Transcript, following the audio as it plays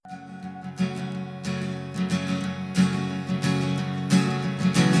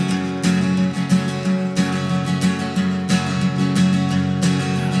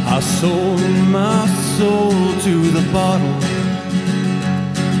sold my soul to the bottle.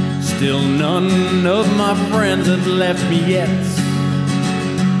 Still none of my friends have left me yet.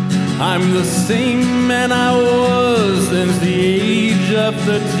 I'm the same man I was since the age of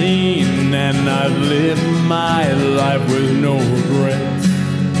 13, and I've lived my life with no regrets.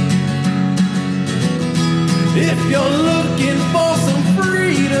 If you're looking for some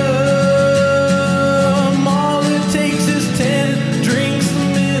freedom, all it takes is 10 drinks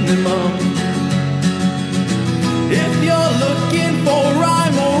minimum. If you're looking for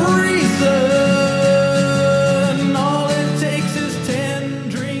rhyme or reason, all it takes is 10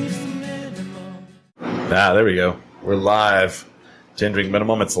 drinks minimum. There we go. We're live. 10 drink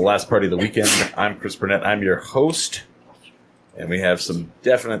minimum. It's the last party of the weekend. I'm Chris Burnett. I'm your host. And we have some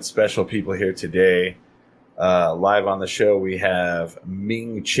definite special people here today. Live on the show, we have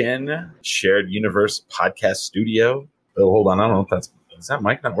Ming Chen, Shared Universe Podcast Studio. Oh, hold on. I don't know if is that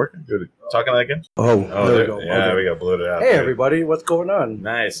mic not working? Good. Talking again? Oh, there we go. Yeah, okay. we go. Blew it out. Hey, everybody. What's going on?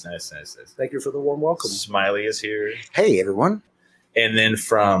 Nice. Thank you for the warm welcome. Smiley is here. Hey, everyone. And then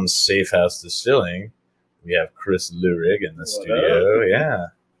from Safe House Distilling, we have Chris Lurig in the studio. Up? Yeah.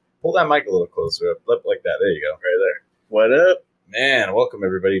 Pull that mic a little closer up. Flip like that. There you go. Right there. What up? Man, welcome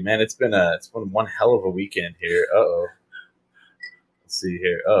everybody. Man, it's been one hell of a weekend here. Uh-oh. Let's see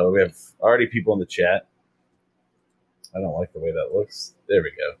here. Oh, we have already people in the chat. I don't like the way that looks. There we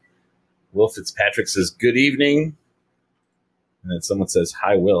go. Will Fitzpatrick says, good evening. And then someone says,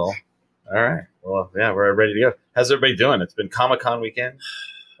 hi, Will. All right. Well, yeah, we're ready to go. How's everybody doing? It's been Comic-Con weekend.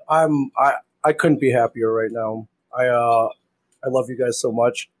 I couldn't be happier right now. I love you guys so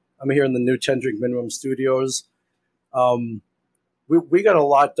much. I'm here in the new 10 Drink Minimum Studios. We got a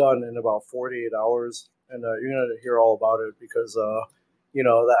lot done in about 48 hours, and you're gonna hear all about it because I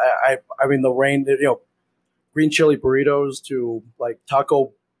mean the rain, green chili burritos to like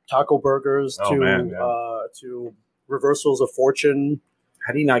taco burgers to reversals of fortune.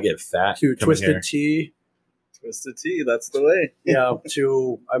 How do you not get fat? To twisted tea. Twisted tea, that's the way. Yeah,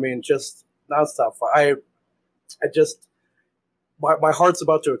 just nonstop fun. I just my heart's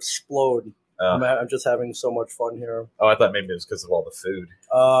about to explode. I'm just having so much fun here. Oh, I thought maybe it was because of all the food.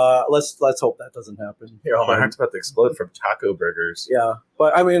 Let's hope that doesn't happen. Here, my heart's about to explode from taco burgers. Yeah,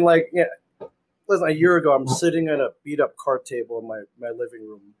 but I mean, listen, a year ago, I'm sitting at a beat up card table in my living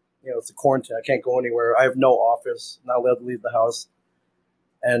room. It's a quarantine. I can't go anywhere. I have no office. Not allowed to leave the house.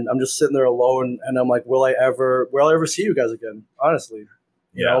 And I'm just sitting there alone, and I'm like, will I ever see you guys again? Honestly,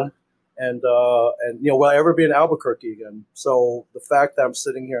 you know? And will I ever be in Albuquerque again? So the fact that I'm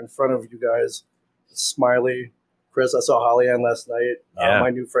sitting here in front of you guys, Smiley, Chris, I saw Holly Ann last night.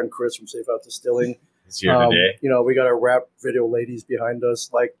 My new friend Chris from Safe House Distilling. He's here today. We got our rap video ladies behind us.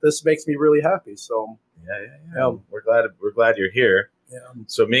 Like, this makes me really happy. So yeah. We're glad you're here. Yeah.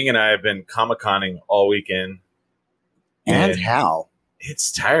 So Ming and I have been Comic-Conning all weekend. And how?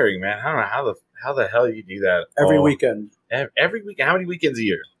 It's tiring, man. I don't know how the hell you do that every weekend. Every weekend. How many weekends a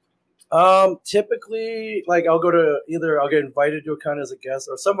year? Typically, I'll get invited to a con as a guest,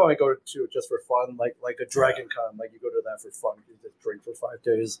 or some I go to just for fun, like a Dragon Con. Like, you go to that for fun, you just drink for 5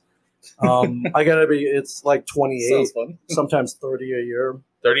 days. It's like 28, sometimes 30 a year.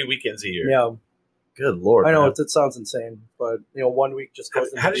 30 weekends a year. Yeah. Good Lord. I know it sounds insane, but 1 week just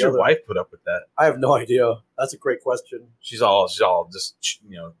goes. How does your wife put up with that? I have no idea. That's a great question. She's all just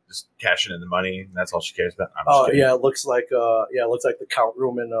cashing in the money, and that's all she cares about. Yeah, it looks like the count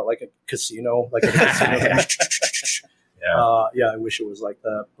room in like a casino, like a casino. Yeah. I wish it was like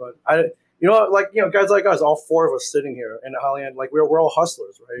that, but guys like us, all 4 of us sitting here, and Holly Ann, we're all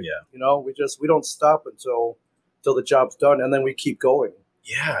hustlers, right? Yeah. We don't stop until the job's done, and then we keep going.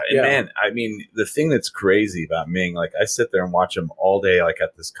 Yeah, and man, I mean, the thing that's crazy about Ming, I sit there and watch him all day,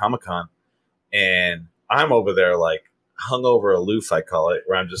 at this Comic-Con, and I'm over there, hungover aloof, I call it,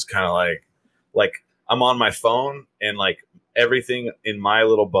 where I'm just kind of like I'm on my phone, and everything in my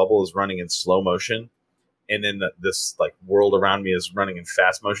little bubble is running in slow motion, and then this world around me is running in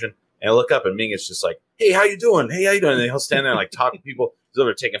fast motion, and I look up, and Ming is just like, hey, how you doing? Hey, how you doing? And he'll stand there and talk to people. He's over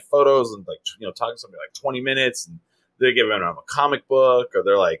there taking photos and talking to somebody 20 minutes, and they're giving him a comic book, or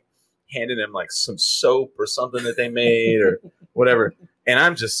they're handing him some soap or something that they made or whatever. And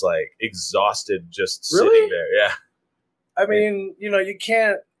I'm just exhausted just sitting there. Yeah. I mean, you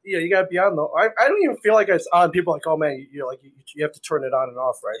can't, you got to be on I don't even feel like it's on. People oh man, you have to turn it on and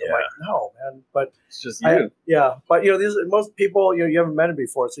off, right? Yeah. I'm no, man. But it's just you. But most people, you haven't met him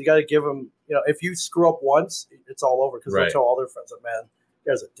before. So you got to give them, if you screw up once, it's all over, because they'll tell all their friends, man,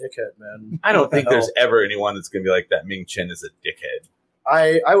 you guy's a dickhead, man. I don't think there's ever anyone that's going to be like that Ming Chen is a dickhead.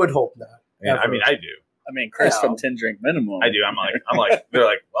 I would hope not. Yeah, I mean, I do. I mean, Chris Yeah. from 10 Drink Minimum. I do. I'm like, they're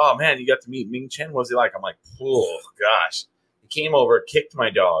like, oh man, you got to meet Ming Chen. What's he like? I'm like, oh gosh. He came over, kicked my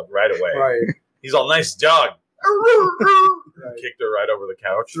dog right away. Right. He's all nice dog. Right. Kicked her right over the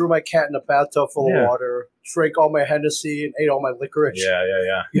couch. Threw my cat in a bathtub full Yeah. of water, drank all my Hennessy, and ate all my licorice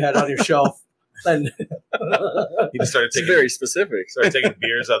Yeah. you had on your shelf. And He just started It's taking very specific.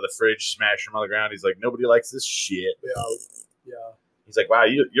 beers out of the fridge, smashing them on the ground. He's like, nobody likes this shit. yeah. He's like, wow,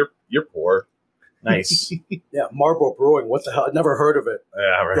 you're poor. Nice. Yeah, Marlboro Brewing. What the hell? I never heard of it.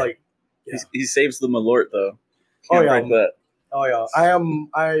 Yeah, right. Like, yeah. He saves the Malort, though. Oh, Can't yeah. break that. Oh yeah,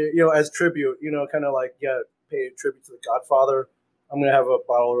 as tribute, kind of like pay tribute to the Godfather. I'm gonna have a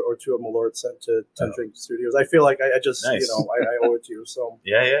bottle or two of Malort sent to Ten Drink Studios. I feel like I just Nice. I owe it to you. So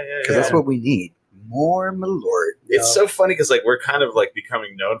yeah. Because that's what we need. More Malort. It's so funny because like we're kind of like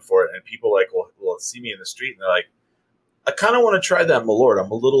becoming known for it, and people like will see me in the street and they're like, I kind of want to try that Malort.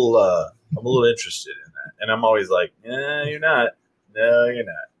 I'm a little interested in that, and I'm always like, nah, you're not. No, you're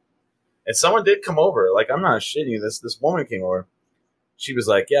not. And someone did come over. Like, I'm not shitting you. This woman came over. She was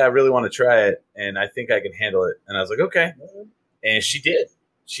like, yeah, I really want to try it, and I think I can handle it. And I was like, okay. And she did.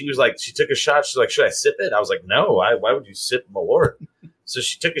 She was like, she took a shot. She's like, should I sip it? I was like, no. Why would you sip Malort? So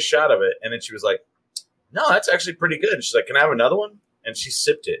she took a shot of it, and then she was like, no, that's actually pretty good. And she's like, can I have another one? And she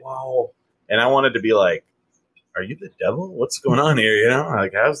sipped it. wow. And I wanted to be like, are you the devil? What's going on here? You know,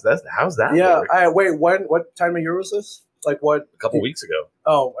 like how's that? Yeah. work? Wait. What time of year was this? Like what? A couple weeks ago.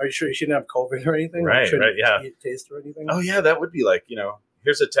 Oh, are you sure she didn't have COVID or anything? Right, Like, shouldn't right, yeah. eat, taste or anything? Oh yeah, that would be like,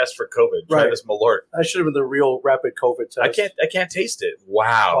 here's a test for COVID. Try Right. this Malort. That should have been the real rapid COVID test. I can't taste it.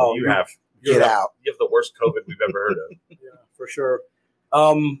 Wow, Oh, you you- have Get out. You have the worst COVID we've ever heard of. Yeah, for sure.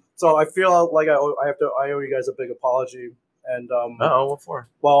 So I feel like I owe you guys a big apology. And Oh, what for?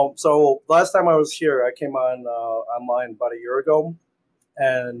 well, so last time I was here, I came on online about a year ago,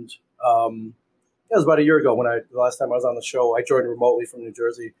 and it was about a year ago the last time I was on the show. I joined remotely from New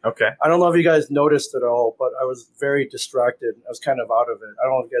Jersey. Okay. I don't know if you guys noticed at all, but I was very distracted. I was kind of out of it. I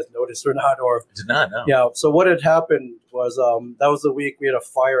don't know if you guys noticed or not, or I did not know. yeah. So what had happened was that was the week we had a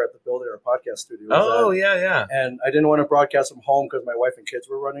fire at the building our podcast studio was Oh at. yeah. And I didn't want to broadcast from home because my wife and kids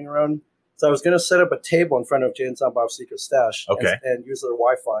were running around. So I was going to set up a table in front of Jane and Bob's Secret Stash Okay. and use their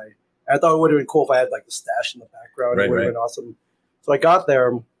Wi-Fi. I thought it would have been cool if I had like the stash in the background. Right, It would have right. been awesome. So I got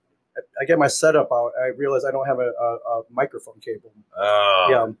there. I get my setup out. I realized I don't have a microphone cable. Oh.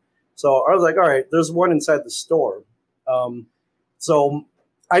 Yeah. So I was like, all right, there's one inside the store. So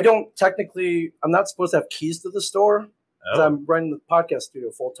I'm not supposed to have keys to the store. 'Cause Oh. I'm running the podcast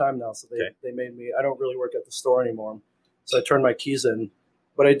studio full time now, so Okay. they made me. I don't really work at the store anymore, so I turned my keys in.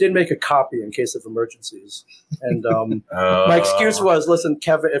 But I did make a copy in case of emergencies. And my excuse was, listen,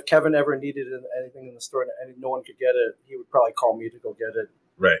 if Kevin ever needed anything in the store and no one could get it, he would probably call me to go get it.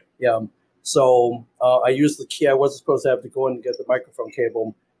 Right. Yeah. So I used the key. I wasn't supposed to have to go in and get the microphone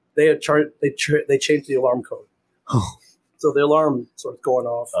cable. They had they changed the alarm code. So the alarm starts going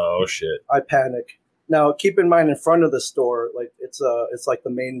off. Oh shit. I panic. Now, keep in mind, in front of the store, like it's like the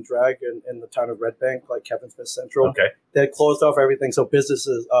main drag in the town of Red Bank, like Kevin Smith Central. Okay. They had closed off everything so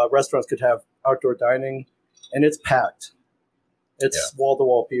businesses, restaurants could have outdoor dining, and it's packed. It's wall to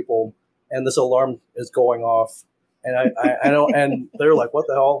wall people, and this alarm is going off, and I know, and they're like, "What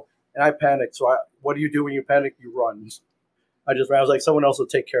the hell?" And I panicked. So what do you do when you panic? You run. I just ran. I was like, "Someone else will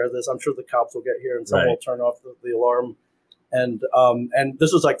take care of this. I'm sure the cops will get here, and someone Right. will turn off the alarm." And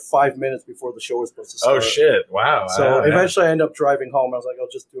this was like 5 minutes before the show was supposed to start. Oh shit. Wow. So eventually I end up driving home. I was like, I'll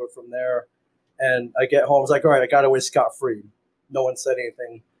just do it from there. And I get home. I was like, all right, I got away scot-free. No one said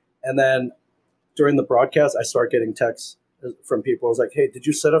anything. And then during the broadcast, I start getting texts from people. I was like, hey, did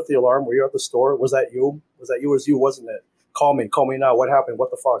you set up the alarm? Were you at the store? Was that you? Was that you? It was you, wasn't it? Call me now. What happened?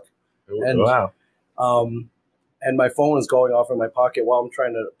 What the fuck? And- wow. And my phone is going off in my pocket while I'm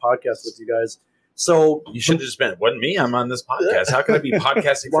trying to podcast with you guys. So You should have just been. Wasn't me. I'm on this podcast. How can I be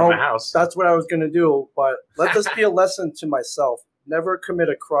podcasting Well, from my house? that's what I was going to do. But let this be a lesson to myself. Never commit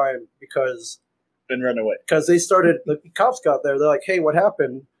a crime because Then run away. the cops got there. They're like, hey, what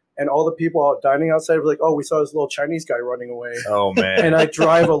happened? And all the people out dining outside were like, oh, we saw this little Chinese guy running away. Oh man. And I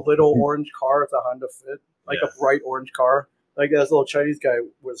drive a little orange car. It's a Honda Fit, like Yeah. a bright orange car. Like this little Chinese guy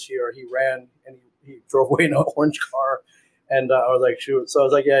was here. He ran and he drove away in an orange car. And I was like, shoot. So I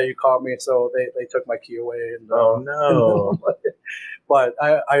was like, yeah, you caught me. So they took my key away. And, Oh no. but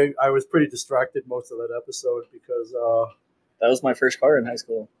I was pretty distracted most of that episode because That was my first car in high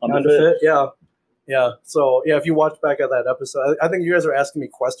school. On Honda the Fit. Fit, yeah. So yeah, if you watch back at that episode, I think you guys are asking me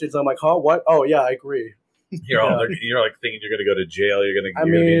questions. I'm like, huh, what? Oh yeah, I agree. You're like thinking you're gonna go to jail. You're gonna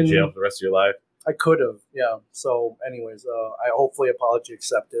be in mean- jail for the rest of your life. I could have, yeah. So anyways, I hopefully apology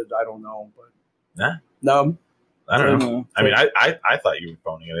accepted. I don't know, but No, I don't know. know. I mean, I thought you were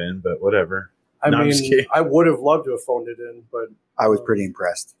phoning it in, but whatever. I No, I'm just mean, kidding. I would have loved to have phoned it in, but I was pretty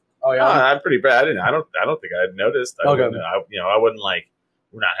impressed. oh yeah, I'm pretty bad. I don't think I had noticed. Okay. I wouldn't like.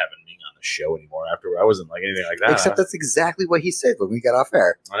 We're not having Ming on the show anymore. After I wasn't like anything like that. Except that's exactly what he said when we got off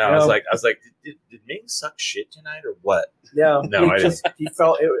air. I know. I was like, did Ming suck shit tonight or what? yeah. No, I didn't. He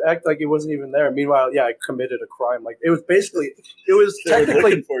felt it acted like he wasn't even there. Meanwhile, yeah, I committed a crime. Like it was technically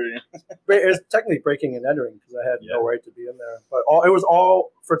looking for you. it was technically breaking and entering because I had Yeah. no right to be in there. But it was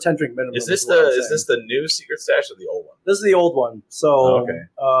all for tendering minimum. Is this what I'm the saying. new secret stash or the old one? This is the old one. So Oh,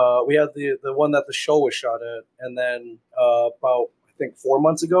 okay. we had the one that the show was shot at, and then about I think 4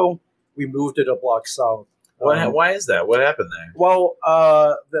 months ago we moved it a block south. Why is that? What happened there? Well,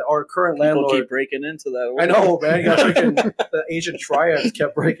 our current People landlord. keep breaking into that. I know, man. You got freaking, the Asian triads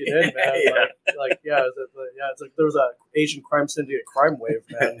kept breaking in, man. Yeah. It's like there was a Asian crime syndicate crime wave,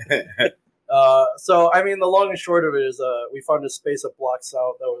 man. So I mean, the long and short of it is, we found a space a block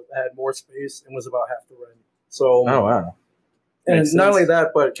south that had more space and was about half the rent. So, Oh wow. and Makes not sense. only that,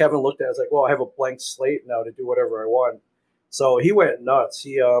 but Kevin looked at it, was like, well, I have a blank slate now to do whatever I want. So he went nuts.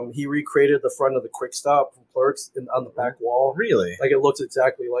 He recreated the front of the Quick Stop from Clerks on the back wall. Really? Like it looks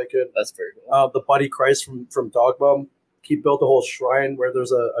exactly like it. That's very cool. The Buddy Christ from Dogma, he built a whole shrine where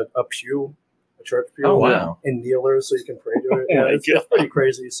there's a pew, a church pew, Oh wow. and kneelers so you can pray to it. Oh Yeah, my it's God. pretty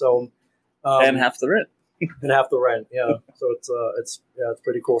crazy. So, And half the rent. and half the rent. Yeah, so it's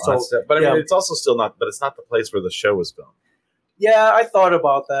pretty cool. Well, but I mean, yeah. it's also still not. But it's not the place where the show was filmed. Yeah, I thought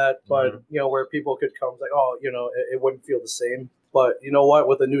about that, but Mhm. where people could come, like, oh, it wouldn't feel the same. But you know what?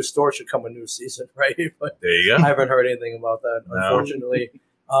 With a new store should come a new season, right? But There you I go. haven't heard anything about that, No. unfortunately.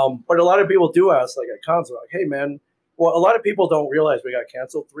 But a lot of people do ask, like at cons, they're like, hey, man. Well, a lot of people don't realize we got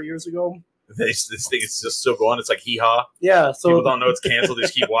canceled 3 years ago. This thing is just still going. It's like hee haw. Yeah, so People don't know it's canceled. They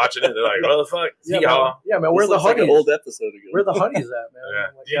just keep watching it. They're like, "What the fuck? yeah, Hee haw." man, yeah, man. Where This the looks like an honeys? old episode ago. Where the honeys at, man?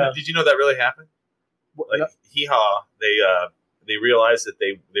 Yeah. I'm like, Did you know that really happened? Like no, hee haw. They realized that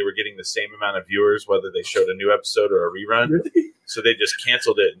they were getting the same amount of viewers whether they showed a new episode or a rerun. really? So they just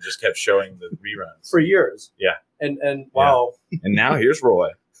canceled it and just kept showing the reruns. For years. Yeah. And wow, And now here's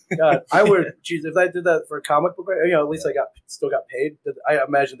Roy. God, I would. Geez, if I did that for a comic book, at least I still got paid. I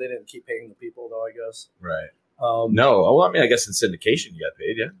imagine they didn't keep paying the people though. I guess. Right. No. Well, I mean, I guess in syndication you got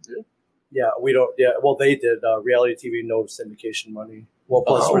paid, yeah. Yeah, we don't. Yeah, well, they did. Reality TV, no syndication money. Well,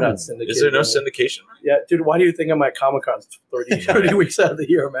 plus we're not syndicated. Is there no money. syndication? Yeah, dude. Why do you think I'm at Comic Con 30 weeks out of the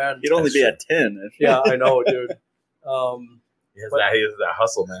year, man? You'd only That's be true. at 10. Yeah, I know, dude. He has But- that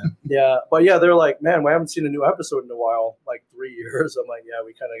hustle, man. Yeah, but yeah, they're like, man, we haven't seen a new episode in a while, like 3 years. I'm like, yeah,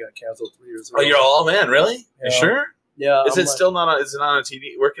 we kind of got canceled 3 years ago. Oh, you're all man, really? You Yeah. sure? Yeah. Is I'm it like- still not on? Is it not on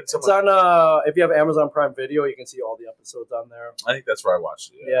TV? Where can It's someone? on. If you have Amazon Prime Video, you can see all the episodes on there. I think that's where I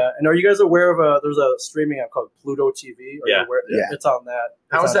watched it. Yeah, and are you guys aware of there's a streaming app called Pluto TV? Are you Yeah. aware? Yeah. It's on that.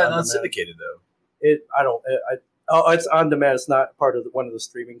 How It's is that on not demand. syndicated though? It's on demand. It's not part of one of the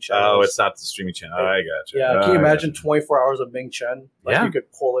streaming channels. Oh, it's not the streaming channel. I gotcha. Yeah, Oh, can you I imagine gotcha. 24 hours of Ming Chen? Like Yeah. you could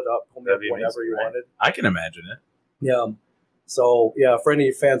pull it up That'd be whenever amazing, you right? wanted. I can imagine it. Yeah. So yeah, for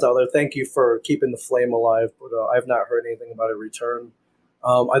any fans out there, thank you for keeping the flame alive. But I've not heard anything about a return.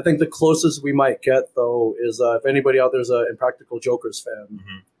 I think the closest we might get though is if anybody out there's an Impractical Jokers fan,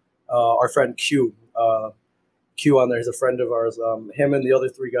 Mhm. our friend Q. Q on there is a friend of ours. Him and the other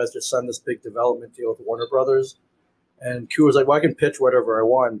three guys just signed this big development deal with Warner Brothers, and Q was like, "Well, I can pitch whatever I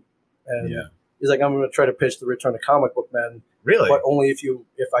want," and Yeah. he's like, "I'm going to try to pitch the Return of Comic Book Man, Really? but only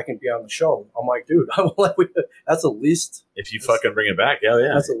if I can be on the show." I'm like, "Dude, I'm like, that's the least. If you fucking bring it back, hell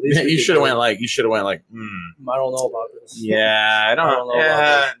yeah. That's the least we You could should have do. went like. You should have went like. I don't know about this." Yeah, I I don't don't. know about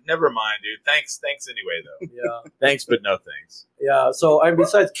Yeah, never mind, dude. Thanks anyway, though. Yeah. Thanks, but no thanks. Yeah, so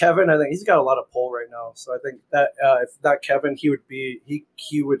besides Kevin, I think he's got a lot of pull right now. So I think that if not Kevin,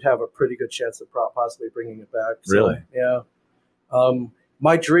 he would have a pretty good chance of possibly bringing it back. So, Really? Yeah.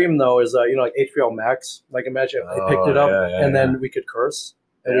 My dream though is like HBO Max. Like imagine if they picked it Oh, up yeah, and yeah. then we could curse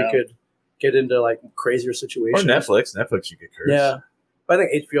and Yeah. we could get into like crazier Or situations. Netflix. Netflix, you could curse. Yeah, but I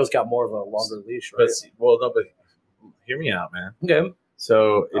think HBO's got more of a longer leash, right? But see, well, no, but hear me out, man. Okay.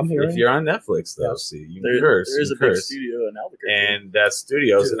 So I'm if hearing. you're on Netflix, though, Yeah. see, you There, can curse. there is you a can big curse. studio in Albuquerque. And that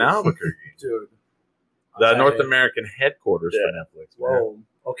studio's in Dude. Albuquerque, Dude. the North I- American headquarters for Netflix. man. Whoa.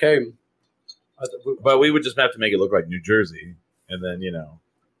 Okay. But we would just have to make it look like New Jersey, and then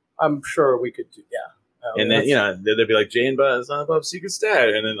I'm sure we could do. Yeah. and then they'd be like Jane Buzz above Secret Stat,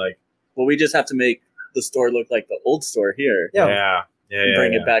 and then like well, we just have to make the store look like the old store here. Yeah. And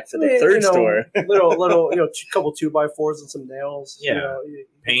bring it back for the Yeah, third store. little, couple 2x4s and some nails. Yeah. You can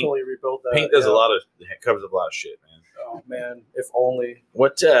Paint- totally rebuild that. Paint does yeah. covers up a lot of shit, man. Oh man, if only.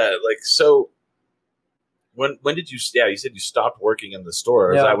 What so When did you? Yeah, you said you stopped working in the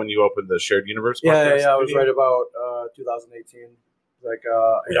store. Is Yeah. that when you opened the Shared Universe? Yeah, podcast I was studio? right about 2018. Like,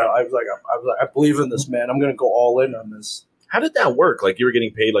 you know, I was like, I believe in this, man. I'm gonna go all in on this. How did that work? Like you were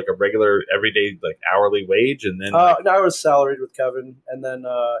getting paid like a regular, everyday, like hourly wage, and then like, No, I was salaried with Kevin, and then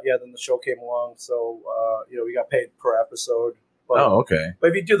then the show came along, so you know, we got paid per episode. But, oh, okay. but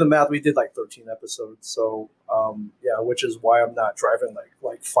if you do the math, we did like 13 episodes, so yeah, which is why I'm not driving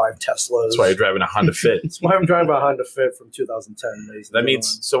like 5 Teslas. That's why you're driving a Honda Fit. That's why I'm driving a Honda Fit from 2010. ladies and That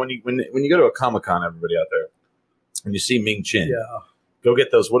means so when you go to a Comic-Con, everybody out there, and you see Ming Chin, gentlemen. Yeah. go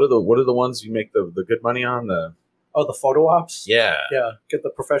get those. What are the ones you make the good money on? The The photo ops. yeah, Yeah, get the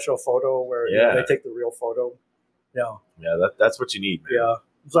professional photo where you know, Yeah. they take the real photo. Yeah, that's what you need, man. yeah.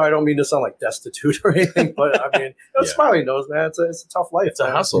 Sorry, I don't mean to sound like destitute or anything, but I mean, Yeah. Smiley knows, man. It's a tough life. It's a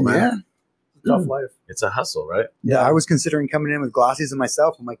man. hustle, man. Yeah. It's a tough life. It's a hustle, right? Yeah, I was considering coming in with glossies and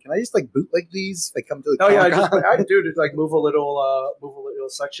myself. I'm like, can I just like bootleg these? If I come to the Oh yeah, Comic-Con? I do to like move a little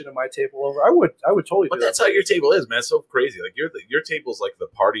section of my table over. I would totally But do that's that. how your table is, man. It's so crazy. Like your table's like the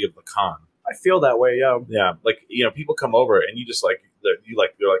party of the con. I feel that way. Yeah. Yeah, like people come over and you just like you're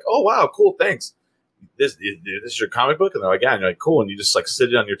like, oh wow, cool, thanks. This is your comic book, and they're like, yeah, and you're like, cool, and you just like sit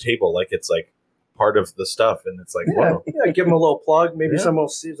it on your table like it's like part of the stuff, and it's like, Yeah, whoa, yeah, give them a little plug. Maybe Yeah. someone will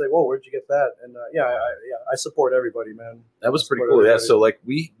see, it's like, "Whoa, where'd you get that?" And I support everybody, man. that was pretty Support cool. Yeah, everybody. so like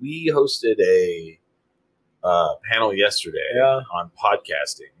we hosted a panel yesterday Yeah. on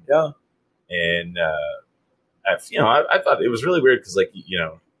podcasting. Yeah. And I thought it was really weird because like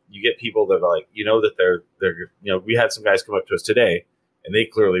you get people that are like that they're we had some guys come up to us today and they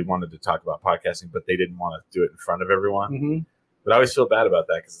clearly wanted to talk about podcasting, but they didn't want to do it in front of everyone. Mm-hmm. But I always feel bad about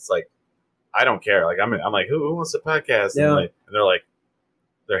that because it's like I don't care. Like I'm like who wants a podcast? Yeah. And they're like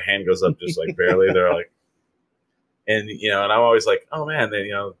their hand goes up just like barely. They're like, and and I'm always like, oh man, then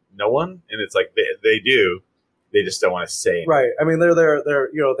no one, and it's like they do. They just don't want to say anything. Right. I mean, they're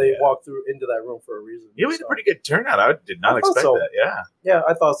they walk through into that room for a reason. Yeah, we had so. a pretty good turnout. I did not I thought expect so. that. Yeah. Yeah,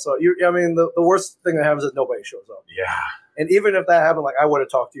 I thought so. I mean, the worst thing that happens is nobody shows up. Yeah. And even if that happened, like I would have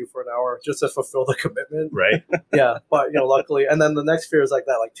talked to you for an hour just to fulfill the commitment. Right. Yeah, but luckily, and then the next fear is like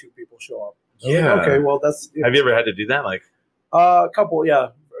that, like 2 people show up. Yeah. Okay, well that's Have you ever had to do that? Like, a couple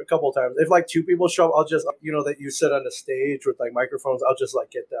of times. If like 2 people show up, I'll just that you sit on the stage with like microphones. I'll just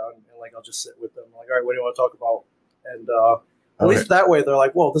like get down and like I'll just sit with them. Like, all right, what do you want to talk about? And at least that way they're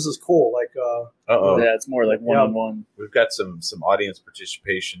like, whoa, this is cool. Like, oh, Yeah, it's more like Yeah. one-on-one. we've got some audience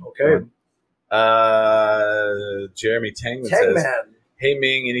participation. Okay. Jeremy Tangman Tang says, Man. "Hey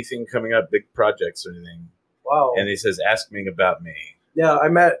Ming, anything coming up? Big projects or anything?" Wow. And he says, "Ask Ming about me." Yeah, I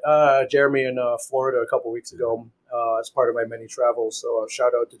met Jeremy in Florida a couple weeks ago as part of my many travels. So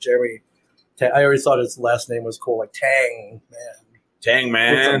shout out to Jeremy. I always thought his last name was cool, like Tang Man. Tang From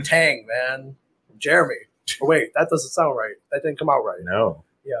man. Tang Man. From Jeremy. Oh, wait, that doesn't sound right. That didn't come out right. No.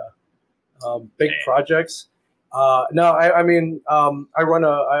 Big Dang. projects. No, I mean, I run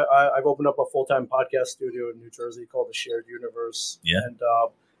I've opened up a full-time podcast studio in New Jersey called the Shared Universe. Yeah. And a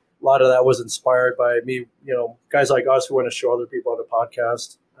lot of that was inspired by me, guys like us who want to show other people how to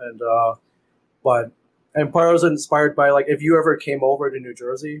podcast. And, part of it was inspired by, like, if you ever came over to New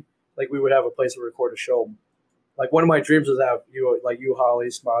Jersey, like, we would have a place to record a show. Like, one of my dreams was to have you, Holly,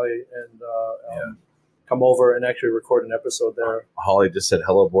 Smiley, and, come over and actually record an episode there. Holly just said,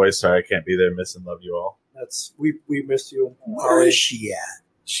 "Hello, boys. Sorry I can't be there. Miss and love you all." We missed you. Where is she at?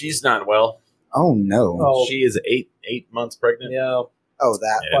 She's not well. Oh no. Oh. She is eight months pregnant. Yeah, Oh,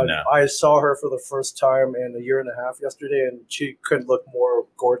 that. Yeah, but no. I saw her for the first time in a year and a half yesterday, and she couldn't look more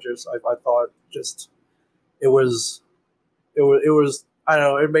gorgeous. I thought just it was I don't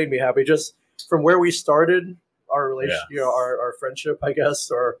know. It made me happy just from where we started our relationship, our friendship, I guess,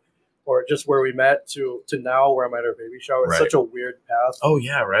 or just where we met to now where I'm at her baby shower. It's Right. such a weird path. Oh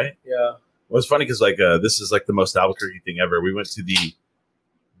yeah, right. Yeah. Well, it's funny because like this is like the most Albuquerque thing ever. We went to the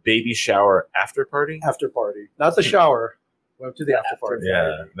baby shower after party. After party, not the shower. Went to the after party.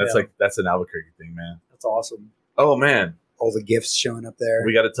 Yeah, that's an Albuquerque thing, man. That's awesome. Oh man, All the gifts showing up there.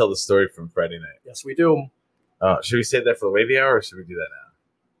 we got to tell the story from Friday night. Yes, we do. Should we save that for the wavy hour, or should we do that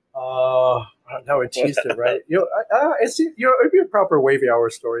now? No, we teased it, right? It'd be a proper wavy hour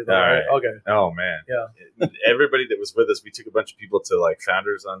story, though. All Right? right. Okay. Oh man, Yeah. Everybody that was with us, we took a bunch of people to like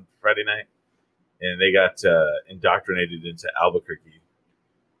Founders on Friday night, and they got indoctrinated into Albuquerque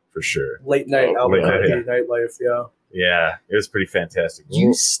for sure. Late night Oh, late Albuquerque night, nightlife. Yeah. Yeah, it was pretty fantastic.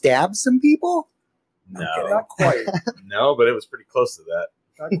 You stabbed some people? No, Not quite. no, but it was pretty close to that.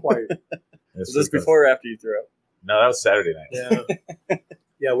 Not quite. It Was this pretty close. before or after you threw up? No, that was Saturday night. Yeah.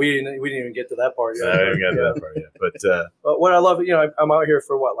 Yeah, we didn't even get to that part yet. I haven't got to that part yet. But what I love, I'm out here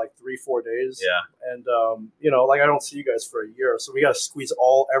for what, like 3-4 days. Yeah. And like I don't see you guys for a year, so we got to squeeze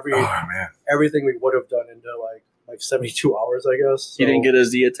Oh man. everything we would have done into like 72 hours, I guess. So You didn't get a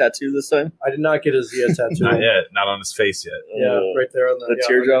Zia tattoo this time? I did not get a Zia tattoo. Not yet. Not on his face yet. Yeah, right there on The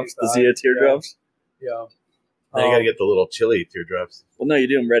teardrops, the Zia teardrops. Yeah. Now you gotta get the little chili teardrops. Well, no, you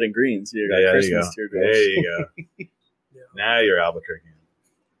do them red and green, so you got There you Christmas go. teardrops. There you go. Now you're Albuquerque.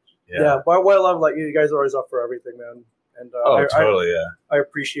 Yeah, but what I love, like, you guys are always up for everything, man. And Totally. I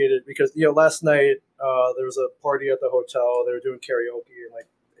appreciate it because last night there was a party at the hotel. They were doing karaoke and like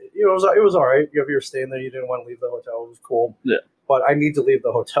it was all right. If you were staying there, you didn't want to leave the hotel. It was cool. Yeah. But I need to leave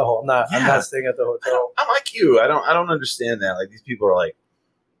the hotel. I'm not staying at the I hotel. I'm like you. I don't understand that. Like these people are like,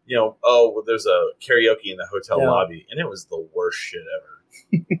 there's a karaoke in the hotel lobby, and it was the worst shit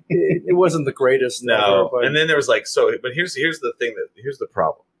ever. It wasn't the greatest. No, ever, but and then there was like but here's the thing here's the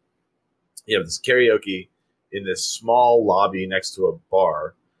problem. You have this karaoke in this small lobby next to a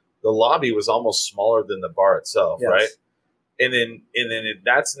bar. The lobby was almost smaller than the bar itself, Yes. right? And then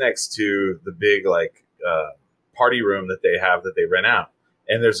that's next to the big party room that they rent out.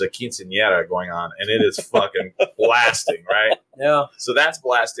 And there's a quinceañera going on, and it is fucking blasting, right? yeah, So that's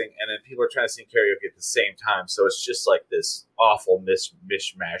blasting, and then people are trying to sing karaoke at the same time. So it's just like this awful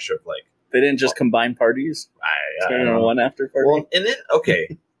mishmash of like, They didn't just combine parties? I Turn don't on know. one after party? Well, and then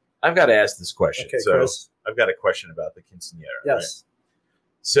I've got to ask this question. okay, So Chris. I've got a question about the quinceañera. Right? Yes,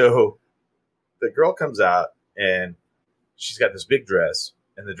 So the girl comes out and she's got this big dress,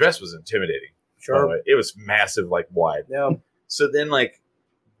 and the dress was intimidating. by the sure. way. It was massive, like wide. Yeah, So then like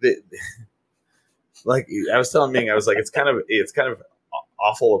I was telling Ming, I was like, it's kind of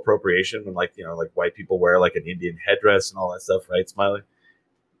awful appropriation when like white people wear like an Indian headdress and all that stuff, right, Smiley?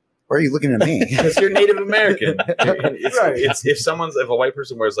 Why are you looking at me? Because you're Native American. It's, Right. if a white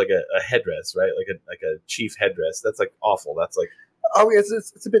person wears like a headdress, right, like a chief headdress, that's like awful. That's like Oh,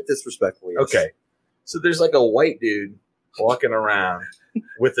 it's a bit disrespectful. Yes. okay. So there's like a white dude walking around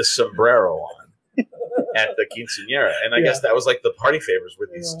with a sombrero on at the quinceañera, and I guess that was like the party favors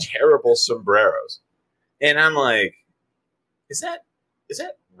with these terrible sombreros. And I'm like, is that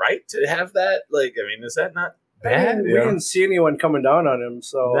right to have that? Like, I mean, is that not bad? we didn't see anyone coming down on him,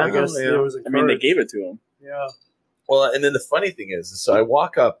 so I No, guess yeah. it was. I mean, they gave it to him. Yeah, Well, and then the funny thing is, so I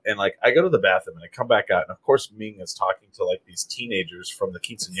walk up and like I go to the bathroom and I come back out, and of course Ming is talking to like these teenagers from the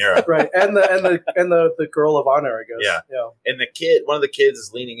quinceañera, right. And the girl of honor, I guess. Yeah. And one of the kids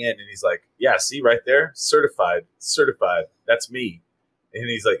is leaning in, and he's like, "Yeah, see right there, certified. That's me." And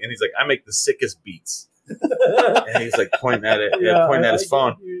he's like, "I make the sickest beats." And he's like pointing at it, pointing at his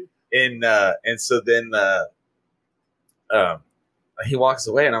phone, and so then he walks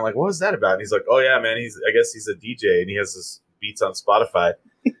away, and I'm like, "What was that about?" And he's like, "Oh yeah, man. I guess he's a DJ, and he has this beats on Spotify."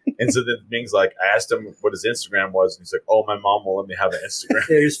 And so then Ming's like, I asked him what his Instagram was, and he's like, "Oh, my mom will let me have an Instagram."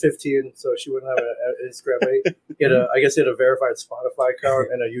 Yeah, he was 15, so she wouldn't have an Instagram. But I guess he had a verified Spotify account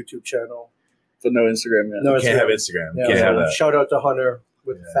and a YouTube channel. But no Instagram yet. No, Can't have Instagram. Yeah, Can't so have that. shout out to Hunter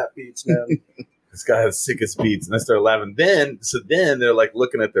with Yeah. Fat Beats, man. This guy has sickest beats, and I start laughing. Then they're like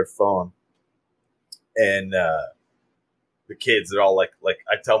looking at their phone, and the kids, they're all like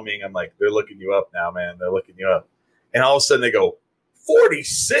I tell Ming, I'm like, they're looking you up now, man. They're looking you up, and all of a sudden they go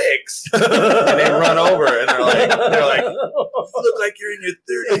 46, and they run over, and they're like, you look like you're in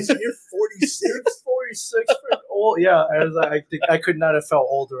your 30s, and you're 46. 46 for old. Yeah, I could not have felt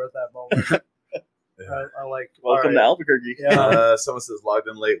older at that moment. I like. Welcome to Albuquerque. Yeah. Someone says logged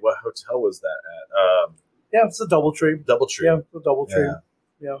in late. What hotel was that at? Yeah, it's a DoubleTree. DoubleTree. Yeah, the DoubleTree.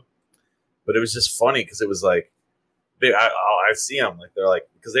 Yeah. Yeah. But it was just funny because it was like, I see them like they're like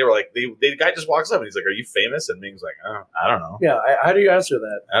because they were like the guy just walks up and he's like, "Are you famous?" And Ming's like, I don't know. Yeah, how do you answer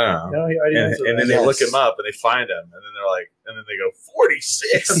that? I don't know. How do you answer And that? then they look him up and they find him, and then they're like, and then they go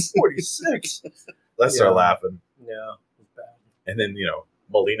 46. 46. Let's start laughing. Yeah, it's bad. And then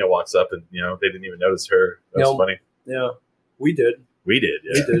Molina walks up, and they didn't even notice her. That was funny. Yeah, we did. We did.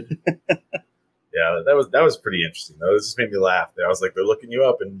 Yeah. We did. Yeah, that was pretty interesting. Though. It just made me laugh. I was like, they're looking you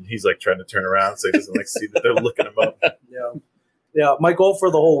up, and he's like trying to turn around so he doesn't like see that they're looking him up. Yeah. Yeah, my goal for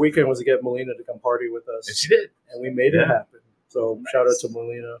the whole weekend was to get Melina to come party with us. And she did. And we made it Yeah. happen. So shout out to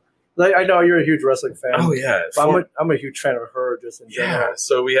Melina. I know you're a huge wrestling fan. Oh yeah. But I'm a huge fan of her just in Yeah. general.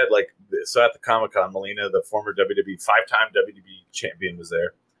 So we had at the Comic-Con, Melina, the former WWE 5-time WWE champion, was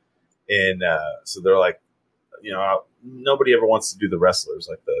there, and so they're like, nobody ever wants to do the wrestlers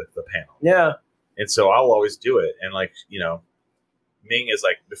like the panel. Yeah. And so I'll always do it. And Ming is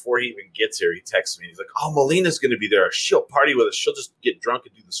like, before he even gets here, he texts me. He's like, "Oh, Melina's going to be there. She'll party with us. She'll just get drunk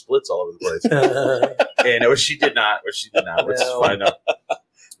and do the splits all over the place." And she did not, which is fine.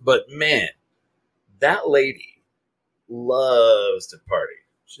 But man, that lady loves to party.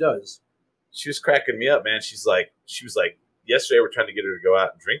 She does. She was cracking me up, man. She was like, yesterday we're trying to get her to go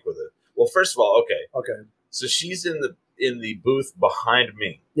out and drink with us. Well, first of all, okay. Okay. So she's in the booth behind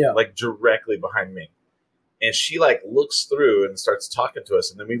me. Yeah. Like directly behind me. And she like looks through and starts talking to us,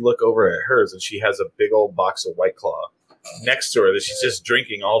 and then we look over at hers, and she has a big old box of White Claw next to her that she's just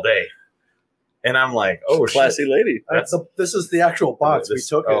drinking all day. And I'm like, oh, Classy shit. lady. This is the actual box.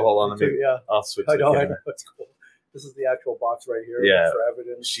 This- we took oh, it. hold on, We let me- took it, yeah. I'll switch. I the know. camera. It's cool. This is the actual box right here. Yeah. For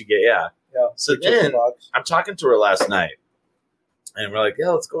evidence. Yeah. Yeah. So we took the then box. I'm talking to her last night, and we're like, yeah,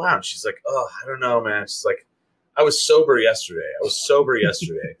 let's go out. And she's like, oh, I don't know, man. She's like, I was sober yesterday.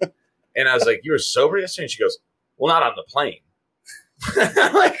 And I was like, you were sober yesterday? And she goes, well, not on the plane.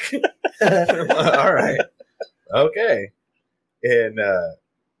 I'm like, all right, okay. And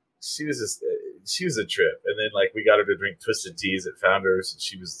she was a trip. And then like we got her to drink Twisted Teas at Founders, and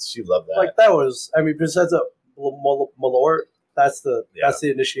she loved that. Like that was. I mean, besides a Malort, that's the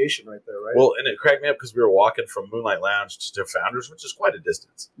initiation right there, right? Well, and it cracked me up because we were walking from Moonlight Lounge to Founders, which is quite a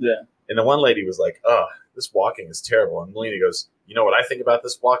distance. Yeah. And the one lady was like, oh, this walking is terrible. And Melina goes, you know what I think about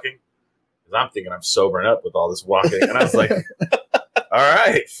this walking? Because I'm thinking I'm sobering up with all this walking. And I was like, all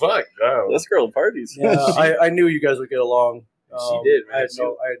right, fuck. Oh. This girl parties. yeah, I knew you guys would get along. She did, man. I had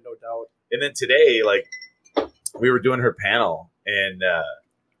no doubt. And then today, like, we were doing her panel, and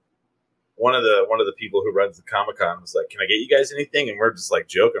one of the people who runs the Comic-Con was like, can I get you guys anything? And we're just like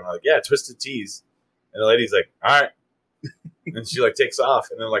joking. We're like, yeah, Twisted Teas. And the lady's like, all right. And she like takes off,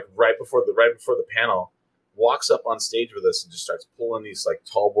 and then like right before the panel, walks up on stage with us and just starts pulling these like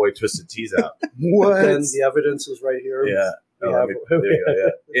tall boy Twisted Teas out. What? And the evidence is right here. Yeah. We Oh, have, there you go,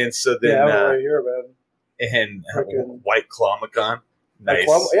 yeah. And so then yeah, right here, man. and Frickin- White Claw-Macon. Nice.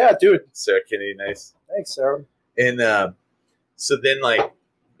 Yeah, dude. Sarah Kennedy, nice. Thanks, Sarah. And so then like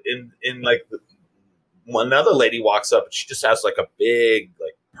in like another lady walks up, and she just has like a big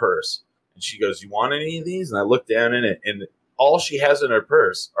like purse, and she goes, you want any of these? And I look down in it, and all she has in her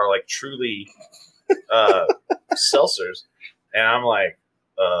purse are like Truly seltzers. And I'm like,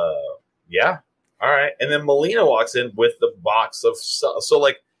 yeah, all right. And then Melina walks in with the box of so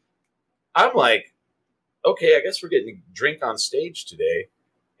like, I'm like, okay, I guess we're getting a drink on stage today.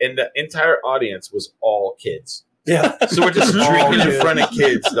 And the entire audience was all kids. Yeah. So we're just All drinking in kids. front of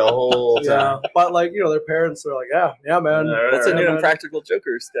kids the whole Yeah, time. but like their parents are like, yeah, man. That's a new man. Impractical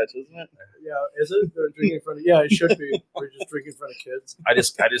Joker sketch, isn't it? Yeah, is it? They're drinking in front of. Yeah, it should be. We're just drinking in front of kids. I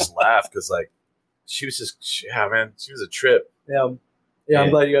just laughed because like she was just man, she was a trip. Yeah, I'm Yeah.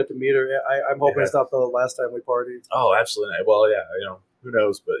 glad you got to meet her. Yeah, I'm hoping Yeah. it's not the last time we partied. Oh, absolutely. Well, yeah, who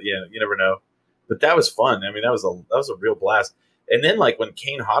knows, but yeah, you never know. But that was fun. I mean, that was a real blast. And then like when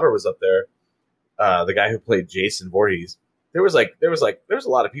Kane Hodder was up there, the guy who played Jason Voorhees, there was a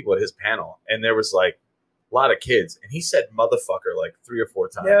lot of people at his panel, and there was like a lot of kids, and he said motherfucker like 3 or 4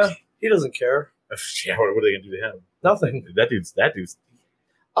 times. Yeah, he doesn't care. Yeah, what are they gonna do to him? Nothing. That dude's.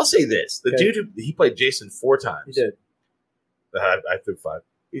 I'll say this: the Okay. dude he played Jason 4 times. He did. I threw 5.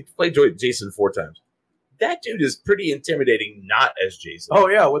 He played Jason 4 times. That dude is pretty intimidating, not as Jason. Oh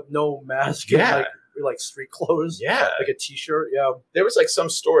yeah, with no mask. Yeah. And, like street clothes. yeah. Like a t-shirt. Yeah. There was like some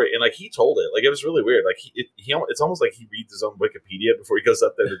story, and like he told it. Like it was really weird. Like it's almost like he reads his own Wikipedia before he goes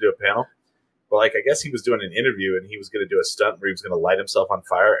up there to do a panel. But like I guess he was doing an interview, and he was going to do a stunt where he was going to light himself on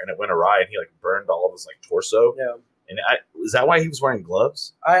fire, and it went awry, and he like burned all of his like torso. Yeah. And is that why he was wearing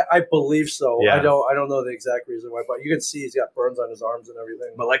gloves? I believe so. Yeah. I don't know the exact reason why, but you can see he's got burns on his arms and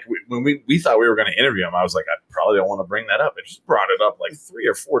everything. But like when we thought we were going to interview him, I was like, I probably don't want to bring that up, and he brought it up like 3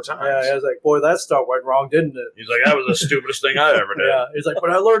 or 4 times. Yeah, I was like, boy, that stuff went wrong, didn't it? He's like, that was the stupidest thing I ever did. Yeah, he's like, but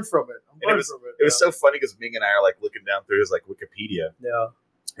I learned from it. And it was so funny because Ming and I are like looking down through his like Wikipedia, Yeah.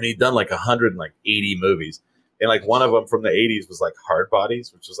 and he'd done like 180 movies, and like one of them from the 80s was like Hard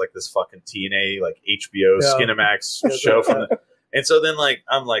Bodies, which was like this fucking TNA like HBO Yeah. Skinamax Yeah, show from the. And so then like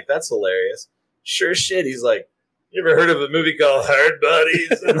I'm like, that's hilarious. Sure shit. He's like, you ever heard of a movie called Hard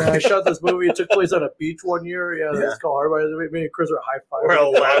Bodies? And I shot this movie. It took place on a beach one year. Yeah, Yeah. it's called Hard Bodies. Me and Chris are high five. We're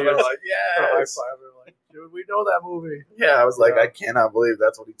all laughing like, High yes. five. We're like, dude, we know that movie. Yeah, I was like, Yeah. I cannot believe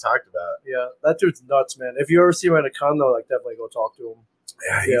that's what he talked about. Yeah, that dude's nuts, man. If you ever see him at a con, though, like definitely go talk to him.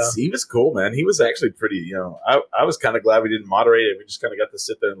 Yeah, he was cool, man. He was actually pretty, I was kind of glad we didn't moderate it. We just kind of got to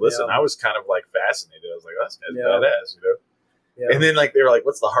sit there and listen. Yeah. I was kind of like fascinated. I was like, that's Yeah. badass, Yeah. And then like they were like,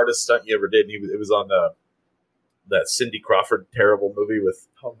 what's the hardest stunt you ever did? And it was on that Cindy Crawford terrible movie with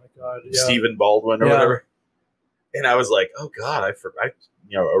Oh my god. Yeah. Stephen Baldwin or Yeah. whatever. And I was like, oh God, I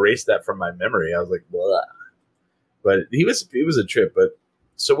erased that from my memory. I was like, blah. But it was a trip. But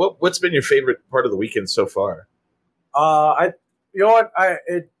so what's been your favorite part of the weekend so far? You know what?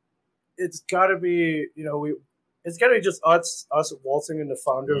 It's got to be it's got to be just us waltzing in the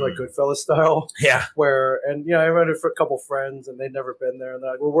founder like Goodfellas style. Yeah. I went with a couple friends and they'd never been there, and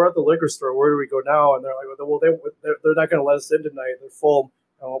they're like, well, we're at the liquor store. Where do we go now? And they're like, well, they're not going to let us in tonight. They're full.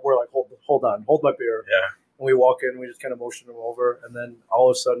 And we're like, hold on, hold my beer. Yeah. And we walk in, we just kind of motion them over, and then all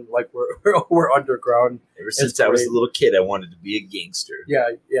of a sudden, like we're underground. Ever since I was a little kid, I wanted to be a gangster. Yeah.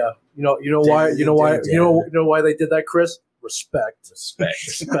 You know why they did that, Chris? Respect.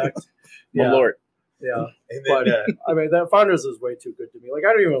 My lord. Yeah. And then, I mean, that Founders is way too good to me. Like,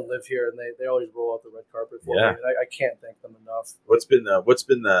 I don't even live here, and they always roll out the red carpet for me. And I can't thank them enough. What's been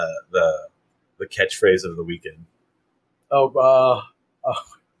the catchphrase of the weekend?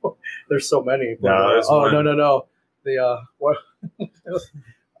 There's so many. But, No. The what?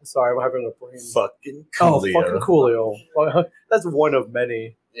 Sorry, I'm having a brain. Fucking Coolio. Fucking Coolio. That's one of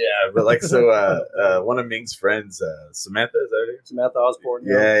many. Yeah, but like one of Ming's friends, Samantha, is that her name? Samantha Osborne.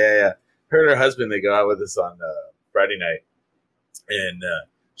 Yeah. Her and her husband, they go out with us on Friday night, and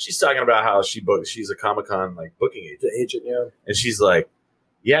she's talking about how she's a Comic-Con like booking agent. The agent, yeah. And she's like,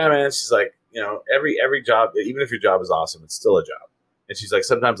 yeah, man. She's like, every job, even if your job is awesome, it's still a job. And she's like,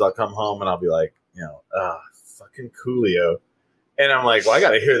 sometimes I'll come home and I'll be like, fucking Coolio. And I'm like, well, I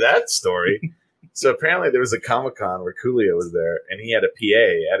got to hear that story. So apparently there was a Comic-Con where Coolio was there, and he had a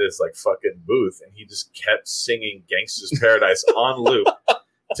PA at his like fucking booth, and he just kept singing Gangsta's Paradise on loop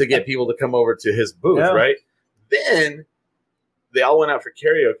to get people to come over to his booth, right? Then they all went out for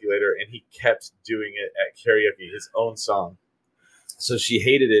karaoke later, and he kept doing it at karaoke, his own song. So she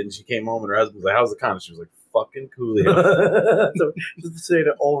hated it, and she came home, and her husband was like, how's the con? And she was like, fucking Coolio. So just saying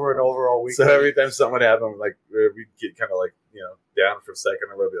it over and over all week. So every time something would happen, like we'd get kind of like down for a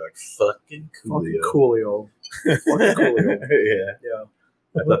second, and we'd be like, fucking Coolio. Fucking Coolio. Fucking Coolio. Yeah.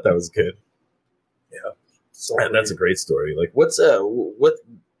 I thought that was good. Yeah. So that's a great story. Like, what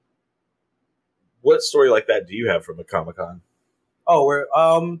story like that do you have from a Comic-Con? Oh,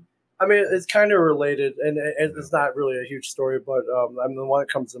 I mean, it's kind of related, and it's not really a huge story, but the one that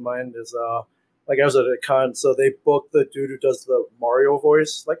comes to mind is like I was at a con, so they booked the dude who does the Mario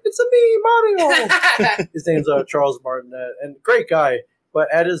voice, like it's a me, Mario. His name's Charles Martinet, and great guy.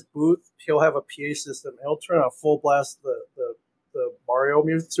 But at his booth, he'll have a PA system, and he'll turn on full blast the Mario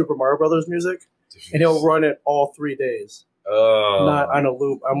music, Super Mario Brothers music, and he'll run it all 3 days, not on a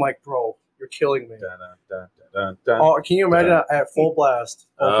loop. I'm like, bro, you're killing me. Can you imagine at full blast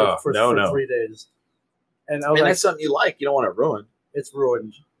for 3 days? And I was that's something you like. You don't want it ruined. It's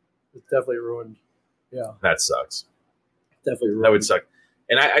ruined. It's definitely ruined. Yeah. That sucks. Definitely ruined. That would suck.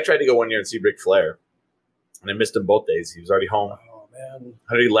 And I tried to go one year and see Ric Flair, and I missed him both days. He was already home. Oh, man.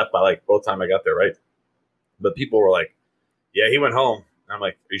 I already left by like both time I got there, right? But people were like, yeah, he went home. And I'm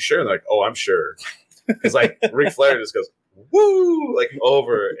like, are you sure? And they're like, oh, I'm sure. Because like Ric Flair just goes, woo, like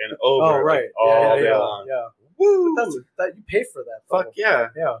over and over. Oh, right. Like, all day long. Yeah. Woo. But that you pay for that. Though. Fuck yeah.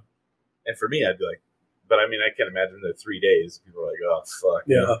 Yeah. And for me, I'd be like, but I mean, I can't imagine the 3 days. People are like, oh, fuck.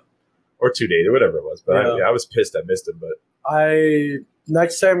 Yeah. Or 2 days or whatever it was. But I was pissed I missed him. But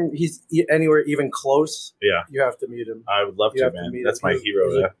next time he's anywhere even close, you have to meet him. I would love to, man. That's my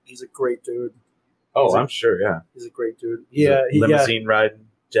hero. He's a great dude. Oh, I'm sure, yeah. He's a great dude. Limousine riding,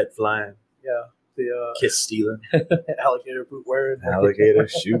 jet flying. Yeah. The kiss stealing. Alligator boot wearing. Alligator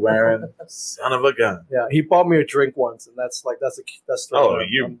shoe wearing. Son of a gun. Yeah, he bought me a drink once, and that's that's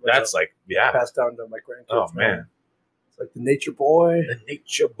like passed down to my grandkids. Oh man. It's like the nature boy. The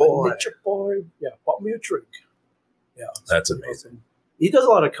nature boy. The nature boy. Yeah, bought me a drink. Yeah. That's amazing. Awesome. He does a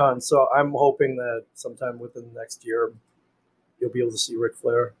lot of cons, so I'm hoping that sometime within the next year you'll be able to see Ric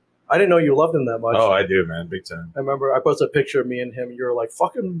Flair. I didn't know you loved him that much. Oh, I do, man, big time. I remember I posted a picture of me and him. You were like,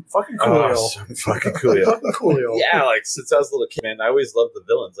 fucking Coolio. Oh, fucking Coolio. Fucking Coolio. Yeah, like since I was a little kid, man, I always loved the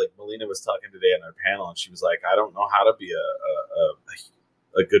villains. Like Melina was talking today on our panel, and she was like, I don't know how to be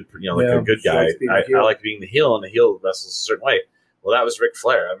a good, a good guy. I like being the heel, and the heel wrestles a certain way. Well, that was Ric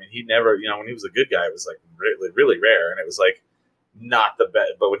Flair. I mean, he never, when he was a good guy, it was like really, really rare, and it was like not the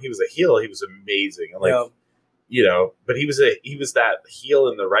best. But when he was a heel, he was amazing. And like. But he was that heel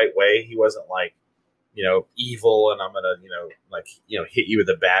in the right way. He wasn't like, evil and I'm gonna, hit you with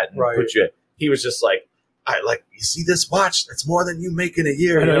a bat and put you. He was just like, you see this watch? That's more than you make in a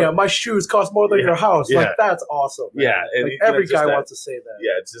year. Yeah, my shoes cost more than your house. Yeah. Like that's awesome. Man. Yeah, and like, every guy wants to say that.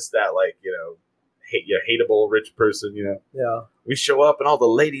 Yeah, it's just that hateable rich person. Yeah, we show up and all the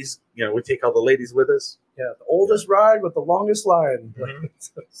ladies, we take all the ladies with us. Yeah, the oldest ride with the longest line. Mm-hmm.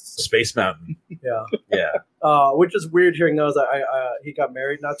 Space Mountain. Yeah. Yeah. Which is weird hearing those. He got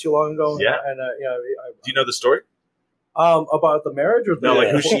married not too long ago. Yeah. And do you know the story? About the marriage or the No, like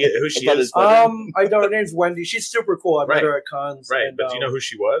who she About is. his brother? I don't. Her name's Wendy. She's super cool. I met Right. her at cons. Right, and, but do you know who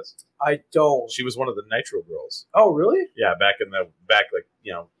she was? I don't. She was one of the Nitro girls. Oh, really? Yeah, back like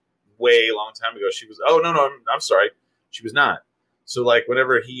way long time ago. She was. Oh no, I'm sorry, she was not. So like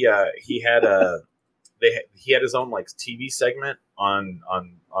whenever he had he had his own like TV segment on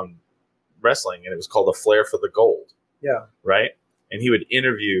wrestling, and it was called A Flair for the Gold. Yeah. Right, and he would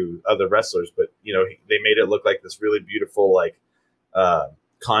interview other wrestlers, but they made it look like this really beautiful like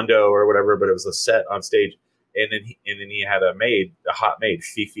condo or whatever, but it was a set on stage, and then he had a hot maid,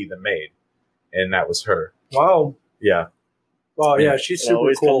 Fifi the maid, and that was her. Wow. Yeah. Well, yeah, she's It super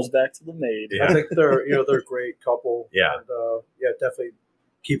always cool. comes back to the maid. Yeah. I think they're a great couple. Yeah. And, definitely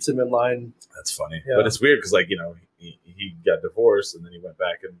keeps him in line. That's funny, Yeah. but it's weird because he got divorced and then he went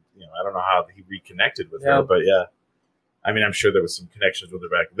back and I don't know how he reconnected with Yeah. her, but yeah, I mean I'm sure there was some connections with her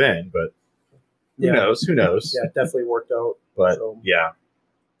back then, but who Yeah. knows? Who knows? Yeah, it definitely worked out. But So. yeah,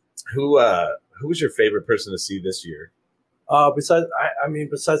 who was your favorite person to see this year?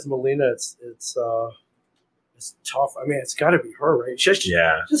 Besides Melina, it's tough. I mean, it's got to be her, right? She's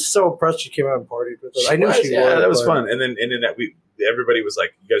Yeah, just so impressed she came out and partied with us. I knew was, she would. yeah, that was but- fun. And then that everybody was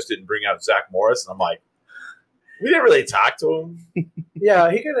like, you guys didn't bring out Zach Morris, and I'm like, we didn't really talk to him.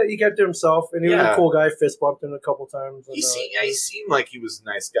 Yeah, he kept to himself, and he was Yeah. a cool guy. Fist bumped him a couple times. And, He seemed like he was a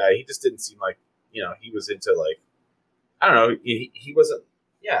nice guy. He just didn't seem like he was into like, I don't know. He wasn't.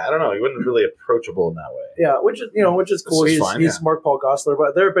 Yeah, I don't know. He wasn't really approachable in that way. yeah, which is cool. This is He's fine, he's Mark Paul Gosselaar,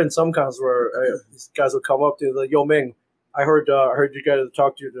 but there have been some cons where these guys will come up to like, "Yo, Ming, I heard you guys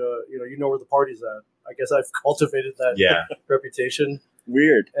talk to you to you know where the party's at." I guess I've cultivated that Yeah, reputation.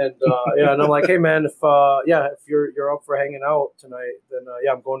 Weird. And and I'm like, hey man, if you're up for hanging out tonight, then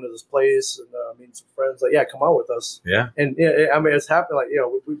I'm going to this place and meeting some friends. Like, yeah, come out with us. yeah. And I mean, it's happened. Like,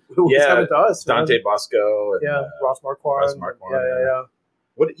 it's Yeah, happened to us. man. Dante Bosco. And, Yeah, Ross Marquardt. Ross Marquardt, Yeah.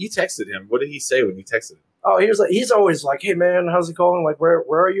 What you texted him? What did he say when you texted him? Oh, he's always like, hey man, how's it going? Like, where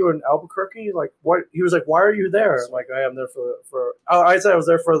are you in Albuquerque? Like, what? He was like, why are you there? I'm like, I am there for. Oh, I said I was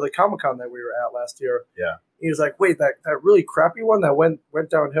there for the Comic-Con that we were at last year. Yeah. He was like, wait, that really crappy one that went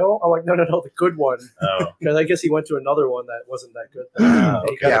downhill. I'm like, no, the good one. Oh, Because I guess he went to another one that wasn't that good. Oh,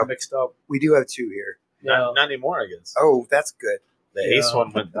 He got okay. it mixed up. We do have two here. not anymore, I guess. Oh, that's good. The Yeah. Ace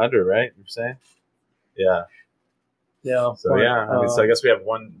one went under, right? You're saying? Yeah. Yeah. So yeah, I mean, so I guess we have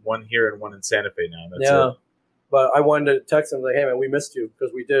one here and one in Santa Fe now. That's yeah. it. But I wanted to text him like, hey man, we missed you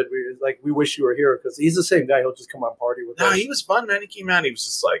because we did. We wish you were here because he's the same guy. He'll just come out and party with No, us. he was fun, man. He came out. He was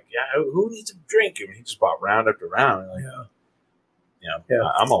just like, yeah, who needs a drink? I mean, he just bought round after round. Like, Yeah.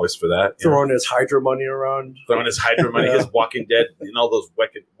 I'm always for that. Throwing his Hydra money around. Throwing his Hydra money, Yeah. his Walking Dead, and all those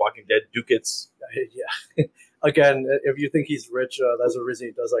Walking Dead ducats. Yeah. Again, if you think he's rich, that's the reason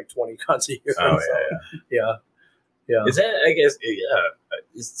he does like 20 cons a year. Oh, So, yeah. Is that? I guess.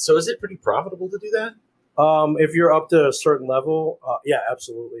 Yeah. So is it pretty profitable to do that? If you're up to a certain level, yeah,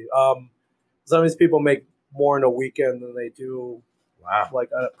 absolutely. Some of these people make more in a weekend than they do Wow. like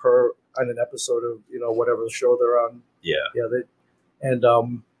on an episode of whatever the show they're on. Yeah.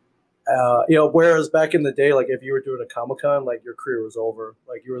 Whereas back in the day, like if you were doing a Comic-Con, like your career was over.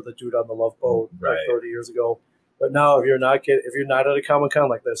 Like you were the dude on the Love Boat like Right. 30 years ago. But now, if you're not at a Comic-Con,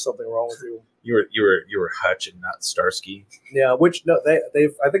 like there's something wrong with you. You were Hutch and not Starsky. Yeah, which no,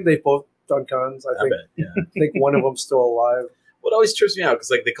 I think they've both done cons. I I bet. Yeah. think one of them's still alive. What always trips me out because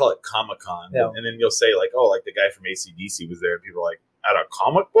like they call it Comic Con, Yeah. and then you'll say like, oh, like the guy from ACDC was there, and people are like, at a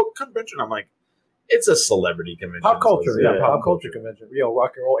comic book convention. I'm like, it's a celebrity convention. Pop culture, So yeah, it's- pop culture convention.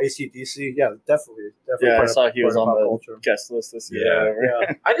 Rock and roll, AC/DC, yeah, definitely. Yeah, I part saw of- he was part on of the pop culture. guest list this year. Yeah. or whatever.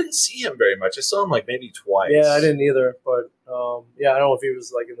 Yeah, I didn't see him very much. I saw him like maybe twice. yeah, I didn't either, but I don't know if he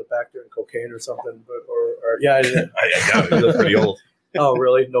was like in the back doing cocaine or something, but or yeah, I didn't. I doubt it. He looked pretty old. Oh,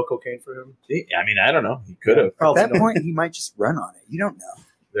 really? No cocaine for him? I mean, I don't know. He could have. At Probably that no. point, he might just run on it. You don't know.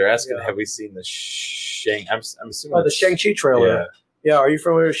 They're asking, Yeah. have we seen the Shang? I'm assuming. Oh, the it's- Shang-Chi trailer. Yeah, Yeah, are you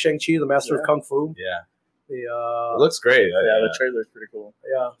familiar with Shang-Chi, the Master of Yeah. Kung Fu? yeah. The It looks great. Yeah, the trailer's pretty cool.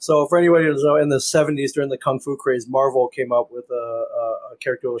 yeah. So for anybody who doesn't know, in the 70s during the Kung Fu craze, Marvel came up with a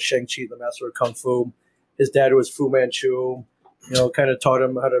character with Shang-Chi, the Master of Kung Fu. His dad was Fu Manchu. Kind of taught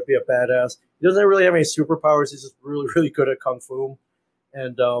him how to be a badass. He doesn't really have any superpowers. He's just really, really good at Kung Fu.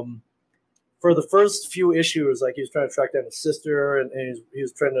 And for the first few issues, like he was trying to track down his sister, and he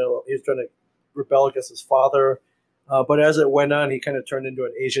was trying to rebel against his father. But as it went on, he kind of turned into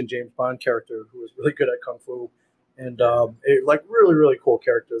an Asian James Bond character who was really good at Kung Fu. And like really, really cool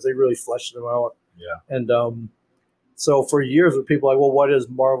characters. They really fleshed them out. Yeah. And so for years, with people like, well, what is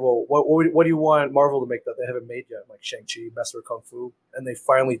Marvel? What do you want Marvel to make that they haven't made yet? Like Shang-Chi, Master of Kung Fu. And they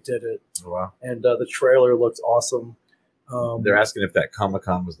finally did it. Oh, wow. And the trailer looks awesome. They're asking if that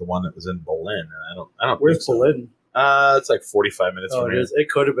Comic-Con was the one that was in Berlin, and I don't. Where's think so. Berlin? It's like 45 minutes Oh, from it here. is. It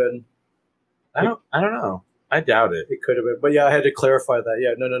could have been. I don't know. I doubt it. It could have been. But yeah, I had to clarify that.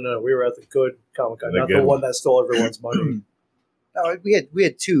 Yeah, no. We were at the good Comic-Con, The not good the one that stole everyone's money. No, we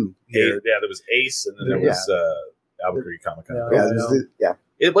had two here. Yeah, there was Ace, and then there was Albuquerque Comic-Con. Yeah. Yeah, I there's know.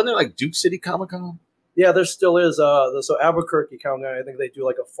 It wasn't there like Duke City Comic-Con. Yeah, there still is. So Albuquerque Comic-Con, I think they do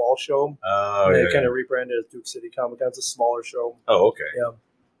like a fall show. Oh, and yeah. they kind of rebranded as Duke City Comic-Con. It's a smaller show. Oh, okay. Yeah.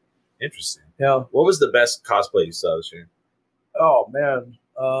 Interesting. Yeah. What was the best cosplay you saw this year? Oh man.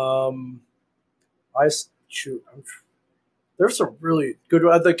 There's some really good.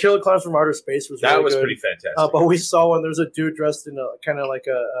 The Killer Clowns from Outer Space was That really was good. pretty fantastic. But we saw one. There's a dude dressed in a kind of like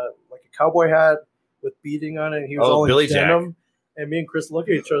a cowboy hat with beading on it. And he was all Billy in Jack. denim. And me and Chris look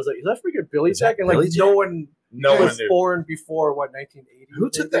at each other like, "Is that freaking Billy Is that Jack?" And like Billy no Jack? one no one was knew. born before what 1980. Who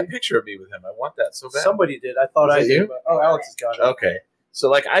took that picture of me with him? I want that so bad. Somebody did. I thought Was I it did. you? But, oh, Alex has got it. Okay. So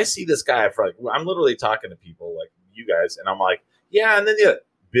like I see this guy for like I'm literally talking to people like you guys, and I'm like, yeah, and then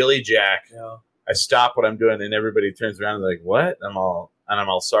Billy Jack. Yeah. I stop what I'm doing, and everybody turns around and they're like, "What?" I'm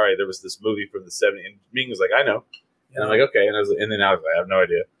all sorry. There was this movie from the '70s, and Ming was like, "I know," and I'm like, "Okay," and then I was like, "I have no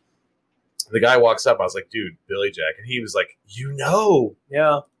idea." The guy walks up. I was like, "Dude, Billy Jack," and he was like, "You know?"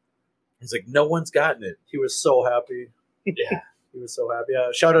 Yeah. He's like, "No one's gotten it." He was so happy. Yeah. He was so happy. Yeah.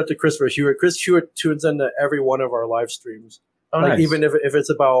 Shout out to Christopher Hewitt. Chris Hewitt tunes into every one of our live streams. Oh, Like nice. even if it's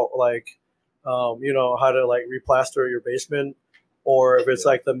about like, how to like replaster your basement, or if it's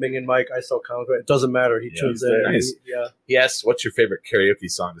like the Ming and Mike I Sell Comic, it doesn't matter. He Yeah, tunes he's in. very nice. Yeah. He asks, "What's your favorite karaoke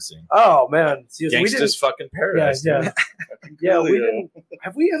song to sing?" Oh man, see, we Gangsta's didn't. fucking Paradise. Yeah, dude. yeah, we didn't.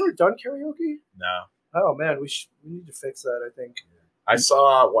 Have we ever done karaoke? No. Oh man, we need to fix that. I think. I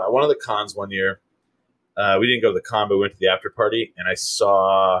saw one of the cons one year. We didn't go to the con, but we went to the after party, and I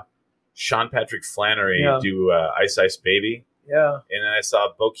saw Sean Patrick Flannery Yeah. do Ice Ice Baby, Yeah. and then I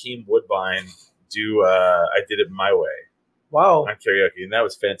saw Bokeem Woodbine do I Did It My Way Wow. on karaoke, and that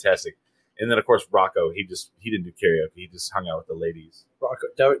was fantastic. And then of course Rocco, he didn't do karaoke; he just hung out with the ladies.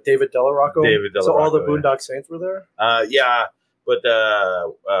 Rocco, David Della Rocco. David Della So all the Rocco, yeah. Boondock Saints were there. Yeah, but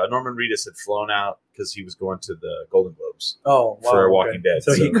Norman Reedus had flown out because he was going to the Golden Globes. Oh, wow. For Walking Dead,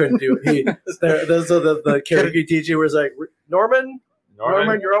 So he so- couldn't do. So the karaoke DJ was like, Norman,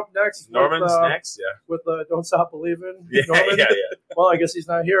 you're up next. Norman's with, next, yeah. with Don't Stop Believing. Yeah, Norman? yeah. Well, I guess he's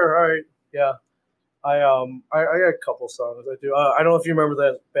not here. All right. Yeah. I got a couple songs I do. I don't know if you remember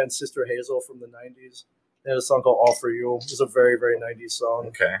that band Sister Hazel from the 90s. They had a song called All For You. It was a very, very 90s song.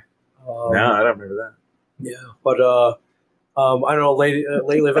 Okay. Um, No, I don't remember that. Yeah. But I don't know.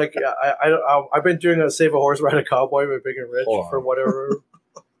 Lately, like I've been doing a Save a Horse, Ride a Cowboy by Big and Rich Hold on. for whatever.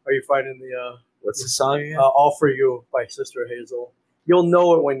 Are you finding the What's the song again? All For You by Sister Hazel? You'll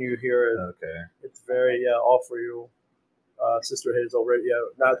know it when you hear it. Okay. It's very All For You. Sister Hazel, right? Yeah,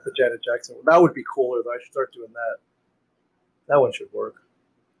 not the Janet Jackson one. That would be cooler, though. I should start doing that. That one should work.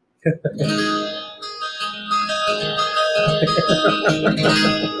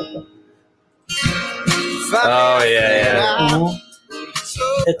 Oh yeah.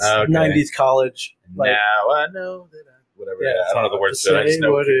 It's Okay. 90s college. Like, Now I know that whatever. yeah, I don't know the to words to it. I say just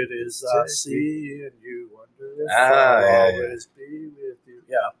know. what it is I Say- see, and you wonder if Ah, I'll yeah, yeah. always be with you.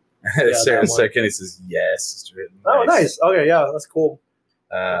 Yeah. Sarah, that Sarah one. Kenny says yes. Sister. Oh, nice. Okay, yeah, that's cool.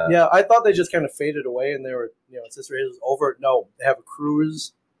 Uh, Yeah, I thought they just kind of faded away, and they were, Sister Hazel's over. No, they have a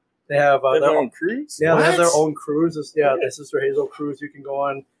cruise. They have They have their their own own cruise? Yeah, they have their What? own cruises. Yeah, the Sister Hazel cruise you can go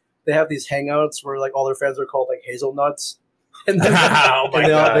on. They have these hangouts where like all their fans are called like hazelnuts, and then Oh my they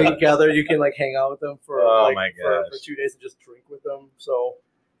God. gather. You can like hang out with them for Oh like, my for gosh. 2 days and just drink with them. So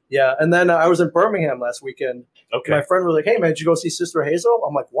yeah, and then I was in Birmingham last weekend. Okay. My friend was like, "Hey man, did you go see Sister Hazel?"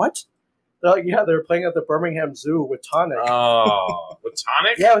 I'm like, "What?" They're like, "Yeah, they were playing at the Birmingham Zoo with Tonic." Oh, with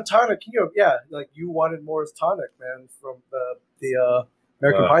tonic? Yeah, with Tonic. Like you wanted more as Tonic, man, from the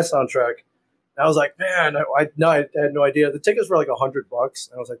American Pie soundtrack. And I was like, man, I had no idea. The tickets were like $100,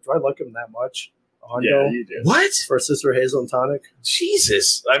 and I was like, do I like them that much? Yeah, you do. What? For Sister Hazel and Tonic.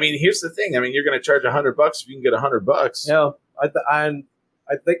 Jesus. I mean, here's the thing. I mean, you're going to charge $100 if you can get $100. Yeah,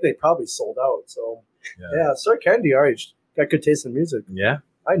 I think they probably sold out. So yeah, Sir Candy, all right, got good taste in music. Yeah.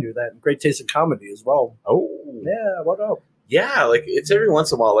 I knew that. And great taste in comedy as well. Oh. Yeah, what up? Yeah, like it's every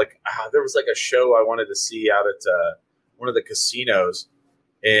once in a while. Like there was like a show I wanted to see out at one of the casinos,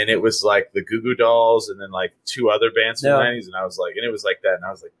 and it was like the Goo Goo Dolls, and then like two other bands from the Yeah. '90s, and I was like, and it was like that, and I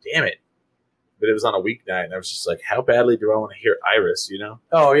was like, damn it! But it was on a weeknight, and I was just like, how badly do I want to hear Iris? You know,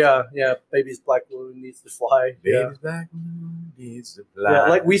 Oh yeah. Baby's Black Balloon needs to fly. Yeah. Baby's back needs to fly. Yeah,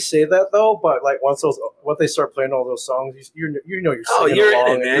 like we say that though, but like once they start playing all those songs, you're Oh, singing you're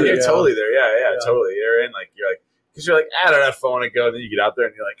along in it, man. You're yeah. totally there. Yeah, Yeah. totally. You're in. Like you're like, because you're like, I don't have fun when I go. And then you get out there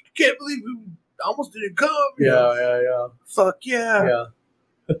and you're like, I can't believe we almost didn't come. You know? Yeah. Fuck yeah. Yeah.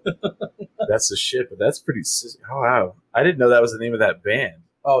 That's the shit, but that's pretty. Oh wow, I didn't know that was the name of that band.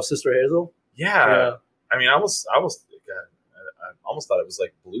 Oh, Sister Hazel? Yeah. I mean, I almost thought it was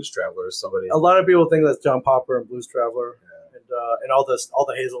like Blues Traveler or somebody. A lot of people think that's John Popper and Blues Traveler. And all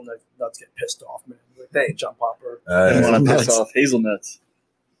the hazelnuts get pissed off, man. Like, they ain't John Popper. I want to Hazelnuts. piss off hazelnuts.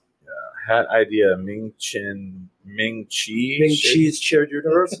 Hat idea, Ming Chi. Ming Chi's shared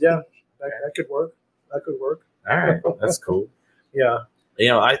universe. Yeah, that could work. That could work. All right, that's cool. Yeah. You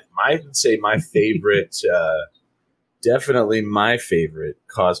know, I would say my favorite, definitely my favorite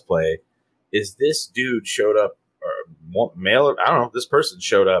cosplay is this dude showed up, or male, I don't know, this person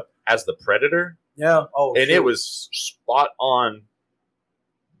showed up as the Predator, Yeah. Oh, and sure. it was spot on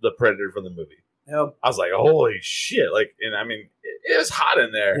the Predator from the movie. Yeah. I was like, holy shit! Like, and I mean, it was hot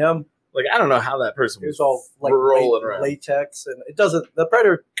in there. Yeah. Like, I don't know how that person It was was all like rolling around. latex, and it doesn't. The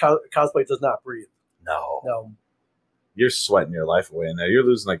Predator cosplay does not breathe. No, you're sweating your life away in there. You're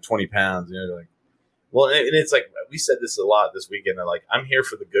losing like 20 pounds. And you're like, well, and it's like we said this a lot this weekend. They're like, I'm here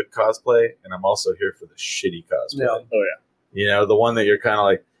for the good cosplay, and I'm also here for the shitty cosplay. Yeah. Oh yeah. You know, the one that you're kind of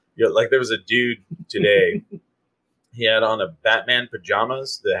like, there was a dude today. He had on a Batman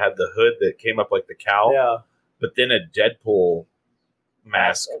pajamas that had the hood that came up like the cowl, Yeah. but then a Deadpool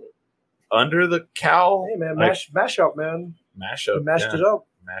mask under the cowl. Hey man, Like, mash up, man. mash You up, mashed yeah. it up.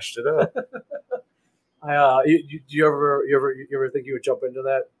 Mashed it up. Do you ever think you would jump into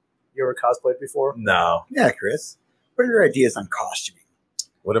that? You ever cosplayed before? No. Yeah, Chris. What are your ideas on costuming?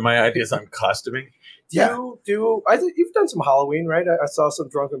 What are my ideas on costuming? I think you've done some Halloween, right? I saw some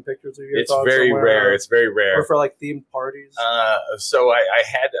drunken pictures of you. It's very rare. It's very Or rare. for like themed parties. So I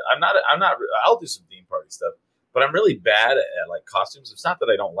had. I'm not. I'll do some theme party stuff, but I'm really bad at like costumes. It's not that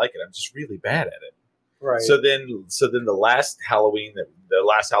I don't like it. I'm just really bad at it. right. So then the last Halloween that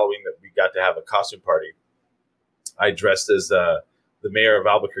we got to have a costume party, I dressed as the mayor of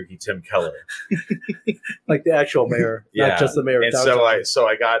Albuquerque, Tim Keller. like the actual mayor, Yeah. not just the mayor. And of so downtown.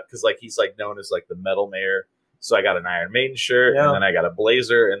 I got, because like he's like known as like the metal mayor. So I got an Iron Maiden shirt, Yeah. and then I got a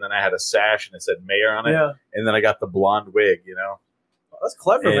blazer, and then I had a sash, and it said mayor on it, Yeah, and then I got the blonde wig, you know. that's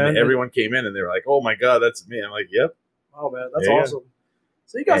clever, And man. everyone came in, and they were like, "Oh my god, that's me!" I'm like, "Yep." Oh man, that's Yeah. awesome.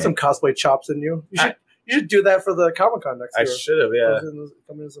 So you got Yeah. some cosplay chops in you. You should do that for the Comic-Con next I year. should have, yeah.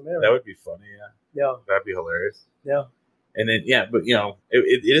 Come in as a mayor. That would be funny, yeah. Yeah, That'd be hilarious. yeah. And then, yeah, but you know,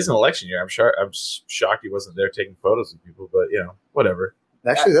 it is an election year. I'm shocked he wasn't there taking photos of people, but you know, whatever.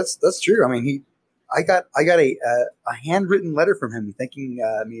 Actually, that's true. I mean, I got a handwritten letter from him thanking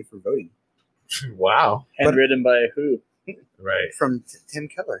me for voting Wow. Handwritten by who? Right. from Tim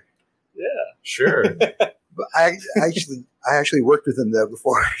Keller. Yeah. Sure. But I actually worked with him though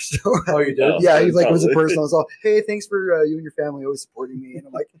before. So Oh, you did? Oh. yeah, he was a Probably. person. I was all, hey, thanks for you and your family always supporting me, and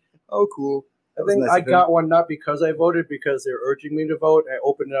I'm like, oh, cool. I That was think nice I of him. got one not because I voted, because they're urging me to vote. I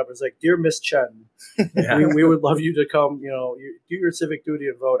opened it up. It's like, dear Miss Chen, Yeah. we would love you to come. You know, do your civic duty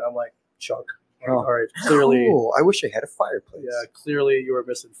and vote. I'm like, Chuck. Oh. All right, clearly, Cool. I wish I had a fireplace. yeah, clearly you were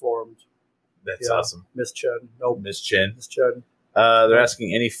misinformed, That's Yeah. awesome. Miss Chen. No, Miss Chin. Miss Chen. They're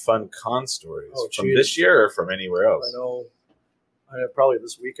asking any fun con stories Oh, from geez. this year or from anywhere I else. know. Probably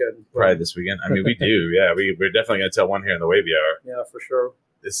this weekend. Probably this weekend. I mean, we do. Yeah, we're definitely gonna tell one here in the Wavy Hour. Yeah, for sure.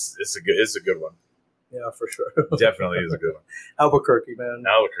 This is a good one. Yeah, for sure. Definitely is a good one. Albuquerque, man.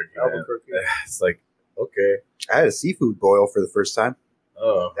 Albuquerque. Man. Albuquerque. It's like, okay. I had a seafood boil for the first time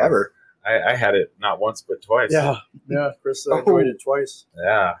Oh, ever. I had it not once but twice. Yeah, yeah. Chris Oh. enjoyed it twice,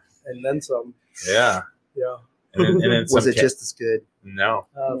 Yeah. and then some. Yeah. Yeah. And then Was some it just as good? no.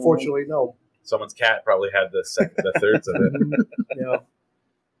 Unfortunately, no. Someone's cat probably had the thirds of it. Yeah.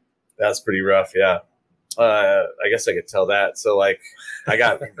 That's pretty rough. Yeah. I guess I could tell that. So like, I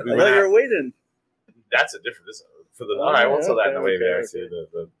got. I thought you were waiting. That's a different. This for the. Oh, All right, we'll tell that in the okay, Wavy Hour okay.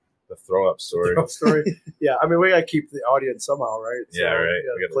 too. The throw up story. True story. Yeah, I mean, we gotta keep the audience somehow, right? Yeah, right.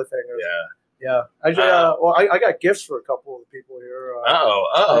 Yeah, We the gotta- cliffhangers. Yeah. Yeah. Actually, well, I got gifts for a couple of people here.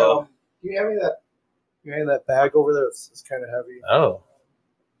 Oh. Can you hand me that? You hand that bag over there? It's kind of heavy. Oh.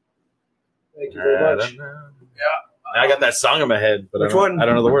 Thank you very much. Now I got that song in my head, but Which I don't, one? I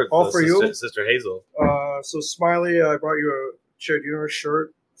don't know the words. All The for you? Sister Hazel. So Smiley, I brought you a shared universe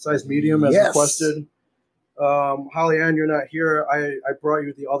shirt, size medium as Yes. requested. Holly Ann, you're not here. I brought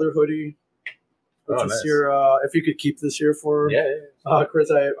you the other hoodie. Which Oh, is nice. your, if you could keep this here for Yeah.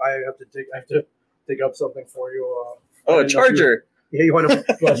 Chris, I have to dig up something for you. Oh, I a didn't know if charger. Yeah, you want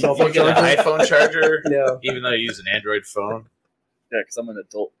a cell phone You get an charger? iPhone charger, Yeah. even though you use an Android phone. Yeah, because I'm an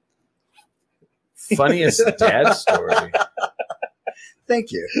adult. Funniest dad story.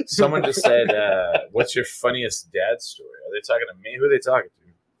 Thank you. Someone just said, "What's your funniest dad story?" Are they talking to me? Who are they talking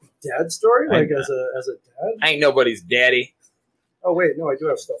to? Dad story, I- like as a dad. I ain't nobody's daddy. Oh wait, no, I do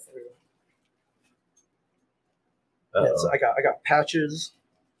have stuff for you. Uh-oh. Yeah, so I got patches.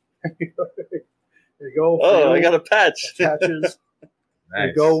 There you go. Oh, I got a patch. patches. There you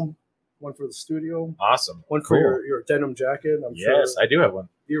Nice. go. One for the studio. Awesome. One for Cool. your denim jacket. I'm Yes, sure. I do have one.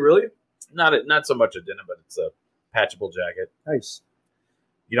 Do you really? Not so much a denim, but it's a patchable jacket. Nice.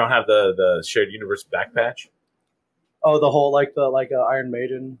 You don't have the shared universe back patch? Oh, the whole like Iron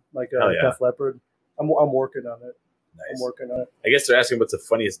Maiden, like Hell yeah. Def Leppard. I'm working on it. I'm Nice. working on it. I guess they're asking what's the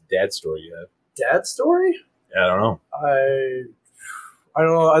funniest dad story you have. Dad story? Yeah, I don't know. I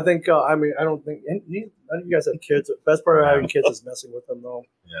don't know. I think I mean I don't think none of you guys have kids. The best part of having kids is messing with them though.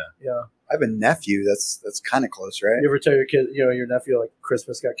 Yeah. Yeah. I have a nephew. That's kind of close, right? You ever tell your kid, your nephew like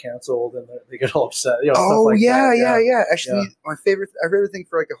Christmas got canceled and they get all upset? Stuff Oh like yeah, that. yeah. Actually, Yeah. my favorite. I read everything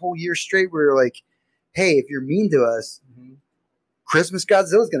for like a whole year straight. We were like, "Hey, if you're mean to us, Mhm. Christmas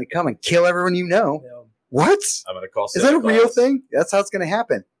Godzilla's going to come and kill everyone you know." Yeah. What? I'm gonna call Is that Santa a real Claus. thing? That's how it's going to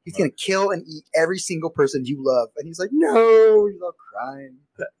happen. He's going to kill and eat every single person you love. And he's like, no. He's all crying.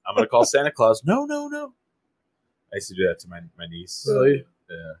 I'm gonna call Santa Claus. No, no, no. I used to do that to my niece. Really?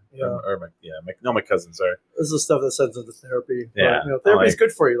 Yeah. Yeah. Or my cousins are. This is stuff that sends into therapy. Yeah. But, therapy's I'm like-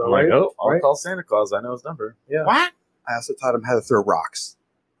 good for you though, I'm right? like, oh, I'll Right? call Santa Claus. I know his number. Yeah. What? I also taught him how to throw rocks.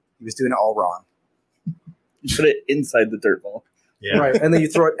 He was doing it all wrong. You put it inside the dirt ball. Yeah. Right. And then you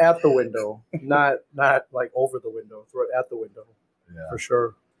throw it at the window, not like over the window. Throw it at the window Yeah. for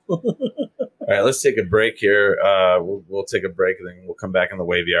sure. All right, let's take a break here. We'll take a break and then we'll come back in the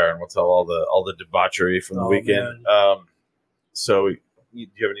wavy hour and we'll tell all the debauchery from the Oh, weekend. So, do you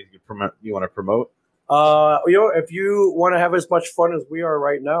have anything to promote? You want to promote? If you want to have as much fun as we are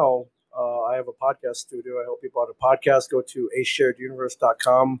right now, I have a podcast studio. I help people out a podcast. Go to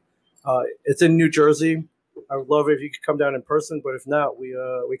ashareduniverse.com. It's in New Jersey. I would love it if you could come down in person, but if not, we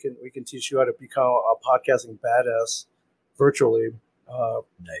can teach you how to become a podcasting badass virtually. We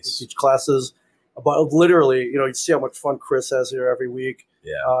Nice. teach classes about literally, you see how much fun Chris has here every week.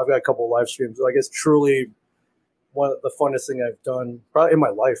 Yeah. I've got a couple of live streams. Like it's truly one of the funnest thing I've done probably in my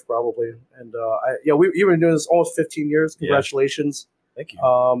life, probably. And we've been doing this almost 15 years. Yeah. Congratulations. Thank you.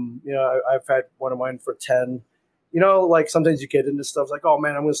 I've had one of mine for 10. Like sometimes you get into stuff like, oh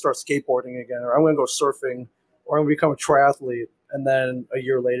man, I'm going to start skateboarding again, or I'm going to go surfing, or I'm going to become a triathlete. And then a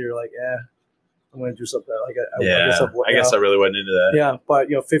year later, you're like, I'm going to do something. Like, I guess I really wasn't into that. yeah, but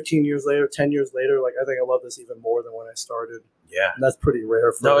 15 years later, 10 years later, like I think I love this even more than when I started, Yeah. and that's pretty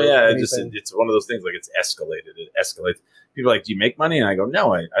rare. For No, yeah, anything. it's one of those things like it's escalated. It escalates. People are like, do you make money? And I go,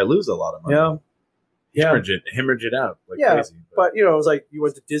 no, I lose a lot of money. Yeah. Hemorrhage it out like Yeah, crazy. But it was like you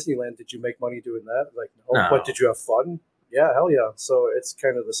went to Disneyland. Did you make money doing that? Like, no. No. But did you have fun? Yeah, hell yeah. So it's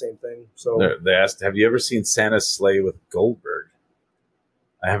kind of the same thing. So They asked, have you ever seen Santa's Sleigh with Goldberg?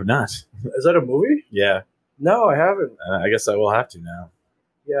 I have not. is that a movie? Yeah, No, I haven't. I guess I will have to now.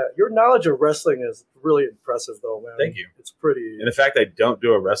 Yeah, your knowledge of wrestling is really impressive, though, man. Thank you. It's pretty. And in fact, I don't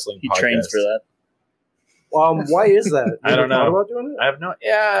do a wrestling He podcast. trains for that. Why is that? I You don't ever thought know. about doing it? I have no.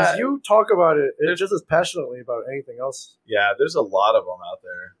 Yeah, Because you talk about it just as passionately about anything else. yeah. There's a lot of them out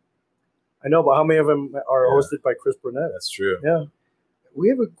there. I know, but how many of them are Yeah. hosted by Chris Burnett? That's true. Yeah. We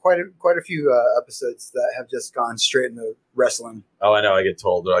have quite a few episodes that have just gone straight into wrestling. Oh, I know. I get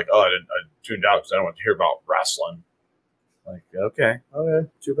told they're like, "Oh, I tuned out because I don't want to hear about wrestling." Like, okay, Okay,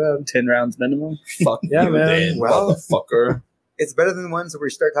 too bad. 10 rounds minimum. fuck Yeah, you, man. then, Well- motherfucker. It's better than the ones where we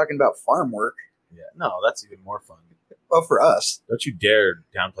start talking about farm work. Yeah, no, that's even more fun. Well, for us, Don't you dare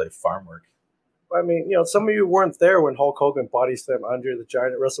downplay farm work. I mean, some of you weren't there when Hulk Hogan body slammed Andre the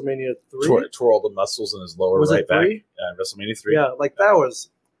Giant at WrestleMania 3. Tore all the muscles in his lower Was right it back. 3? WrestleMania 3. Yeah, like that was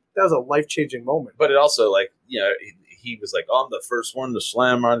a life changing moment. But it also, like, he was like, "Oh, I'm the first one to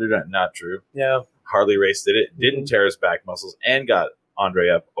slam Andre." Not true. Yeah. Harley Race did it. Didn't tear his back muscles and got Andre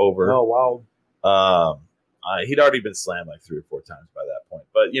up over. Oh wow. He'd already been slammed like 3 or 4 times by that point.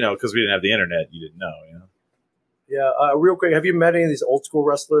 But because we didn't have the internet, you didn't know. Yeah. Real quick, have you met any of these old school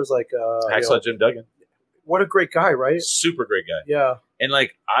wrestlers? Like Hacksaw Jim Duggan, what a great guy, right? super great guy. Yeah. And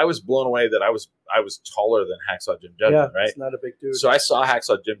like I was blown away that I was taller than Hacksaw Jim Duggan, Yeah. right? It's not a big dude. So I saw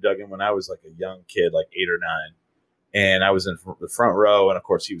Hacksaw Jim Duggan when I was like a young kid, like 8 or 9, and I was in the front row, and of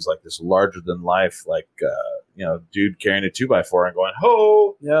course he was like this larger than life, like dude carrying a 2x4 and going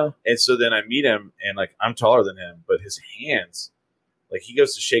ho. Yeah. And so then I meet him, and like I'm taller than him, but his hands, like he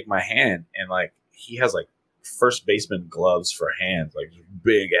goes to shake my hand, and like he has like first baseman gloves for hands, like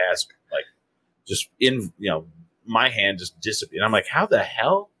big ass, like just in my hand just disappeared. I'm like, how the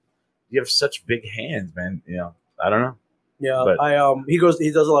hell do you have such big hands, man? I don't know. Yeah, But- he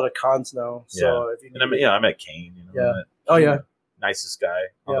does a lot of cons now. So if you And I met Kane. Yeah. I met Oh, yeah. nicest guy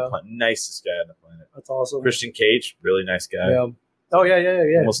on the planet. Nicest guy on the planet. that's awesome. Christian Cage, really nice guy. Yeah. Oh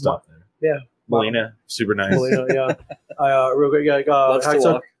yeah. We'll stop there. Yeah. Melina, super nice. Melina, yeah. Real quick, yeah. Loves to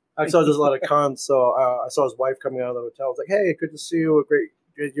walk. Axel does a lot of cons, so I saw his wife coming out of the hotel. I was like, "Hey, good to see you. Great,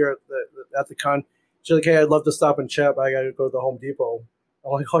 you're at the con." She's like, "Hey, I'd love to stop and chat, but I got to go to the Home Depot."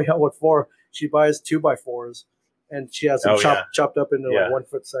 I'm like, "Oh yeah, what for?" She buys 2x4s, and she has them chopped up into like 1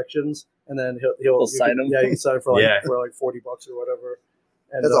 foot sections, and then he'll sign them. Yeah, you can sign for like Yeah. $40 or whatever.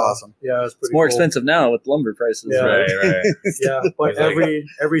 And, That's awesome. Yeah, it's It's pretty more cool. expensive now with lumber prices. Yeah. Right. Yeah, but It's like-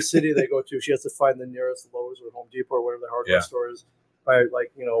 every city they go to, she has to find the nearest Lowe's or Home Depot or whatever the hardware Yeah. store is by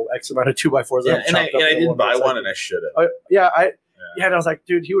X amount of 2x4s. Yeah, and I didn't buy one, and I should have. And I was like,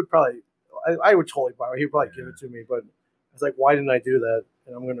 dude, he would probably, I would totally buy one. He'd probably give it to me, but I was like, why didn't I do that?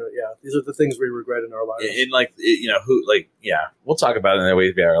 And I'm gonna, these are the things we regret in our lives. We'll talk about it in the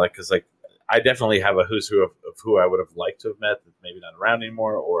way we are, like, because like I definitely have a who's who of who I would have liked to have met, that's maybe not around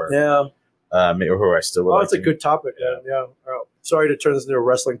anymore, or maybe or who I still would. Oh, like that's a to. good topic. Yeah. Yeah. Sorry to turn this into a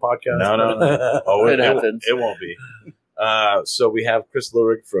wrestling podcast. No. Oh, It happens. It won't be. So we have Chris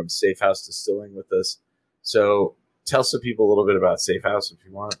Lurig from Safe House Distilling with us. So tell some people a little bit about Safe House if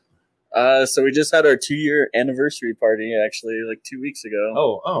you want. So we just had our 2-year anniversary party actually like 2 weeks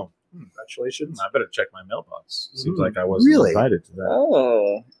ago. Oh. Congratulations. I better check my mailbox. Seems Mm. like I wasn't Really? invited to that.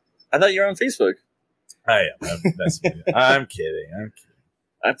 Oh. I thought you were on Facebook. I am. I'm kidding.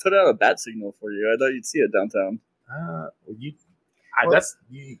 I put out a bat signal for you. I thought you'd see it downtown.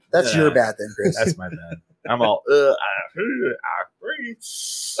 That's your bad then, Chris. That's my bad. I'm all.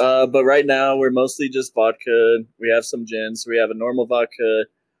 But right now we're mostly just vodka. We have some gins. We have a normal vodka,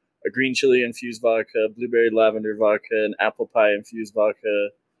 a green chili infused vodka, blueberry lavender vodka, an apple pie infused vodka,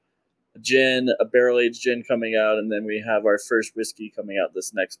 a gin, a barrel aged gin coming out, and then we have our first whiskey coming out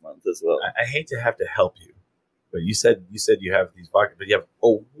this next month as well. I hate to have to help you, but you said you have these vodka, but you have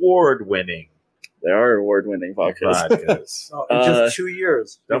award-winning There are award winning vodkas. vodkas. Oh, in just 2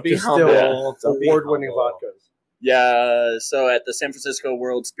 years. Don't be Just humble. still Don't be award-winning humble. vodkas. Yeah, so at the San Francisco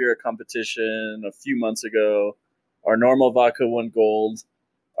World Spirit Competition a few months ago, our normal vodka won gold,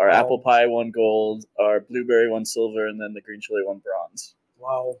 our Wow. apple pie won gold, our blueberry won silver, and then the green chili won bronze.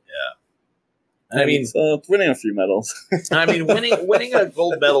 Wow. I mean, so it's winning a few medals. winning a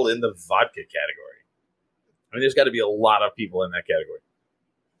gold medal in the vodka category. I mean, there's got to be a lot of people in that category.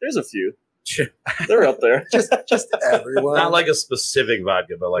 There's a few. They're up there. just everyone. Not like a specific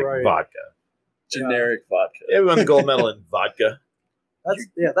vodka, but like Right. vodka. Generic vodka. Yeah, we won the gold medal in vodka.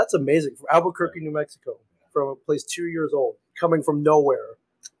 That's amazing. From Albuquerque, New Mexico, from a place 2 years old, coming from nowhere.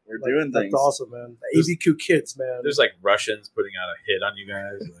 We're Like, doing that's things. awesome, man. The There's- ABQ kids, man. There's like Russians putting out a hit on you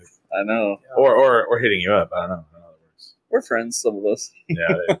guys, like, I know. Yeah. or hitting you up. I don't know how that works. We're friends, some of us.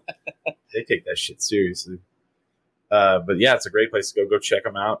 Yeah, they take that shit seriously. But yeah, it's a great place to go. Go check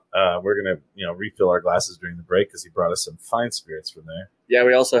them out. We're gonna refill our glasses during the break because he brought us some fine spirits from there. Yeah,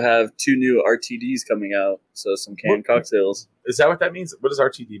 we also have 2 new RTDs coming out. So some canned cocktails Is that what that means? What does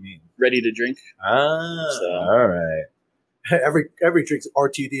RTD mean? ready to drink. Ah, So- all right. every drink's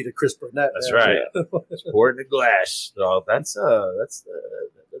RTD to Chris Burnett. That's man. right. Pour it in a glass. So that's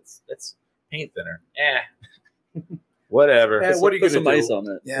paint thinner. Whatever. Yeah, what are you Put gonna some do? ice on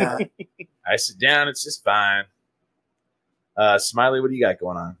it. Yeah. I sit down. It's just fine. Smiley, what do you got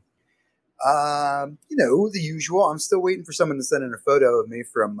going on? The usual. I'm still waiting for someone to send in a photo of me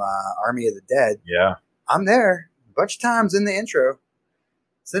from Army of the Dead. Yeah. I'm there a bunch of times in the intro.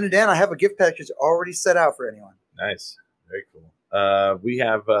 Send it down. I have a gift package already set out for anyone. Nice. Very cool. We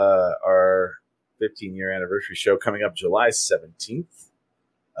have our 15-year anniversary show coming up July 17th.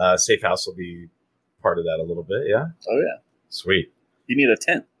 Safe House will be part of that a little bit. Yeah. Oh, yeah. Sweet. You need a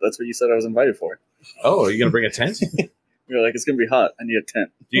tent. That's what you said I was invited for. Oh, are you going to bring a tent? Do We were like, it's going to be hot. I need a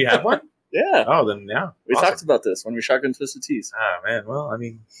tent. you have one? Yeah. Oh, then yeah. We Awesome. talked about this when we shotgun twisted teas. Ah, man. Well, I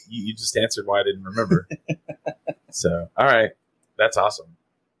mean, you just answered why I didn't remember. So, all right. That's awesome.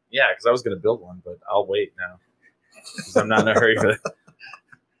 Yeah, because I was going to build one, but I'll wait now. Because I'm not in a hurry for that.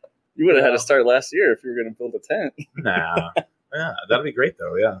 You would have had to start last year if you were going to build a tent. Nah. Yeah, that'll be great,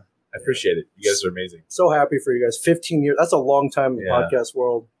 though. Yeah. I appreciate it. You guys are amazing. So happy for you guys. 15 years. That's a long time in the Yeah. podcast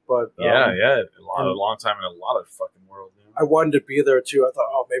world. But Yeah. A long time in a lot of fucking world. You know? I wanted to be there too. I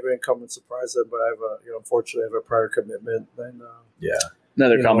thought, maybe I can come and surprise them. But I have unfortunately, I have a prior commitment. And Yeah.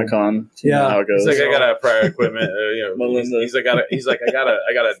 Another You know, Comic Con. yeah. How it He's goes. like, I got a prior equipment. Melinda. He's like, I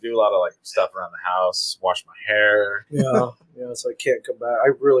gotta do a lot of like stuff around the house, wash my hair. yeah, so I can't come back. I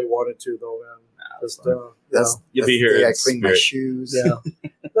really wanted to though, man. Just, You'll be here Yeah, in clean my spirit. shoes. yeah.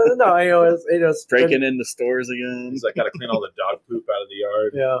 No, it's Breaking into stores again. He's like, got to clean all the dog poop out of the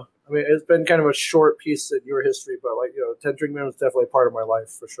yard. Yeah, I mean, it's been kind of a short piece in your history, but 10 Drink Minimum is definitely part of my life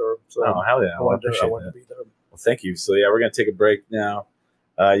for sure. So Oh, hell yeah. I wanted appreciate to that. be there. Well, thank you. So, yeah, we're going to take a break now.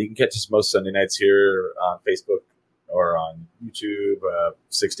 You can catch us most Sunday nights here on Facebook or on YouTube,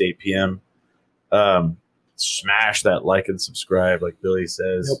 6 to 8 p.m. Smash that like and subscribe, like Billy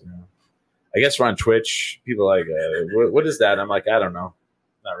says. Yep. You know. I guess we're on Twitch. People are like, what is that? I'm like, I don't know.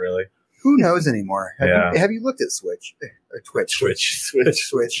 Not really. Who knows anymore? Yeah. Have you looked at Switch or Twitch?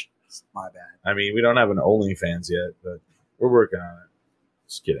 Switch. My bad. I mean, we don't have an OnlyFans yet, but we're working on it.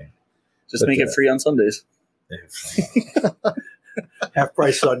 Just kidding. Just make it free on Sundays. Half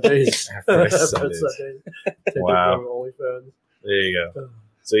price Sundays. Half price Sundays. Wow. OnlyFans. There you go.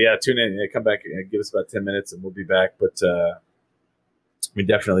 So yeah, tune in. Come back and give us about 10 minutes, and we'll be back. But we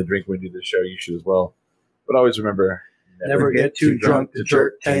definitely drink when we do the show. You should as well. But always remember, Never get too drunk to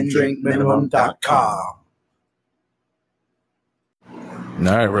jerk. 10drinkminimum.com.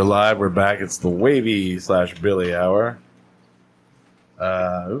 All right, we're live. We're back. It's the Wavy / Billy Hour.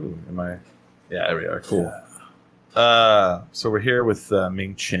 Am I? Yeah, there we are. Cool. So we're here with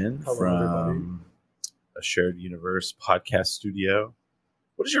Ming Chen Hello, from A Shared Universe podcast studio.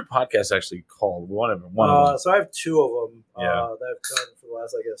 What is your podcast actually called? One of them. So I have two of them that I've done for the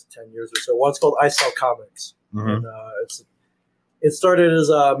last, 10 years or so. One's called I Sell Comics. Mhm. And it started as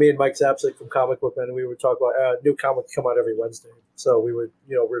me and Mike Zapsik from Comic Book Men, and we would talk about new comics come out every Wednesday. So we would,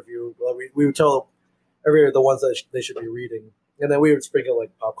 review. We would tell the ones that they should be reading, and then we would sprinkle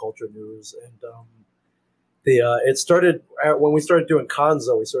like pop culture news. And it started when we started doing cons.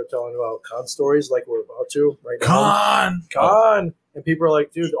 Though we started telling about con stories, like we're about to right now. Con, and people are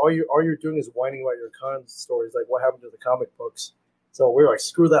like, dude, all you're doing is whining about your con stories. Like, what happened to the comic books? So we were like,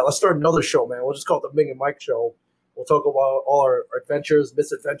 screw that. Let's start another show, man. We'll just call it the Ming and Mike Show. We'll talk about all our adventures,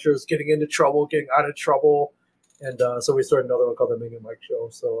 misadventures, getting into trouble, getting out of trouble. And so we started another one called the Ming and Mike Show.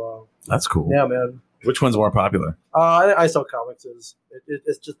 So That's cool. yeah, man. Which one's more popular? I Sell Comics it's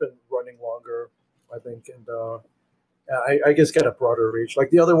just been running longer, I think. And I guess got a broader reach.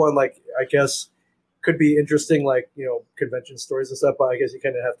 Like the other one, I guess could be interesting, convention stories and stuff. But I guess you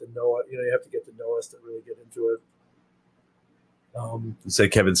kind of have to know it. You have to get to know us to really get into it. You say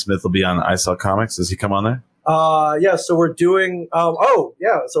Kevin Smith will be on I Sell Comics. Does he come on there? Yeah, so we're doing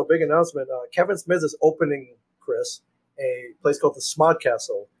so big announcement. Kevin Smith is opening, Chris, a place called the Smod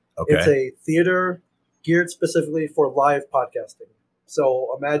Castle. Okay. It's a theater geared specifically for live podcasting.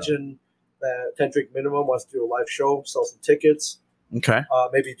 So imagine that 10 Drink Minimum wants to do a live show, sell some tickets, Okay.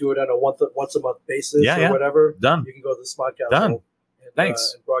 maybe do it on a once a month basis Yeah. or whatever. Done. You can go to the Smod Castle. Done. And,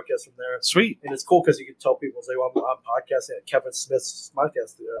 Thanks. and broadcast from there. Sweet. And it's cool because you can tell people, say, well, I'm podcasting at Kevin Smith's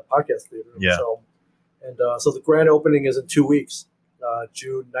podcast theater. Yeah. So the grand opening is in 2 weeks,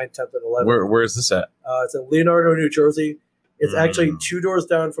 June 9th, 10th, and 11th. Where is this at? It's in Leonardo, New Jersey. It's actually 2 doors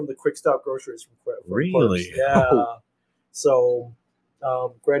down from the Quick Stop groceries. From Really? Clerks. Yeah. So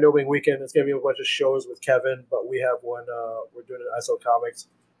grand opening weekend, it's going to be a bunch of shows with Kevin, but we have one. We're doing it at I Sell Comics.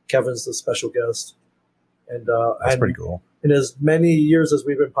 Kevin's the special guest. And That's pretty cool. in as many years as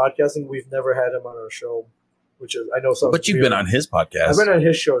we've been podcasting, we've never had him on our show, which is, I know some. But you've been on his podcast. I've been on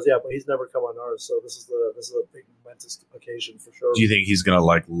his shows, yeah, but he's never come on ours. So this is a big momentous occasion for sure. Do you think he's gonna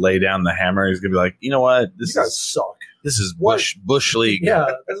lay down the hammer? He's gonna be like, you know what? You guys suck. This is Bush League.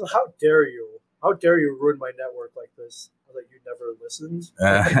 Yeah, how dare you? How dare you ruin my network like this? Like you never listened.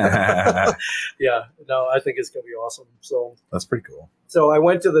 Yeah, no, I think it's gonna be awesome. So That's pretty cool. So I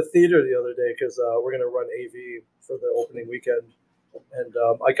went to the theater the other day because we're going to run AV for the opening weekend. And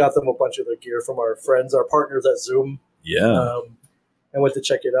I got them a bunch of their gear from our friends, our partners at Zoom. Yeah. I went to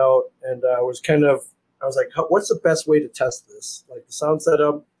check it out. And I was like, what's the best way to test this? Like the sound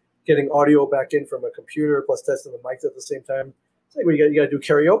setup, getting audio back in from a computer, plus testing the mics at the same time. It's like, you got to do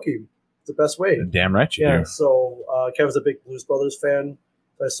karaoke. It's the best way. Damn right you do. So Kevin's a big Blues Brothers fan.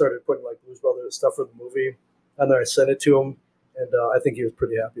 So I started putting Blues Brothers stuff for the movie. And then I sent it to him. And I think he was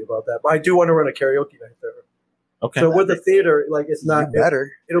pretty happy about that. But I do want to run a karaoke night there. Okay. So with the theater, it's not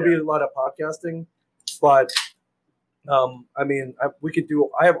better. It'll be a lot of podcasting, but we could do.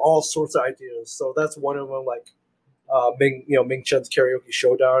 I have all sorts of ideas. So that's one of them. Ming Chen's karaoke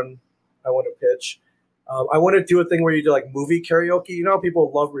showdown. I want to pitch. I want to do a thing where you do movie karaoke. You know how people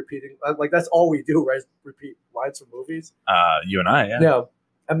love repeating. That's all we do, right? Repeat lines from movies. You and I, yeah. Yeah.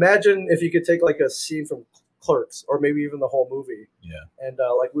 Imagine if you could take a scene from Clerks, or maybe even the whole movie. Yeah. And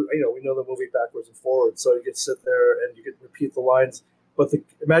we know the movie backwards and forwards, so you could sit there and you could repeat the lines. But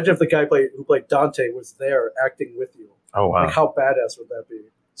imagine if the guy who played Dante was there acting with you. Oh wow! How badass would that be?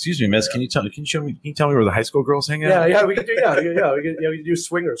 Excuse me, miss. Can you tell me where the high school girls hang out? Yeah, we could do we could do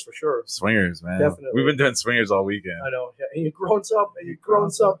swingers for sure. Swingers, man. Definitely. We've been doing swingers all weekend. I know. Yeah. And you grown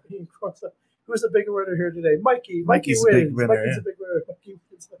up. Who's the big winner here today? Mikey. Mikey's Mikey a wins. big winner, Mikey's yeah. a big winner. Mikey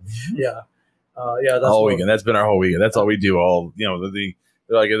wins. Yeah. That's All what- weekend. That's been our whole weekend. That's all we do. All they're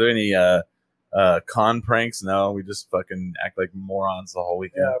like, are there any con pranks? No, we just fucking act like morons the whole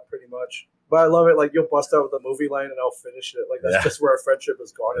weekend. Yeah, pretty much. But I love it. Like you'll bust out with a movie line and I'll finish it. Like that's Yeah. just where our friendship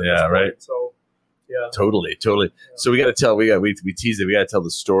has gone. At Yeah, this point. right. So, yeah. Totally. So we got to tell. We teased it. We got to tell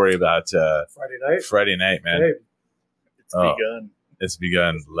the story about Friday night. man. Hey, It's Oh. begun. It's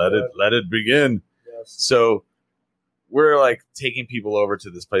begun. Let it begin. yes. So we're like taking people over to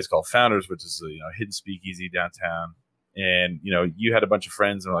this place called Founders, which is a hidden speakeasy downtown. And you had a bunch of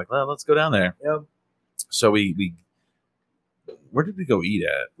friends, and we're like, well, let's go down there. Yeah. So we where did we go eat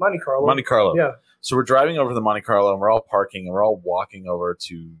at? Monte Carlo. Monte Carlo. Yeah. So we're driving over to the Monte Carlo, and we're all parking, and we're all walking over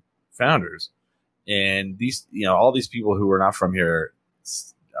to Founders. And these, all these people who are not from here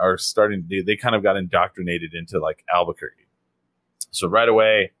are starting. They kind of got indoctrinated into like Albuquerque. So right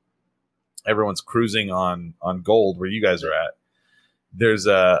away, everyone's cruising on Gold, where you guys are at. There's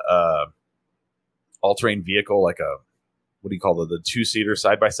a all-terrain vehicle, like a what do you call it? The two-seater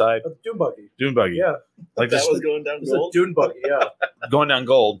side-by-side A dune buggy. dune buggy. Yeah. Like That this was going down It's a gold. dune buggy. Yeah. going down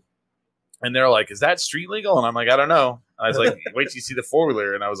Gold. And they're like, is that street legal? And I'm like, I don't know. And I was like, wait till you see the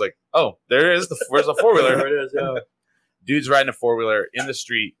four-wheeler. And I was like, oh, there it is. Where's the four-wheeler? There it is. Yeah. Dude's riding a four-wheeler in the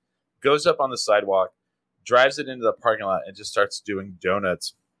street, goes up on the sidewalk, drives it into the parking lot, and just starts doing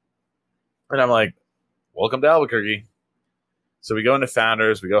donuts. And I'm like, welcome to Albuquerque. So we go into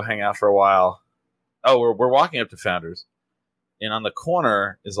Founders. We go hang out for a while. Oh, we're walking up to Founders. And on the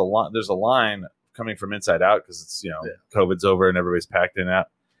corner is there's a line coming from inside out because it's, COVID's over and everybody's packed in out.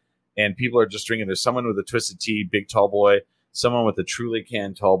 And people are just drinking. There's someone with a Twisted Tea, big tall boy, someone with a Truly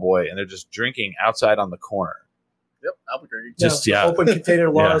Can tall boy, and they're just drinking outside on the corner. Yep, Albuquerque. Just, The yeah. Open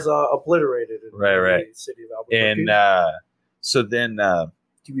container laws obliterated in Right. the city of Albuquerque. And so then, To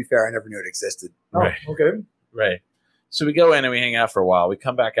be fair, I never knew it existed. right. Okay. Right. So we go in and we hang out for a while. We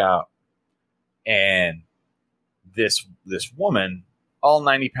come back out, and this woman, all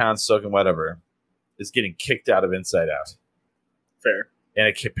 90 pounds soaking whatever, is getting kicked out of Inside Out. Fair.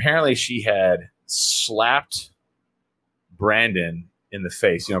 And apparently she had slapped Brandon in the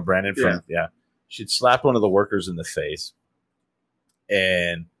face. Brandon from she'd slapped one of the workers in the face,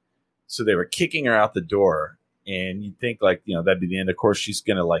 and so they were kicking her out the door. And you'd think that'd be the end. Of course, she's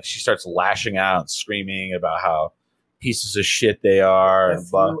gonna she starts lashing out, screaming about how pieces of shit they are. F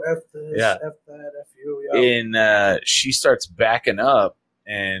you, F this, Yeah. F that, F you. Yeah. And she starts backing up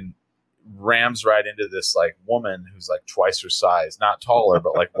and rams right into this woman who's twice her size, not taller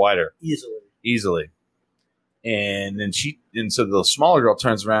but wider, easily. And then so the smaller girl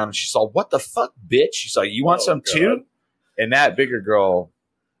turns around and she saw, what the fuck, bitch? She's like, you want Oh, some God. too? And that bigger girl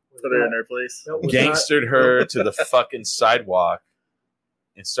Put her in her place. That was gangstered her to the fucking sidewalk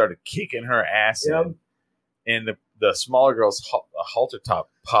and started kicking her ass Yeah. in. And the smaller girl's halter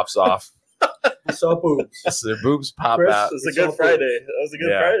top pops off. We saw boobs. So their boobs pop Chris? out. It was a It's all good Friday. That was a good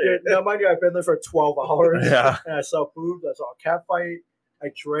Yeah. Friday. Now, mind you, I've been there for 12 hours. Yeah. And I saw boobs. I saw a cat fight. I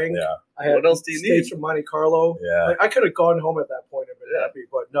drank. Yeah. I had What else do you steaks need? from Monte Carlo. Yeah. I could have gone home at that point and been Yeah. happy,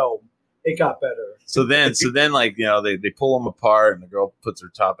 but no, it got better. So then they pull them apart and the girl puts her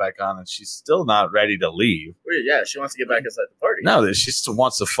top back on and she's still not ready to leave. Weird, yeah, she wants to get back inside the party. No, she still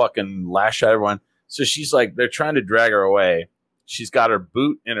wants to fucking lash at everyone. So she's they're trying to drag her away. She's got her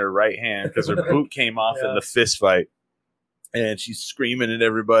boot in her right hand because her boot came off in Yeah. the fist fight. And she's screaming at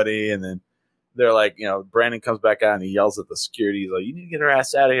everybody. And then they're Brandon comes back out and he yells at the security. He's like, you need to get her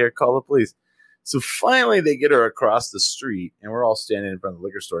ass out of here. Call the police. So finally they get her across the street and we're all standing in front of the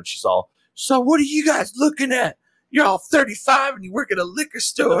liquor store. And she's all, so what are you guys looking at? You're all 35 and you work at a liquor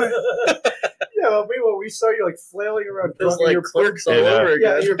store. Yeah, meanwhile, we saw you flailing around. There's drunk and your clerks all Yeah. over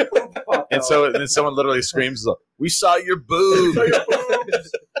Yeah, again. your boob popped And out. so then someone literally screams, we saw your boob. Saw your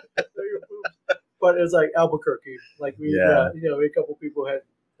boobs. Saw your boobs. But it's Albuquerque. We Yeah. a couple people had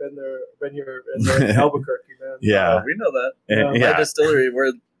been here in Albuquerque, man. Yeah. We know that. And, Yeah. My distillery,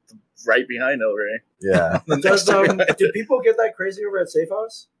 we're right behind El Rey. yeah. The Does next did people get that crazy over at Safe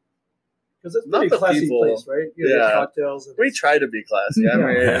House? Because it's a Not pretty the classy people. place, right? You know, Yeah. cocktails. And we try to be classy. I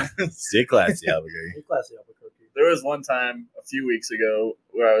mean, Stay classy, Albuquerque. It's classy Albuquerque. there was one time a few weeks ago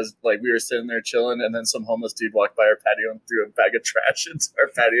where I was we were sitting there chilling, and then some homeless dude walked by our patio and threw a bag of trash into our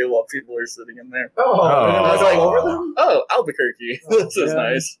patio while people were sitting in there. Oh, and it was Oh. all over them. Oh, Albuquerque. Oh, This is yeah.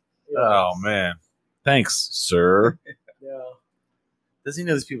 nice. Yeah. Oh, man. Thanks, sir. Yeah. Does he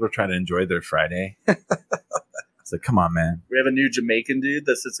know these people are trying to enjoy their Friday? It's like, come on, man. We have a new Jamaican dude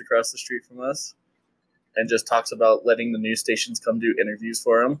that sits across the street from us and just talks about letting the news stations come do interviews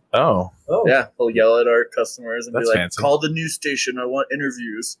for him. Oh, Oh, Yeah, he'll yell at our customers and That's be like, fancy. call the news station. I want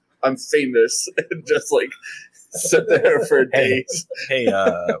interviews. I'm famous. And just like sit there for Hey. days. hey,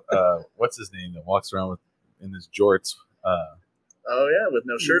 what's his name that walks around with in his jorts? Oh, yeah, with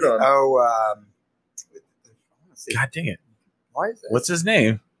no shirt on. Oh, let's see. God dang it! Why is that? What's his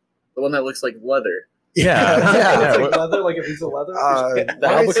name? The one that looks like leather. Yeah, Yeah. It's what- like leather, like a piece of leather. the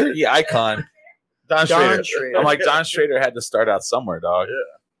why is it- Albuquerque icon, Don Schrader. Schrader. I'm like, Don Schrader had to start out somewhere, dog.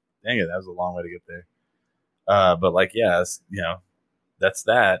 Yeah. Dang it, that was a long way to get there. But like, yeah, that's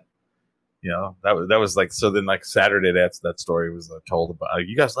that. That was like, so then like Saturday, that story was told about.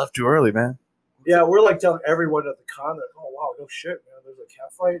 You guys left too early, man. Yeah, we're like telling everyone at the con that, oh wow, no shit, man, there's a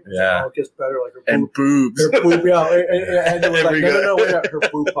cat fight. It's Yeah. like, oh, it gets better. Like her And boob, boobs. her boob, yeah, and it was There like, we no, go. wait, her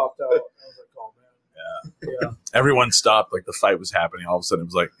boob popped out. I was like, oh man, yeah. Everyone stopped. Like the fight was happening. All of a sudden,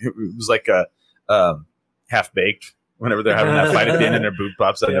 it was like a half baked. Whenever they're having that fight at the end and their boob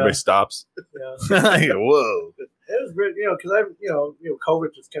pops out, and Yeah. everybody stops. Yeah. Like, whoa. It was great, because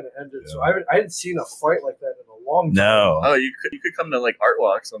COVID just kind of ended, so I hadn't seen a fight like that in a long time. No. Oh, you could come to like Art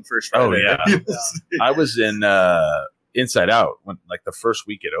Walks on First Friday. Oh, yeah. Yeah. I was in Inside Out when like the first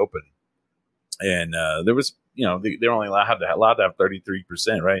week it opened, and there was they're only allowed to have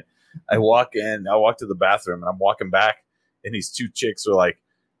 33%, right? I walk to the bathroom and I'm walking back, and these two chicks are like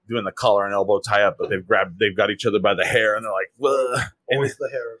doing the collar and elbow tie up, but they've got each other by the hair, and they're like, whoa. Always the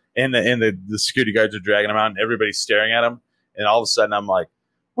hair. And the security guards are dragging them out, and everybody's staring at them, and all of a sudden I'm like,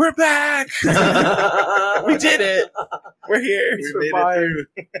 we're back. We did it. We're here. We We made it survived.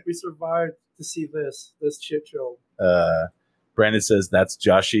 through. We survived to see this shit show. Brandon says that's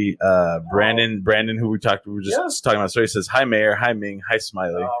Joshy. Brandon, who we were just talking about. So he says, hi, Mayor. Hi, Ming. Hi,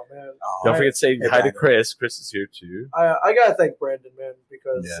 Smiley. Oh man, Don't forget to say Hey, hi to Brandon. Chris. Chris is here too. I gotta thank Brandon, man,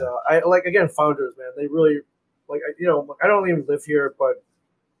 because Yeah. I like, again, founders, man. They really I don't even live here, but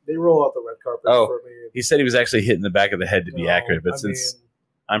they roll out the red carpet Oh, for me. He said he was actually hit in the back of the head to be You know, accurate, but I since mean,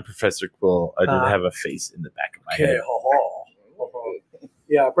 I'm Professor Quill, I did have a face in the back of my okay, head.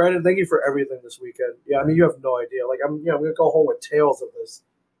 yeah, Brandon, thank you for everything this weekend. Yeah, I mean, you have no idea. Like, I'm gonna go home with tales of this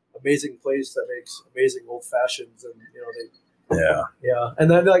amazing place that makes amazing old fashions, and Yeah. yeah, and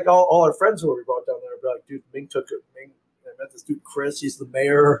then like all our friends who we brought down there, be like, dude, Ming took it. Ming, I met this dude Chris. He's the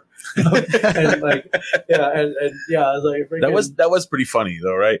mayor, and like, yeah, and yeah, I was like, That was pretty funny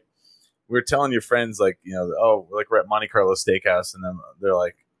though, right? We were telling your friends like, like we're at Monte Carlo Steakhouse, and then they're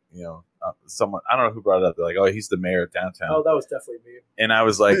like, someone, I don't know who brought it up. They're like, oh, he's the mayor of downtown. Oh, that was definitely me. And I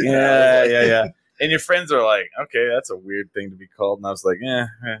was like, yeah. And your friends are like, okay, that's a weird thing to be called. And I was like, eh.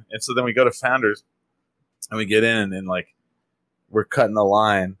 And so then we go to Founders, and we get in, and like, we're cutting the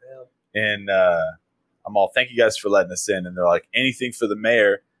line. Yeah. And I'm all, thank you guys for letting us in. And they're like, anything for the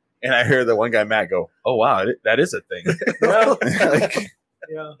mayor. And I hear the one guy, Matt, go, oh, wow, that is a thing. Yeah, Like,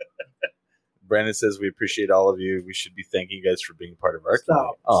 yeah. Brandon says, we appreciate all of you. We should be thanking you guys for being part of our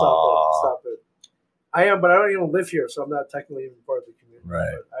community. Stop it. I am, but I don't even live here, so I'm not technically even part of the community.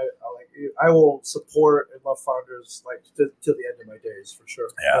 Right. But I will support and love Founders like to the end of my days for sure.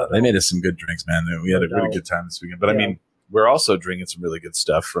 Yeah, they made us some good drinks, man. We had a No really doubt. good time this weekend. But I Yeah. mean, we're also drinking some really good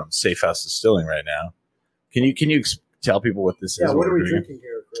stuff from Safe House Distilling right now. Can you tell people what this Yeah, is? what are we we're drinking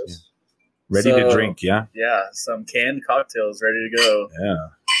here, Chris? Ready to So- drink, yeah? Yeah, some canned cocktails ready to go.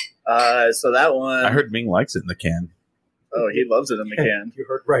 Yeah. So that one, I heard Ming likes it in the can. oh, he loves it in the can You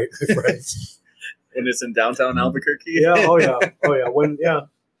heard right, my friends. when it's in downtown Albuquerque. Yeah, oh yeah. When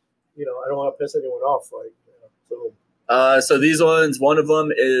I don't want to piss anyone off. Like, so So these ones, one of them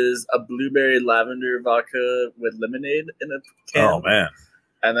is a blueberry lavender vodka with lemonade in a can. Oh, man.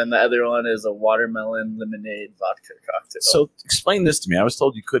 And then the other one is a watermelon lemonade vodka cocktail. So explain this to me. I was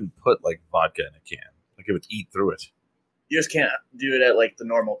told you couldn't put like vodka in a can. Like it would eat through it. you just can't do it at like the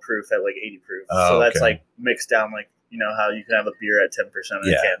normal proof at like 80 proof. Oh, so that's okay. like mixed down, like, you know how you can have a beer at 10% in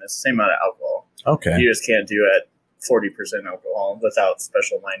Yeah. a can. It's the same amount of alcohol. Okay. You just can't do it at 40% alcohol without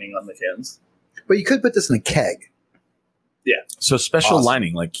special lining on the cans. But you could put this in a keg. So special Awesome.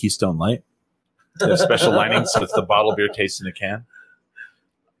 lining like Keystone Light? The special lining so it's the bottle beer tastes in a can?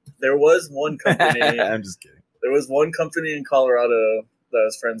 There was one company. I'm just kidding. There was one company in Colorado that I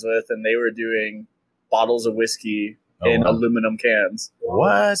was friends with, and they were doing bottles of whiskey in wow. aluminum cans.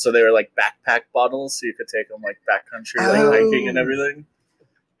 What? So they were like backpack bottles, so you could take them like backcountry, like Oh. hiking and everything.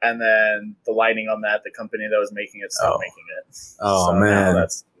 And then the lining on that, the company that was making it stopped Oh. making it. Oh, so man. now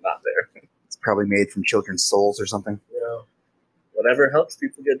that's not there. It's probably made from children's souls or something. yeah. Whatever helps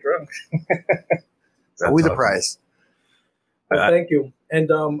people get drunk. Always a awesome. prize. Well, thank you, and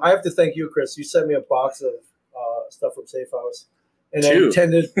I have to thank you, Chris. You sent me a box of stuff from Safe House, and I Two.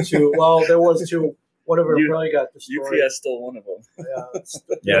 intended to. Well, there was two. One of them You- probably got destroyed. UPS stole one of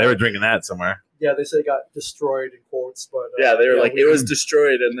them. Yeah, they were drinking that somewhere. Yeah, they said it got destroyed in quotes, but Yeah, they were like, we- it was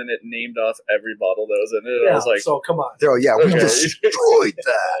destroyed, and then it named off every bottle that was in it. And Yeah, I was like, so come on, Oh yeah, we Okay. destroyed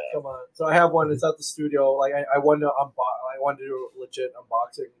that. come on. So I have one. It's at the studio. Like I wanted to I wanted to do a legit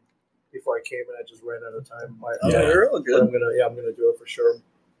unboxing before I came, and I just ran out of time. Yeah. they're all But good. I'm gonna do it for sure.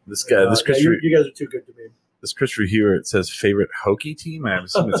 This guy, this Yeah, Christopher, you guys are too good to me. this Christopher Hewitt says favorite hockey team. I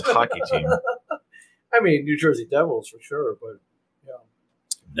assume it's hockey team. I mean, New Jersey Devils for sure, but yeah,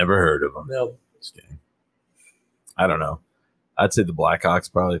 Never heard of them. no. Just kidding. I don't know. I'd say the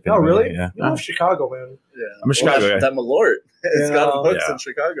Blackhawks probably. if Oh, anybody, really? Yeah. You love Chicago, man. Yeah. I'm a Chicago that, guy. that Malort. It's Yeah. got hooks Yeah. in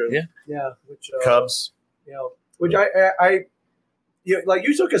Chicago. Yeah. Yeah, which Cubs. you know, which I like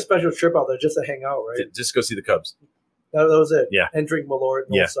you took a special trip out there just to hang out, right? Just go see the Cubs. That was it. Yeah. And drink Malort,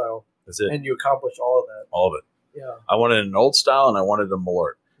 Yeah. old style, That's it. and you accomplished all of that. All of it. Yeah. I wanted an old style and I wanted a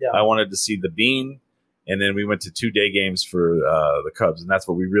Malort. Yeah. I wanted to see the Bean, and then we went to 2 day games for the Cubs, and that's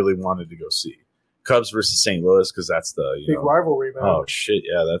what we really wanted to go see. Cubs versus St. Louis, because that's the Big rivalry, man. oh shit,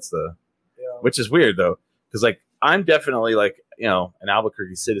 yeah, that's the Yeah. which is weird though, because like I'm definitely like an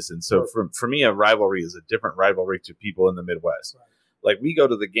Albuquerque citizen, so for me a rivalry is a different rivalry to people in the Midwest. Right. Like we go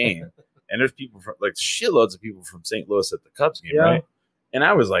to the game, and there's people from like shitloads of people from St. Louis at the Cubs game, Yeah. right? And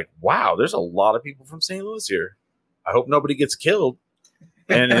I was like, wow, there's a lot of people from St. Louis here. I hope nobody gets killed.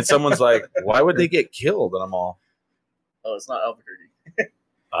 And someone's like, why would they get killed? And I'm all, Oh, it's not Albuquerque.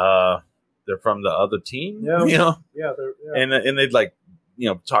 they're from the other team, Yeah. you know? Yeah, yeah. And they'd like,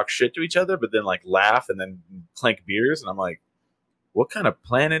 talk shit to each other, but then like laugh and then clink beers. And I'm like, what kind of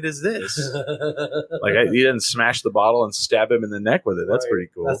planet is this? Like, you didn't smash the bottle and stab him in the neck with it. That's Right. pretty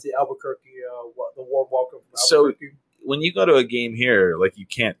cool. That's the Albuquerque, the warm welcome from So- Albuquerque. When you go to a game here, like you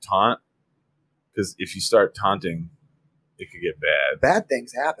can't taunt, because if you start taunting, it could get bad. Bad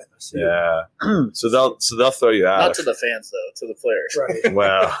things happen. Yeah. so they'll throw you out. Not to the fans, though, to the players. Right.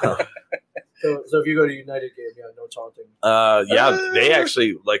 Well, So if you go to United game, yeah, no taunting. yeah, they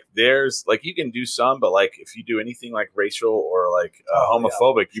actually like there's like you can do some, but like if you do anything like racial or like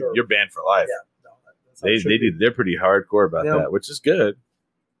homophobic, yeah, sure. you're banned for life. Yeah, no, that's how it should be. They're pretty hardcore about Yeah. that, which is good.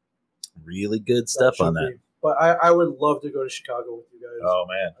 Really good stuff should on that. be. But I would love to go to Chicago with you guys. Oh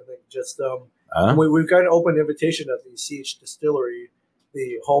man, I think just Huh? we've got an open invitation at the CH Distillery,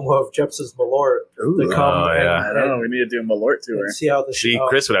 the home of Jepson's Malort, Ooh, to come Oh, and, yeah. I don't know. We need to do a Malort tour. and see how the See,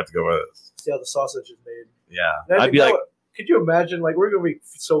 Chris would have to go with us. see how the sausage is made. Yeah, And I I'd think be that like, would- could you imagine? Like we're gonna be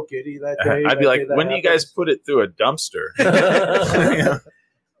so giddy that day. I'd be that like, day that when do you guys happens. put it through a dumpster?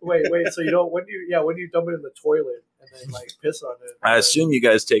 Wait, so you don't when do you dump it in the toilet and then like piss on it? I assume you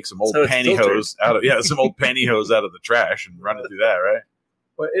guys take some old So it's pantyhose out of some old pantyhose out of the trash and run it through that, right?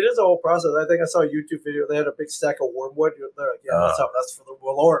 But it is a whole process. I think I saw a YouTube video. They had a big stack of wormwood. They're like, yeah, that's for the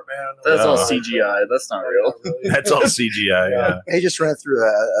Malort, man. That's all Oh. CGI. That's not real. Really. That's all CGI. Yeah. They just ran through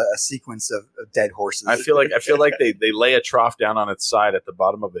a sequence of dead horses. I feel like they lay a trough down on its side at the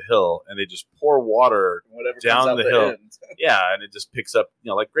bottom of a hill and they just pour water. Whatever Down comes out the hill. end. Yeah, and it just picks up,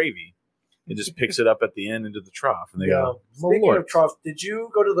 like gravy. It just picks it up at the end into the trough, and they Yeah. go. Speaking "Malort." of trough, did you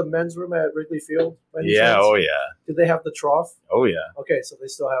go to the men's room at Wrigley Field? by any Yeah, chance? oh yeah, Did they have the trough? oh yeah. Okay, so they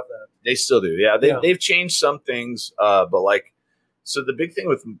still have that. They still do. Yeah, Yeah. they've changed some things, but like, so the big thing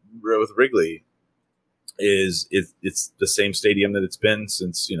with Wrigley is it's the same stadium that it's been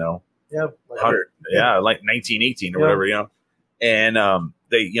since Yeah. Like, 1918 or Yeah. whatever, and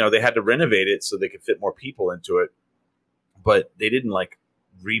they had to renovate it so they could fit more people into it, but they didn't like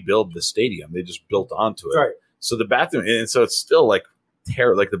rebuild the stadium. They just built onto it. right. So the bathroom, and so it's still like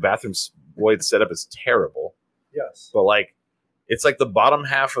like the bathroom's way it's set up is terrible, Yes. but like it's like the bottom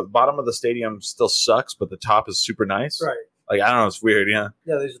of the stadium still sucks, but the top is super nice. Right. Like I don't know, it's weird, yeah.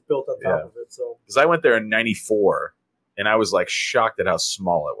 Yeah, they just built on top Yeah. of it. So. Because I went there in '94, and I was like shocked at how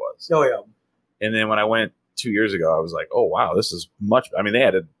small it was. Oh yeah. And then when I went 2 years ago, I was like, oh wow, this is much. I mean, they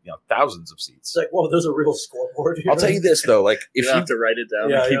had thousands of It's seats. like, whoa, there's a real scoreboard here. I'll tell you this though, like You if don't you have to write it down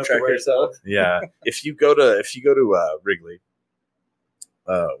Yeah, and you keep have to track of write it yourself. yeah, if you go to Wrigley,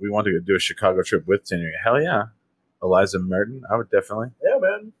 we want to do a Chicago trip with Tanner. Hell yeah, Eliza Merton, I would definitely. Yeah,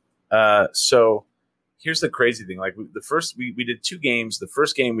 man. So here's the crazy thing: like we did 2 games. The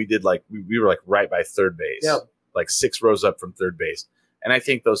first game we did like we were like right by third base, Yeah. like 6 rows up from third base, and I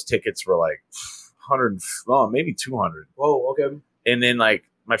think those tickets were like 100, maybe 200. Whoa. Okay. And then like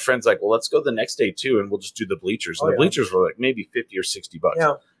my friend's like, well, let's go the next day too, and we'll just do the bleachers. And Oh, the yeah. bleachers were like maybe $50 or $60.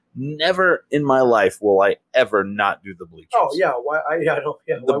 Yeah. Never in my life will I ever not do the bleachers. Oh yeah. Why? I don't.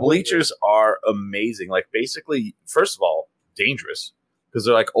 Yeah. The why wouldn't bleachers are amazing. Like basically, first of all, dangerous because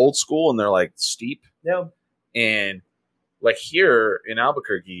they're like old school and they're like steep. you? Yeah. And like here in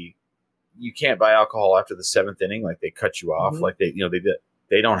Albuquerque, you can't buy alcohol after the 7th inning. Like they cut you off. Mhm. Like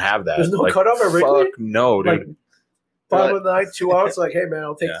they don't have that. There's no like, cutoff at Wrigley? Fuck no, dude. Like, bottom of the night, 2 outs. Like, hey man,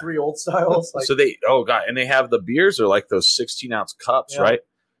 I'll take Yeah. 3 old styles. Like, So and they have the beers are like those 16-ounce cups, Yeah. right?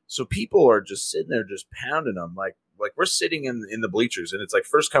 So people are just sitting there just pounding them. Like we're sitting in the bleachers, and it's like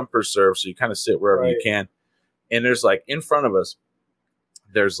first come first serve. So you kind of sit wherever you Right. can. And there's like in front of us,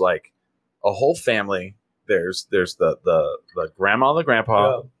 there's like a whole family. There's the grandma and the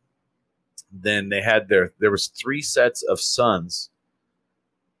grandpa. yeah. Then they had there was 3 sets of sons.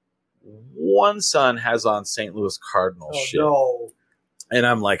 One son has on St. Louis Cardinals Oh shit. no. And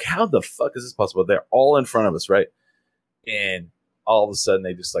I'm like, how the fuck is this possible? They're all in front of us, right? And all of a sudden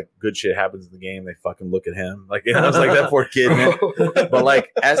they just like good shit happens in the game. They fucking look at him. Like, I was like, that poor kid, man. But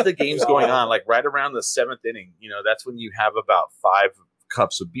like as the game's going on, like right around the 7th inning, that's when you have about 5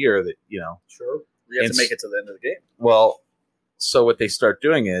 cups of beer that, Sure. We have And to make it to the end of the game. well, so what they start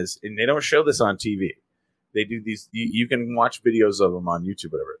doing is, and they don't show this on TV. They do these, you can watch videos of them on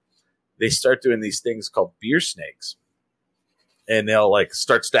YouTube, whatever. They start doing these things called beer snakes. And they'll like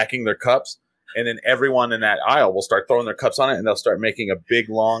start stacking their cups. And then everyone in that aisle will start throwing their cups on it, and they'll start making a big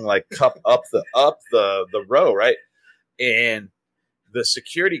long like cup up the row, right? And the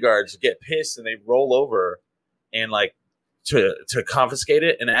security guards get pissed and they roll over and like to confiscate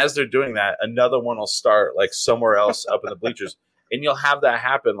it. And as they're doing that, another one will start like somewhere else up in the bleachers. And you'll have that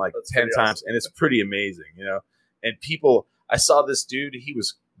happen like That's 10 pretty times. awesome. And it's pretty amazing, And people, I saw this dude, he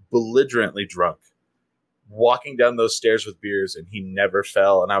was belligerently drunk, walking down those stairs with beers, and he never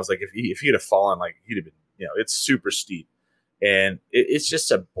fell. And I was like, if he'd have fallen, like he'd have been, it's super steep. And it's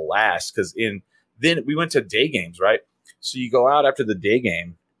just a blast because then we went to day games, right? So you go out after the day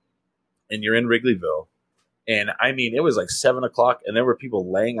game and you're in Wrigleyville. And I mean, it was like 7:00 and there were people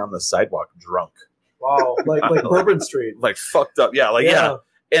laying on the sidewalk drunk, Wow. Like Bourbon Street. like fucked up. Yeah. Like, yeah.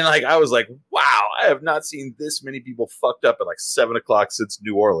 And like, I was like, wow, I have not seen this many people fucked up at like 7:00 since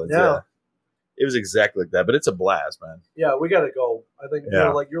New Orleans. Yeah. It was exactly like that, but it's a blast, man. Yeah, we gotta go. I think Yeah.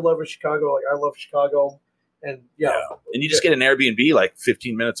 like you're loving Chicago, like I love Chicago, and yeah, And you just get an Airbnb like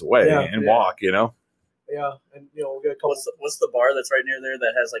 15 minutes away Yeah, and yeah. walk, yeah, and we'll get a couple. What's the bar that's right near there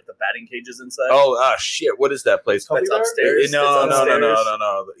that has like the batting cages inside? Oh, shit. What is that place? Cubby That's Bar? upstairs. No. It's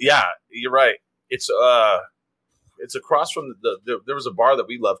upstairs. Yeah, you're right. It's across from there was a bar that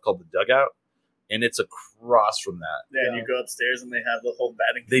we loved called the Dugout, and it's across from that. Yeah, and Yeah. you go upstairs and they have the whole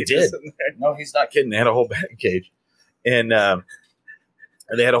batting They cages did. in there. No, he's not kidding. They had a whole batting cage, and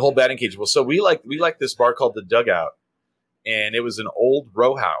they had a whole batting cage. Well, so we like this bar called the Dugout, and it was an old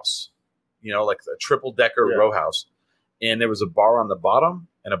row house, like a triple decker Yeah. row house, and there was a bar on the bottom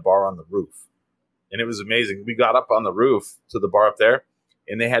and a bar on the roof, and it was amazing. We got up on the roof to the bar up there,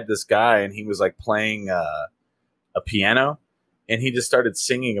 and they had this guy, and he was like playing a piano, and he just started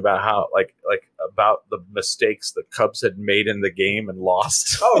singing about how like about the mistakes the Cubs had made in the game and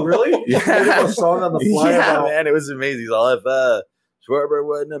lost. Oh, really? Yeah. They did a song on the fly Yeah, about. man, it was amazing. He's all, if Schwarber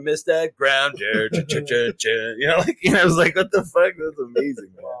wouldn't have missed that grounder, I was like, what the fuck? That's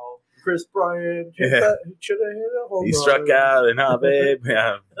amazing, man. Wow. Chris Bryant Yeah. should have hit a home He run. struck out, and babe,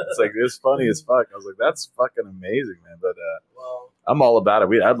 yeah, it's like it was funny as fuck. I was like, that's fucking amazing, man. But Wow. I'm all about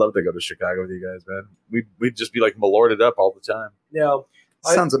it. I'd love to go to Chicago with you guys, man. We'd just be like malorded up all the time. Yeah,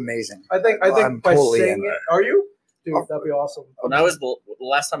 Sounds amazing. I think I'm by totally saying in. it, are you? Dude, that'd be awesome. When I was the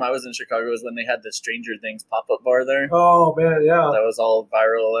last time I was in Chicago was when they had the Stranger Things pop up bar there. Oh man, yeah. That was all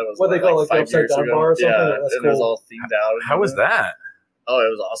viral. That was What they call, like, the 5 upside years down ago. bar or something? Yeah, That's it was cool. all themed out. How was that? Oh, it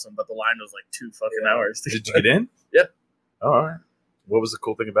was awesome, but the line was like 2 fucking Yeah. hours. Did you get in? Yep. Oh, all right. What was the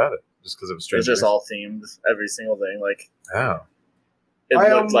cool thing about it? Just because it was It strange. was just all themed, every single thing. Like Oh. it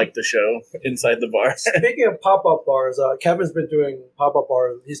I, looked like the show inside the bar. Speaking of pop-up bars, Kevin's been doing pop-up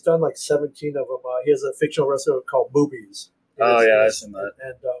bars. He's done like 17 of them. He has a fictional restaurant called Boobies. Oh, yeah, I've seen that.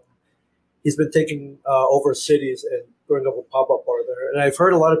 And he's been taking over cities and throwing up a pop-up bar there. And I've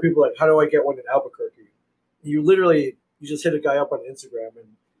heard a lot of people like, how do I get one in Albuquerque? You just hit a guy up on Instagram and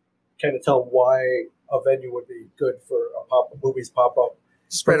kind of tell him why a venue would be good for a Boobies pop-up.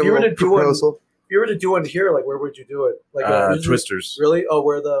 Spread If a you were little to do one- proposal. If you were to do one here, like where would you do it? Like usually- Twisters. Really? Oh,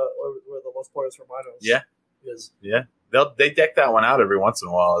 where the Los Pollos Hermanos Yeah. is. They deck that one out every once in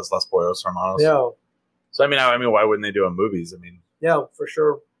a while as Los Pollos Hermanos. Yeah, So I mean, why wouldn't they do it in movies? I mean, yeah, for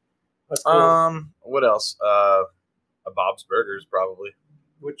sure. That's cool. what else? A Bob's Burgers probably.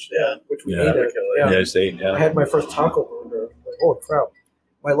 Which Yeah. we Yeah. ate it. Yeah. Yeah. just ate. I had my first taco burger. Like, holy crap.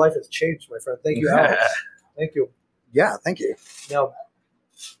 My life has changed, my friend. Thank you, Alex. Thank you. Yeah, thank you. Yeah.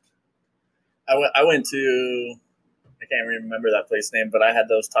 I went to I can't remember that place name, but I had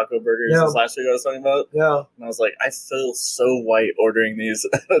those taco burgers Yeah. this last week I was talking about. Yeah. And I was like, I feel so white ordering these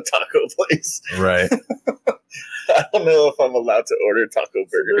at a taco place. Right. I don't know if I'm allowed to order taco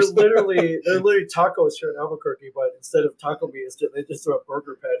burgers. They're literally tacos here in Albuquerque, but instead of taco meat, they just throw a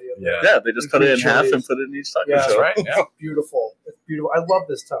burger patty in there. Yeah. Yeah, they just cut it in half and put it in each taco Yeah. That's shell. right. Yeah. Beautiful. It's beautiful. I love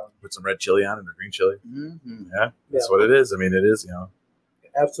this town. Put some red chili on it or green chili. Mm-hmm. Yeah. That's Yeah. what it is. I mean, it is, you know.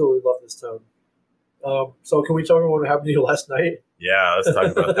 Absolutely love this town. So can we talk about what happened to you last night? Yeah, let's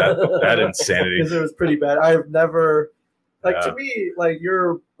talk about that insanity. Because it was pretty bad. I've never, like, Yeah. to me, like,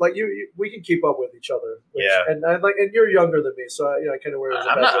 you're, like, you we can keep up with each other. Yeah. And and you're younger than me, so I kind of wear it as a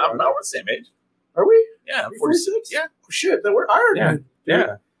I'm badge not of we're honor. the same age. Are we? Yeah, I'm You 46. 46? Yeah. Oh, shit, then we're Iron Yeah. Man. dude.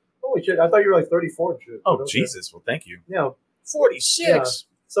 Yeah. Holy shit, I thought you were like 34 and shit. Oh, But okay. Jesus. Well, thank you. Yeah. 46.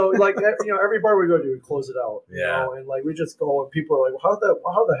 So, like, every bar we go to, we close it out. You Yeah. know? And, like, we just go, and people are like, well,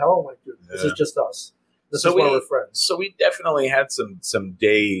 how the hell? I'm like, dude, this Yeah. is just us. This So is why we- we're friends. So we definitely had some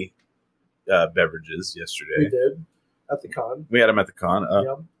day beverages We yesterday. did at the con. We had them at the con.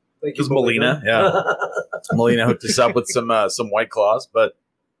 Yeah. Thank it was Melina, Melina hooked us up with some White Claws, but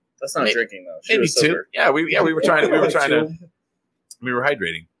That's not Maybe- drinking though. She maybe was two. sober. Yeah, we were trying to Two. we were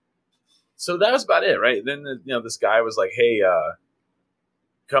hydrating. So that was about it, right? Then this guy was like, "Hey,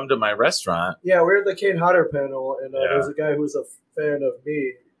 come to my restaurant." Yeah, we were at the Kane Hodder panel, and Yeah. there was a guy who was a fan of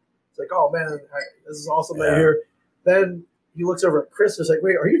me. It's like, oh man, this is awesome that Yeah. you're here. Then he looks over at Chris and is like,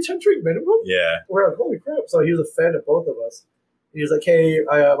 wait, are you 10 drink minimum? Yeah, We're like, holy crap. So he was a fan of both of us. He was like, hey,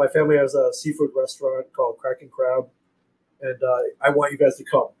 my family has a seafood restaurant called Kraken Crab, and I want you guys to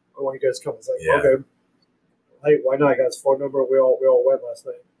come. I want you guys to come. It's like, Yeah. okay. Hey, why not? I got his phone number. We all went last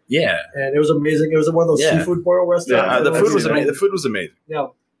night. yeah. And it was amazing. It was one of those Yeah. seafood boil restaurants. Yeah, The And food was like, amazing. The food was amazing. Yeah.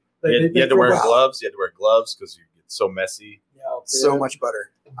 You had to wear throw- gloves. You had to wear gloves because you get so messy. Yeah, So they- much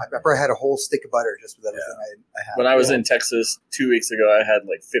butter. I probably had a whole stick of butter just with everything I had. When I was Yeah. in Texas 2 weeks ago, I had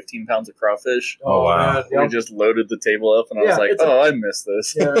like 15 pounds of crawfish. Oh, wow. man, We yeah. just loaded the table up, and I was Yeah, like, it's a- "Oh, I miss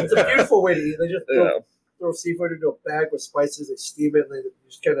this." Yeah, it's a beautiful way to eat. They just Yeah. throw seafood into a bag with spices. They steam it, and they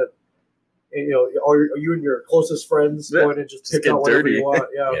just kind of, all you and your closest friends Yeah, go in and just just pick get out whatever dirty. you want.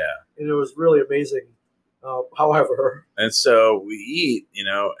 Yeah. Yeah. And it was really amazing. However, And so we eat,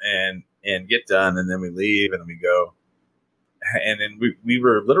 and get done, and then we leave, and then we go, and then we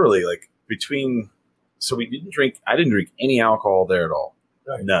were literally like between. So we didn't drink. I didn't drink any alcohol there at all,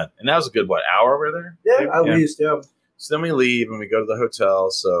 Right. none. And that was a good hour we were there. yeah, at least, yeah. So then we leave and we go to the hotel,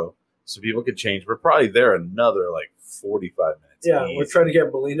 so people could change. We're probably there another like 45 minutes. Yeah, easy. we're trying to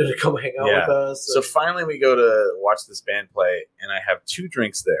get Melina to come hang out Yeah. with us. So finally, we go to watch this band play, and I have 2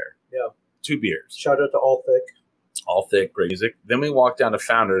 drinks there. Yeah. 2 beers, shout out to All Thick. all thick, great music. Then we walk down to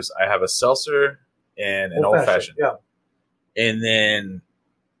Founders. I have a seltzer and an old fashioned. Yeah. And then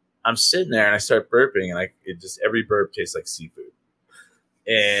I'm sitting there and I start burping, and every burp tastes like seafood.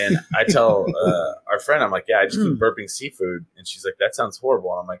 And I tell our friend, I'm like, yeah, I just keep burping seafood. And she's like, that sounds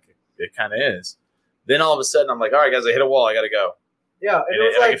horrible. And I'm like, it kind of is. Then all of a sudden, I'm like, all right, guys, I hit a wall. I got to go. Yeah, and And, it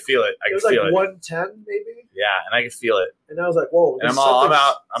was I like can feel it. I it can was feel like it. 110 maybe, Yeah, and I can feel it. and I was like, whoa. And there's I'm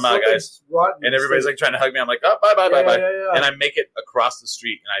out, something- guys. something's rotten. And everybody's like trying to hug me. I'm like, oh, bye, bye, yeah, bye, bye. yeah, yeah. And I make it across the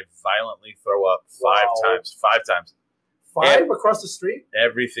street, and I violently throw up 5 Wow. times. 5 times. 5 across the street.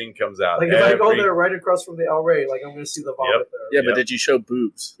 Everything comes out. Like if I go there right across from the El Rey, like I'm going to see the vomit there. Yeah, Yep. but did you show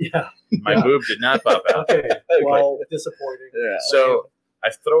boobs? Yeah. My Yeah. boob did not pop out. Okay. Well, disappointing. Yeah. So I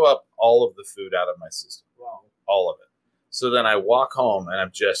throw up all of the food out of my system, Wow. all of it. So then I walk home, and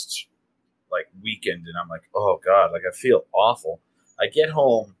I'm just like weakened, and I'm like, oh God, like I feel awful. I get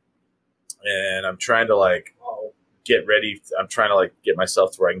home, and I'm trying to like Wow. get ready. I'm trying to like get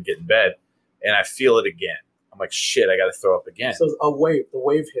myself to where I can get in bed, and I feel it again. I'm like, shit, I got to throw up again. So the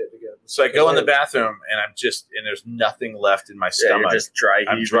wave hit again. So I go in the bathroom, and and there's nothing left in my Yeah, stomach. you're just dry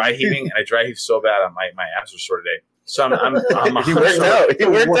I'm heaving. dry heaving, and I dry heave so bad. My abs are sore today. So I'm He worked out. He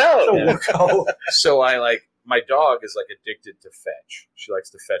worked out. Yeah. Work out. So I like, my dog is like addicted to fetch. She likes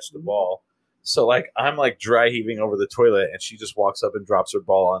to fetch the ball. So like I'm like dry heaving over the toilet, and she just walks up and drops her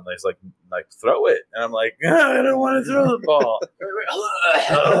ball and is like throw it, and I'm like, I don't want to throw the ball.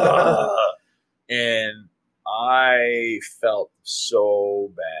 And I felt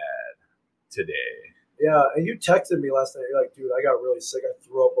so bad today. Yeah, and you texted me last night. You're like, dude, I got really sick. I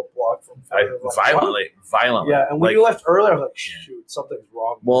threw up a block from Violently. Yeah, and when Like, you left earlier, I was like, shoot, something's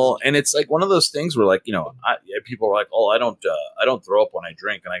wrong. well, and it's like one of those things where like, people are like, oh, I don't throw up when I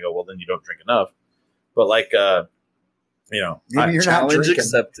drink, and I go, well, then you don't drink enough. But like, Maybe you're not Challenge drinking.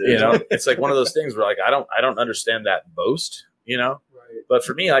 accepted. it's like one of those things where like I don't understand that boast, Right. But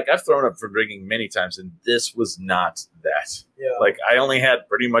for me, like I've thrown up from drinking many times, and this was not that. Yeah. Like I only had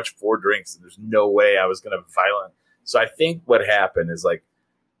pretty much 4 drinks, and there's no way I was gonna So I think what happened is like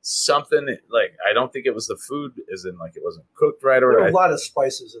something like I don't think it was the food, as in like it wasn't cooked right, There or were a lot of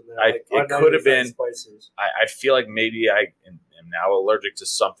spices in there. it could have unnecessary been. spices. I feel like maybe I am now allergic to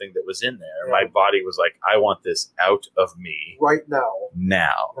something that was in there. Yeah. My body was like, I want this out of me Right now.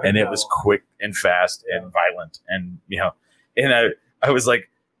 now, Right and it now. was quick and fast Yeah. and violent, and and I was like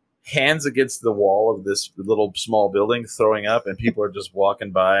hands against the wall of this little small building throwing up, and people are just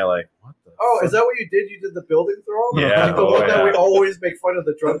walking by like, what the Oh, fuck? is that what you did? You did the building throw? Yeah, Like the one that yeah. we always make fun of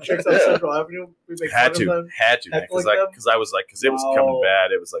the drunk chicks on Central Avenue. We make had fun to of them. because Heckling them? I was like, because it was Wow. coming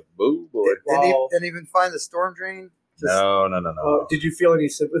bad. It was like, boo boy. Wow. Didn't even find the storm drain. No. Did you feel any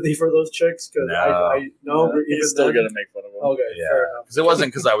sympathy for those chicks? Because No. I no, Yeah, even he's still then? gonna make fun of him. Okay, Yeah, fair enough. because it wasn't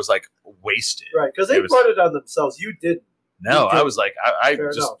because I was like wasted. Right, because they It was- brought it on themselves. You did. No, You did. I was like, I Fair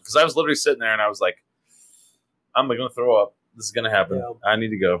just enough. because I was literally sitting there and I was like, I'm going to throw up. This is going to happen. Yeah. I need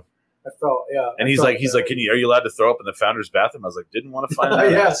to go. I felt, yeah. And I he's felt like, bad. are you allowed to throw up in the founder's bathroom? I was like, didn't want to find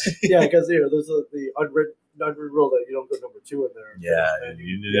out. yeah, because there's the unwritten rule that you don't go number 2 in there. Yeah, And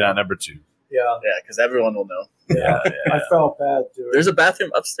you did not number 2. yeah, Yeah, because everyone will know. Yeah, I felt bad, dude. There's a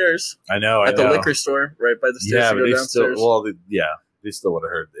bathroom upstairs I know. at the liquor store, right by the stairs. Yeah, to but go they downstairs. still, they still would have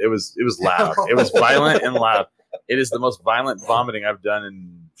heard. It was loud. It was violent and loud. It is the most violent vomiting I've done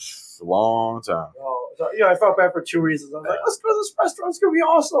in a long time. Oh, so, I felt bad for 2 reasons. I was like, let's go to this restaurant. It's going to be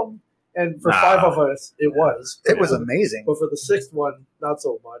awesome. And for 5 of us, it was. It was amazing. But for the 6th one, not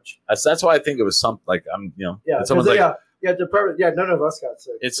so much. That's why I think it was something like Yeah, and someone's 'cause, like, none of us got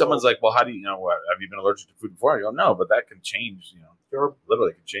sick. and someone's like, well, how do you know what? Have you been allergic to food before? I go, no, but that can change. Sure.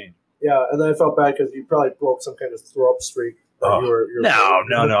 Literally can change. Yeah, and then I felt bad because you probably broke some kind of throw up streak. That Oh, you were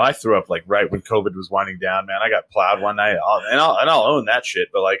No. I threw up like right when COVID was winding down, man. I got plowed one night, I'll own that shit.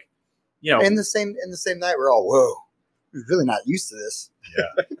 But like, In the same night, we're all whoa. We're really not used to this.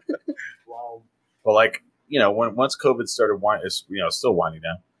 Wow. but like, once COVID started still winding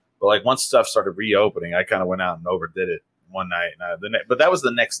down. But like once stuff started reopening, I kind of went out and overdid it one night. But that was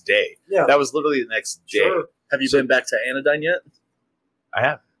the next day. Yeah. That was literally the next day. Sure. Have you So- been back to Anodyne yet? I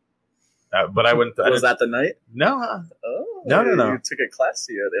have. But I wouldn't. Was that the night? No. Oh, No. You took a class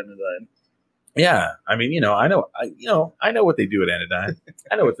here at Anodyne. Yeah, I mean, I know what they do at Anodyne.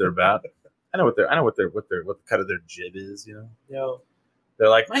 I know what they're about. I know what the cut of their jib is. Yeah. They're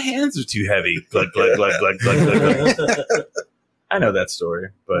like, my hands are too heavy. Glug, glug, glug, glug, glug, glug. I know that story,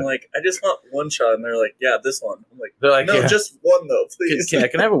 I'm but like, I just want one shot, and they're like, yeah, this one. I'm like, they're like, no, yeah, just one though, can, please.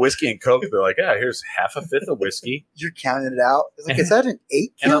 can I have a whiskey and Coke? They're like, yeah, here's half a fifth of whiskey. You're counting it out. It's like, is that an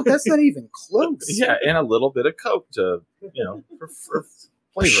 8 And count? That's not even close. Yeah, and a little bit of Coke to, for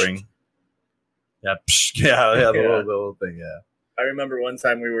flavoring. Yeah, the little thing, yeah. I remember one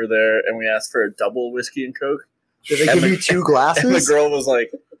time we were there and we asked for a double whiskey and Coke, Did they And give the- you 2 and the glasses? girl was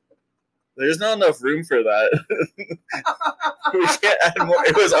like, "There's not enough room for that. We can't add more."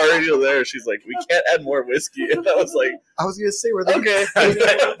 It was already there. She's like, "We can't add more whiskey," and I was like, I was gonna say, were they "Okay."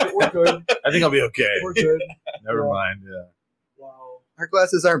 We're good. I think I'll be okay. We're good. Never Yeah. mind. Yeah. Wow. our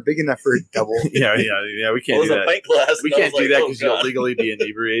glasses aren't big enough for a double? Yeah. We It can't was do a that. pint glass. We and I can't was do like, that "Oh, because you'll God." legally be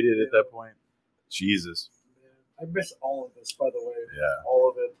inebriated at that point. Jesus. I miss all of this, by the way. Yeah. All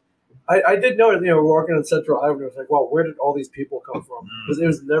of it. I did know, walking on Central Avenue, I was like, wow, where did all these people come from? Because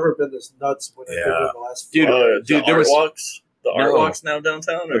there's never been this nuts when it's been Yeah. in the last Dude, 4 Oh, years. dude, the there art was- walks. The art No. walks now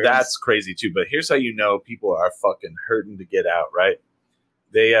downtown. But that's crazy too. But here's how you know people are fucking hurting to get out, right?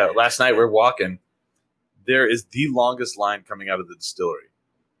 They last night we're walking. There is the longest line coming out of the distillery.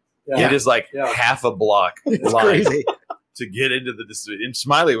 Yeah. It is like Yeah. half a block It's line crazy. to get into the distillery. And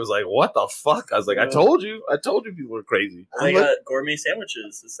Smiley was like, "What the fuck?" I was like, Yeah. I told you people were crazy." They got gourmet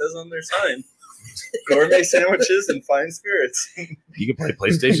sandwiches. It says on their sign, gourmet sandwiches and fine spirits. You can play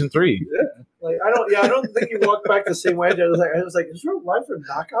PlayStation 3. Like I don't think you walk back the same way. I was like, is there a line for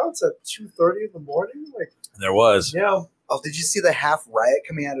knockouts at 2:30 in the morning? Like, There was. yeah, Oh, did you see the half riot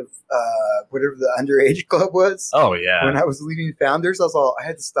coming out of whatever the underage club was? Oh yeah. When I was leaving Founders, I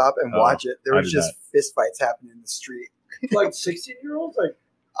had to stop and Oh, watch it. There I was did just fist fights happening in the street. like 16-year-olds. Like,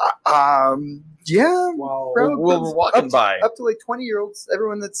 Yeah, wow. Bro. We're walking by. up to like 20-year-olds.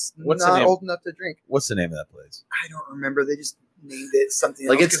 Everyone that's What's the not name? old enough to drink. What's the name of that place? I don't remember. They just named it something.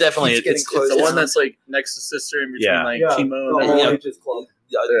 Like, else it's 'cause it definitely- keeps getting it's closed The one down. that's like next to Sister in between Yeah. like Yeah, chemo the and whole everything. Yeah. ages club.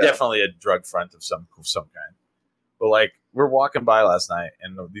 Yeah. Definitely a drug front of some kind. But like we're walking by last night,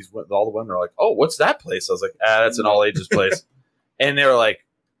 and all the women are like, "Oh, what's that place?" I was like, that's an all ages place." And they were like,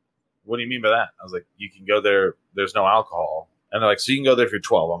 "What do you mean by that?" I was like, "You can go there. There's no alcohol." And they're like, "So you can go there if you're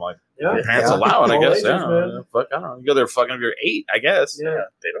 12." I'm like, Yeah, "Your parents Yeah. allow it, I All guess." ages, Yeah, man. fuck, I don't know. You go there fucking if you're 8, I guess. yeah. Yeah,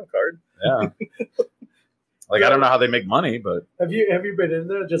 they don't card. Yeah. Like I don't know how they make money, but Have you been in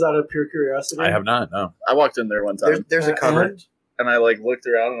there just out of pure curiosity? I have not. No. I walked in there one time There's a cupboard. and I like looked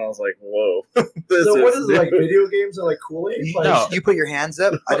around and I was like, "Whoa, So what is it, like video games and like Kool-Aid? You, Like, No. you put your hands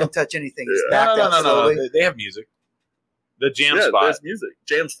up. I didn't touch anything. Just Yeah. backed up slowly. They have music. The jam yeah, spot. there's music,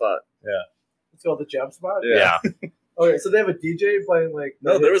 jam spot." It's called the Jam Spot. Yeah. Okay, so they have a DJ playing like.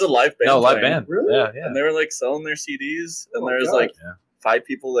 No, there was a live band. No, live playing, band. Really? Yeah, yeah. and they were like selling their CDs, and Oh my there was God. like Yeah. 5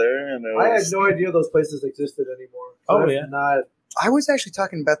 people there, and it I had was, no idea those places existed anymore. Oh, I've yeah. Not. I was actually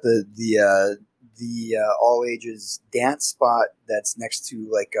talking about the all ages dance spot that's next to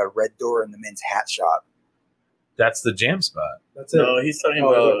like a Red Door in the men's hat shop. That's the jam spot. That's it. No, he's talking Oh,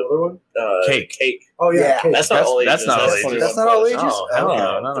 is there about another one? Cake. Oh yeah, Yeah. cake. That's not all ages. That's not all ages. 21 That's not all plus. ages? Oh, hell Oh.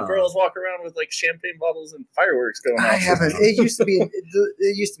 no, no, The no. girls walk around with like champagne bottles and fireworks going on. I haven't. It used to be.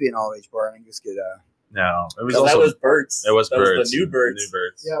 It used to be an all age bar. I think just get No, it was No, also that was Birds. it was that birds. Was the new Birds. New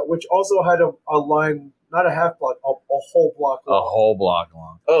birds. Yeah, which also had a line, not a half block, a whole block. A long. whole block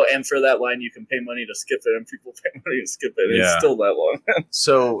long. Oh, and for that line, you can pay money to skip it, and people pay money to skip it. Yeah. It's still that long.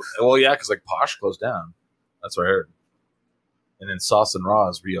 So, well, yeah, because like Posh closed down. That's what I heard. And then Sauce and Raw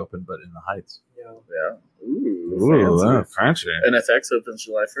is reopened, but in the Heights. Yeah. Yeah. Ooh. fancy. NFX opens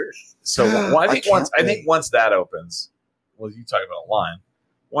July 1st. So, well, I think can't I think wait. once that opens, well, you talk about a line.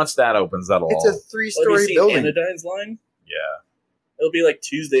 Once that opens, that'll It's all. a Well, have you 3-story seen building. Anodyne's line? Yeah. It'll be like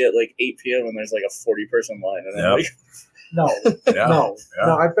Tuesday at like 8 p.m. and there's like a 40-person line. And I'm Yep. like, No, Yeah. no, Yeah.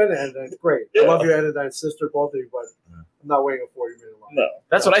 no. I've been to Anodyne. Great. Yeah. I love your Anodyne sister, both of you, but Yeah. I'm not waiting a 40-minute line. no.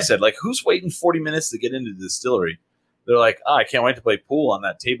 That's what I said. Like, who's waiting 40 minutes to get into the distillery? They're like, I can't wait to play pool on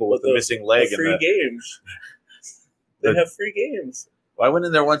that table with But the missing leg. The And free the, games. They The- have free games. Well, I went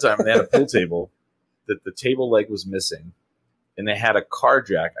in there one time and they had a pool table that the table leg was missing, and they had a car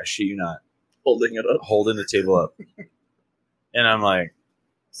jack. I shit you not, Holding it up. holding the table up. And I'm like,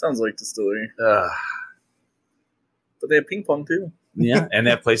 Sounds like distillery. ugh. But they have ping pong too. Yeah. And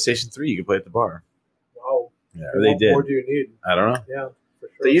they have PlayStation 3 you can play at the bar. Wow. Yeah, or they What did. more do you need? I don't know. Yeah, for sure.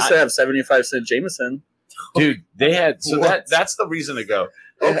 They used to have 75-cent Jameson. Dude, they had so What? that's the reason to go.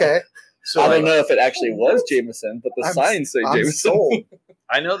 Okay, So I like, don't know if it actually was Jameson, but the I'm- signs say I'm Jameson. sold.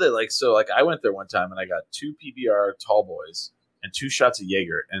 I know that like I went there one time and I got 2 PBR tall boys and 2 shots of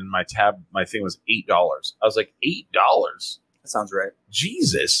Jaeger, and my thing was $8. I was like, $8? That sounds right.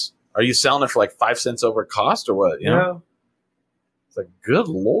 Jesus. Are you selling it for like 5 cents over cost or what? You Yeah. know? It's like, good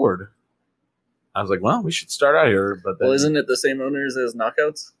Lord. I was like, well, we should start out here, but then Well, isn't it the same owners as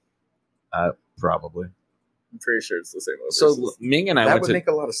Knockouts? probably. I'm pretty sure it's the same owners. So Ming and I That went would to make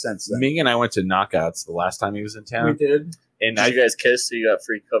a lot of sense. Then. Ming and I went to Knockouts the last time he was in We town. did. And did you guys kiss so you got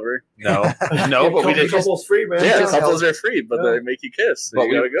free cover? no, but we did Couples free, man. Yeah, just couples are free, but Yeah. they make you kiss. So But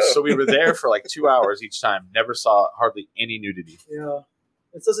you gotta go. So we were there for like 2 hours each time. Never saw hardly any nudity. Yeah.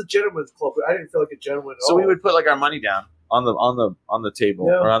 It's just a gentleman's club. But I didn't feel like a gentleman at So all. we would put like our money down on the table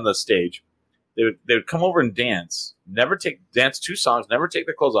Yeah. or on the stage. They would come over and dance. Dance 2 songs. Never take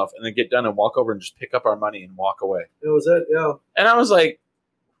their clothes off, and then get done and walk over and just pick up our money and walk away. It was it. Yeah. And I was like,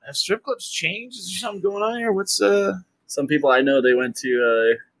 have strip clubs changed? Is there something going on here? What's Some people I know, they went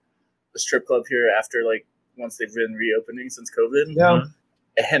to a strip club here after like once they've been reopening since COVID. Yeah.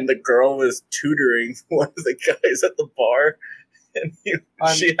 And the girl was tutoring one of the guys at the bar, and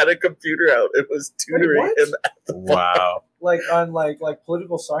she had a computer out. It was tutoring what? him, wow? Like on like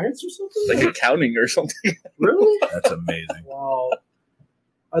political science or something. like accounting or something. Really? That's amazing. Wow.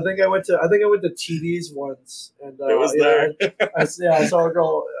 I think I went to TD's once, and It was yeah, there. I saw a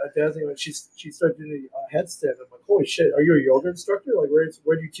girl dancing, and she started doing a headstand. I'm like, holy shit, are you a yoga instructor? Like,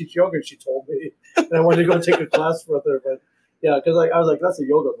 where do you teach yoga? And she told me, and I wanted to go take a class with her, but yeah, because I was like, that's a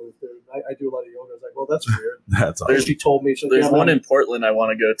yoga move, dude. I do a lot of yoga. I was like, well, that's weird. That's awesome. And she told me, she's like, There's yeah, one man. in Portland I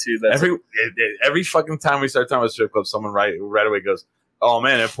want to go to. That's Every fucking time we start talking about strip clubs, someone right away goes, "Oh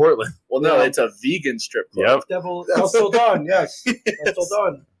man, in Portland." well, no, Yeah. it's a vegan strip club. Yep. Devil still done. Yes, that's still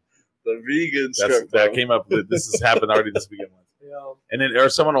done. The vegan That strip club. came up. This has happened already this weekend. Yeah. And then, or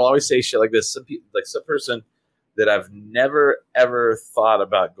someone will always say shit like this. Some person that I've never ever thought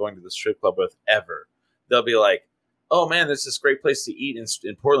about going to the strip club with ever. They'll be like, "Oh man, there's this great place to eat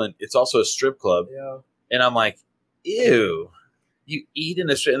in Portland. It's also a strip club." Yeah. And I'm like, "Ew, you eat in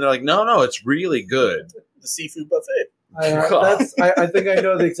a strip?" And they're like, "No, it's really good." The seafood buffet. I think I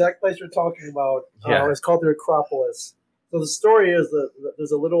know the exact place you're talking about. Yeah. It's called the Acropolis. So the story is that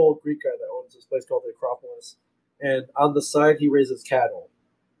there's a little old Greek guy that owns this place called the Acropolis, and on the side he raises cattle.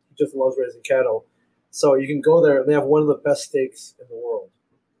 He just loves raising cattle. So you can go there, and they have one of the best steaks in the world.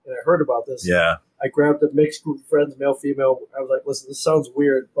 And I heard about this. Yeah, I grabbed a mixed group of friends, male, female. I was like, listen, this sounds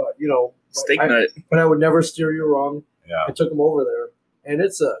weird, but Steak I, night. but I would never steer you wrong. yeah. I took them over there, and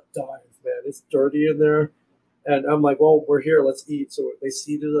it's a dive, man. It's dirty in there. And I'm like, well, we're here, let's eat. So they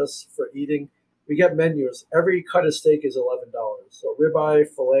seated us for eating. We get menus. Every cut of steak is $11. So ribeye,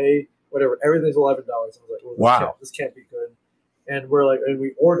 fillet, whatever, everything's $11. I was like, oh, Wow. this can't be good. And we're like, and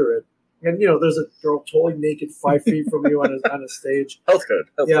we order it. And there's a girl totally naked 5 feet from you on a stage. Health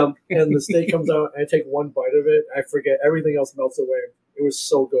code. Yeah, and the steak comes out, and I take one bite of it. I forget everything else melts away. It was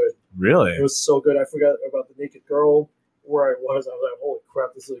so good. Really? It was so good. I forgot about the naked girl where I was. I was like, holy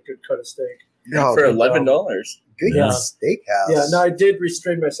crap, this is a good cut of steak. No, For good, $11. good Yeah. steakhouse. Yeah, no, I did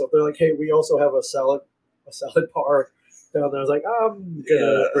restrain myself. They're like, hey, we also have a salad bar down there. I was like, I'm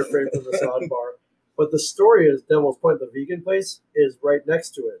gonna refrain from the salad bar. But the story is Devil's Point, the vegan place, is right next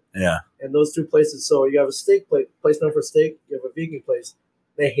to it. Yeah. And those two places, so you have a steak place known for steak, you have a vegan place,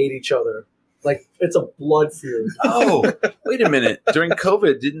 they hate each other. Like, it's a blood feud. Oh, wait a minute. During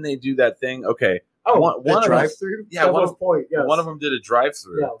COVID, didn't they do that thing? Okay. Oh, one The of them, drive-through. yeah, one Devil's of, Point, yes. one of them did a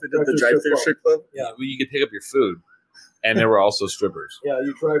drive-through. Yeah, They did the drive-through strip club. Yeah. Where you could pick up your food, and there were also strippers. Yeah,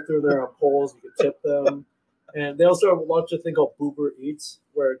 you drive through there on poles, you can tip them. And they also launched a thing called Boober Eats,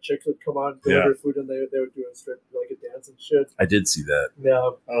 where chicks would come on, deliver food, and they would do a strip, like a dance and shit. I did see that. Yeah.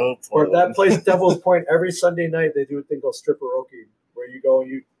 Oh, Or at that place, Devil's Point, every Sunday night they do a thing called stripperoke, where you go and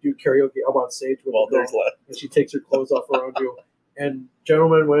you do karaoke up on stage with Well, the there's girl, left. and she takes her clothes off around you. And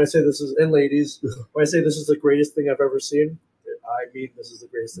gentlemen, when I say this is, and ladies, when I say this is the greatest thing I've ever seen, I mean this is the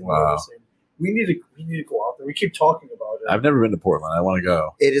greatest thing I've Wow. ever seen. We need to go out there. We keep talking about it. I've never been to Portland. I want to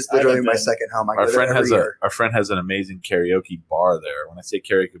go. It is I literally haven't my been. second home. I Our go there friend has every year. our friend has an amazing karaoke bar there. When I say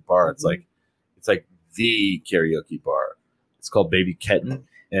karaoke bar, it's Mhm. like the karaoke bar. It's called Baby Ketten,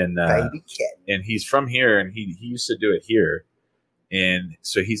 and Baby cat. and he's from here, and he used to do it here, and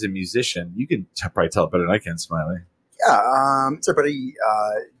so he's a musician. You can probably tell it better than I can, Smiley. Yeah, it's our buddy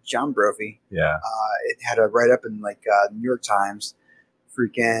John Brophy. Yeah, It had a write up in like New York Times.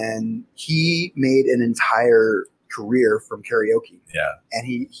 Freaking, he made an entire career from karaoke, yeah. and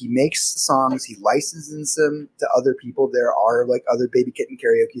he makes songs. He licenses them to other people. There are like other Baby Kitten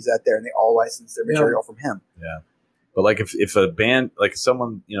karaoke's out there, and they all license their material from him. But like if a band, like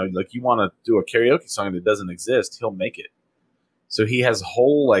someone, like you want to do a karaoke song that doesn't exist, he'll make it. So he has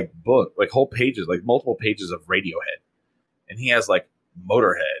whole like book, like whole pages, like multiple pages of Radiohead, and he has like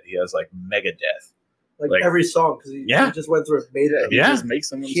Motorhead. He has like Megadeth. like every song, because he just went through and made it. He Yeah. just makes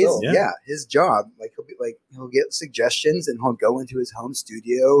them himself. His job, like he'll get suggestions, and he'll go into his home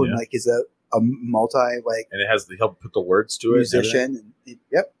studio, and like he's a multi And he'll put the words to it. and everything. musician. And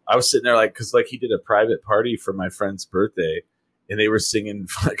yep. I was sitting there like, because like he did a private party for my friend's birthday, and they were singing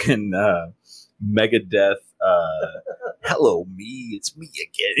fucking Megadeth. Hello, me, it's me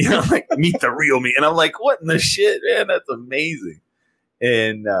again. Like meet the real me, and I'm like, what in the shit, man? That's amazing.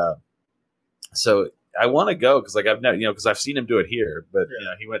 And so I want to go because like I've never, because I've seen him do it here, but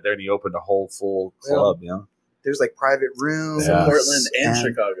he went there and he opened a whole full club. There's like private rooms Yeah. in Portland and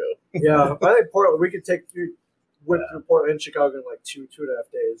Chicago. Yeah, I think Portland. We could take you went through Portland and Chicago in like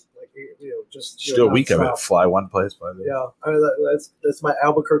 2.5 days. Like just do a week of it. nonstop. Fly one place, fly the other. Yeah, I mean that's my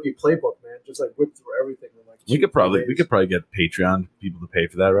Albuquerque playbook, man. Just like whip through everything in like We 2-3 could probably days. get Patreon people to pay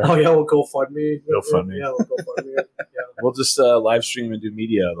for that, right? Oh yeah, we'll GoFundMe. GoFundMe. Yeah, we'll GoFundMe. it. Yeah, We'll just live stream and do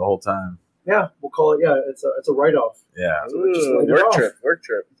media the whole time. yeah, we'll call it. Yeah, it's a write off. Yeah. So just write it Work off. trip.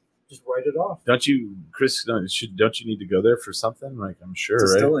 Just write it off. Don't you, Chris? Don't you need to go there for something? Like I'm sure,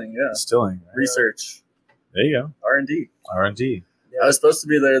 right? Distilling, yeah. Distilling. Right? Research, There you go. R&D. R&D. I was supposed to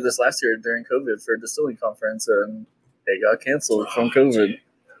be there this last year during COVID for a distilling conference, and it got canceled from COVID.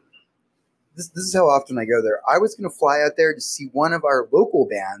 This is how often I go there. I was going to fly out there to see one of our local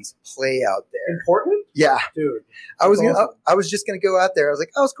bands play out there. In Portland, Yeah, dude. I was That's gonna, awesome. I was just going to go out there. I was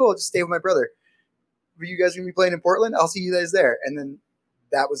like, oh, it's cool. I'll just stay with my brother. Were you guys going to be playing in Portland? I'll see you guys there. And then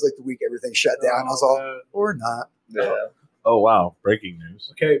that was like the week everything shut down. I was all, man. or not. Yeah. Oh wow! Breaking news.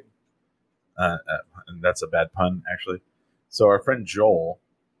 Okay. And that's a bad pun, actually. So our friend Joel,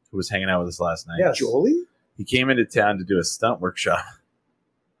 who was hanging out with us last night, Yes. Jolie? he came into town to do a stunt workshop,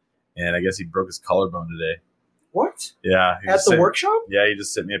 and I guess he broke his collarbone today. What? Yeah. he At just the sent- workshop? Yeah, he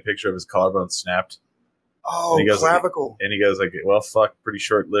just sent me a picture of his collarbone snapped. Oh, And he goes, clavicle. And he goes like, well, fuck, pretty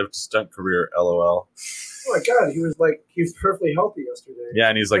short-lived stunt career, LOL. Oh my god, he was perfectly healthy yesterday. Yeah,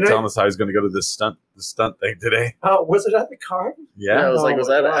 and he's like And telling us how he's going to go to this stunt thing today. Was it at the con? Yeah, I was like, Oh was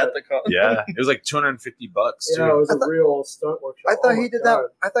my that God. at the con? yeah. It was like $250 too. Yeah, it was I a thought- real stunt workshop. I thought Oh he my did God. that.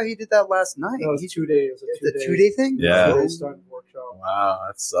 I thought he did that last night. No, it was He- 2 days. the 2-day thing? Yeah. 2-day stunt workshop. Wow,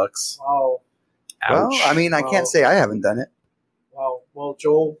 that sucks. Wow. Well, Ouch. I mean, I Wow. can't say I haven't done it. Wow. Well,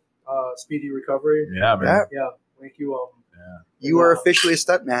 Joel, speedy recovery. Yeah, man. Yeah. Yeah. Thank you. You are officially a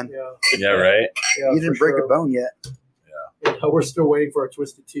stuntman. Yeah. Yeah, right. Yeah. You didn't for break sure. a bone yet. And we're still waiting for our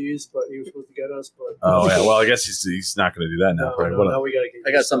Twisted Teas, but he was supposed to get us. But Oh yeah. Well, I guess he's not going to do that now. no, Probably. no, What a- now we gotta get.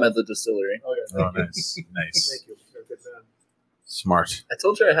 I got some at the distillery. Okay. oh, nice, nice, Thank you. You're a good man. smart. I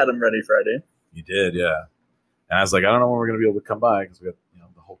told you I had them ready Friday. You did, yeah. And I was like, I don't know when we're going to be able to come by because we got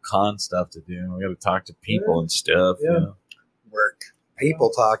the whole con stuff to do. We got to talk to people and stuff. Yeah. You know? Work. People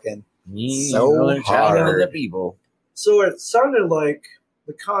talking. Yeah, So really chatting with hard. the people. So it sounded like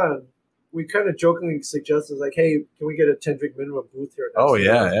the con. We kind of jokingly suggested, like, "Hey, can we get a 10-drink minimum booth here?" Oh next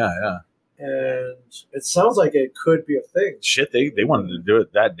yeah, year? yeah, yeah. And it sounds like it could be a thing. Shit, they wanted to do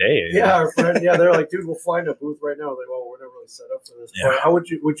it that day. Yeah, our friend. Yeah, they're like, "Dude, we'll find a booth right now." Like, well, we're not really set up for this. Yeah. But how would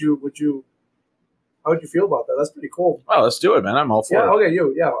you feel about that? That's pretty cool. Oh, let's do it, man. I'm all for Yeah. it.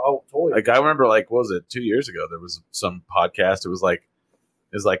 Okay. I'll totally. Like I remember, like what was it? 2 years ago, there was some podcast. It was like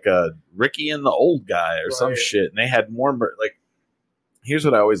Ricky and the Old Guy or some Right. shit, and they had more. Like, here's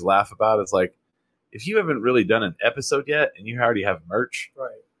what I always laugh about: is like if you haven't really done an episode yet, and you already have merch, Right.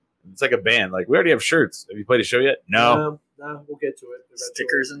 it's like a band. Like we already have shirts. Have you played a show yet? No. Nah, we'll get to it. eventually.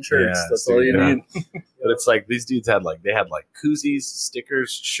 Stickers and shirts. Yeah, That's all you yeah. need. But it's like these dudes had like koozies,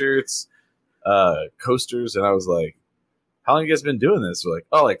 stickers, shirts, coasters, and I was like, "How long you guys been doing this?" They're like,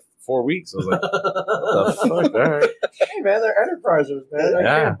 "Oh, like 4 weeks." I was like, "What the fuck?" All right, Hey man, they're enterprisers, man. I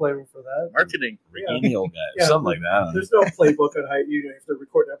Yeah. can't blame them for that. Marketing. Ricky and the Old Guy, Yeah. something like that. I don't know. There's no playbook on how you have to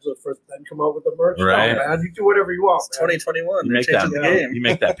record an episode first, then come out with the merch. Right. No, man, you do whatever you want. It's Man. 2021. You They're make that, changing the game. you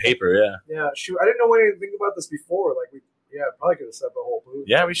make that paper, yeah, Yeah, shoot. I didn't know anything about this before. Like probably could have set up a whole booth.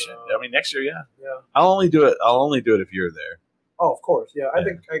 yeah. but, We should. I mean, next year, yeah. yeah. I'll only do it if you're there. Oh, of course. Yeah, I Yeah.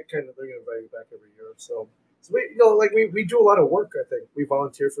 think they're gonna invite you back every year. So we do a lot of work. I think we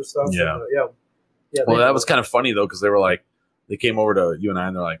volunteer for stuff. Yeah. And, yeah. Well, that was kind of funny though, because they were like, they came over to you and I,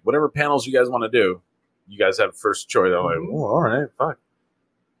 and they're like, whatever panels you guys want to do, you guys have first choice. I'm like, Mhm. oh, all right, fuck.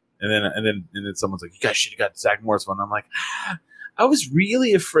 And then someone's like, you guys should have got Zach Morris one. I'm like, I was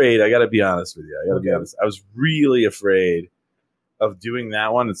really afraid. I got to be honest with you. I got to be Okay. honest. I was really afraid of doing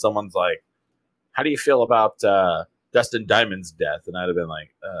that one. And someone's like, how do you feel about Dustin Diamond's death? And I'd have been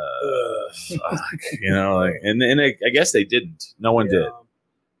like, fuck, like, and I guess they didn't. No one did.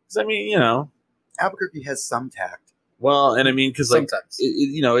 'Cause I mean, Albuquerque has some tact. well, and I mean, because like, Sometimes.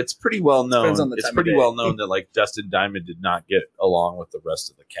 it's pretty well known. Depends on the It's time of pretty day. well known that like Dustin Diamond did not get along with the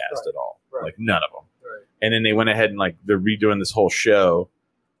rest of the cast Right. at all. Right. Like none of them. Right. And then they went ahead and like they're redoing this whole show,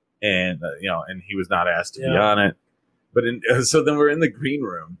 and and he was not asked to be Yeah. on it. But so then we're in the green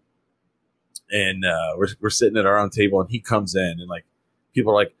room, and we're sitting at our own table, and he comes in, and like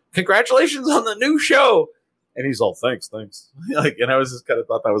people are like, "Congratulations on the new show!" And he's all, "Thanks." Like, and I was just kind of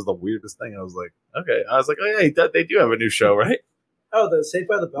thought that was the weirdest thing. I was like, "Okay." I was like, "Oh yeah, they do have a new show, right?" Oh, the Saved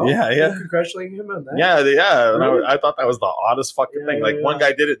by the Bell. Yeah, yeah. You're congratulating him on that. Yeah. And Really? I thought that was the oddest fucking Yeah, thing. yeah, Like yeah. one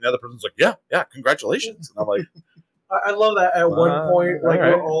guy did it, and the other person's like, "Yeah, congratulations." And I'm like, I love that. At one point, like all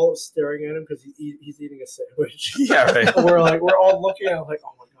right. we're all staring at him because he's eating a sandwich. "Yeah, right." we're all looking at him like,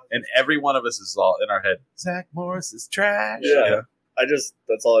 oh my god. And every one of us is all in our head. Zach Morris is trash. Yeah.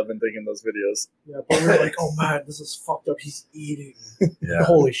 That's all I've been thinking those videos. Yeah, but we're like, oh man, this is fucked up. He's eating. Yeah.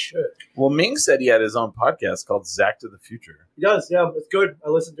 Holy shit. Well, Ming said he had his own podcast called Zach to the Future. He does. Yeah, it's good. I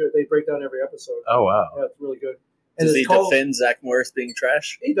listen to it. They break down every episode. Oh wow. Yeah, it's really good. Does he his co- defend Zach Morris being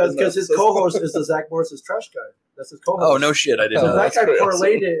trash? He does in because those his co-host is the Zach Morris's trash guy. That's his co-host. Oh no shit! I didn't So know that that. guy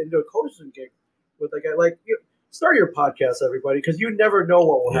parlayed it into a coaching gig with a guy like start your podcast, everybody, because you never know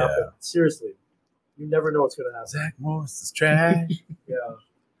what will Yeah. happen. Seriously, you never know what's going to happen. Zach Morris is trash. Yeah.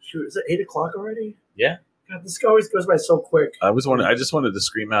 Shoot, is it 8:00 already? Yeah. God, this always goes by so quick. I just wanted to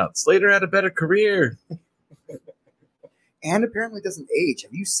scream out. Slater had a better career. And apparently doesn't age.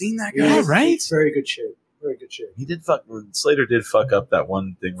 Have you seen that guy? Yeah, right? It's very good shit. Very good shit. He did fuck. Slater did fuck up that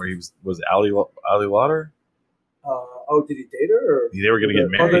one thing where he was Ali Lauder. Did he date her? Or They were gonna get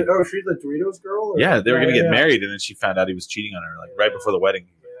married. She's the Doritos girl? Or? Yeah, they were gonna get yeah. married, and then she found out he was cheating on her, like right before the wedding.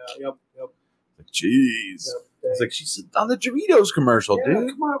 Yeah, yep. Like, jeez. Yep, It's like she's on the Doritos commercial, yeah, dude.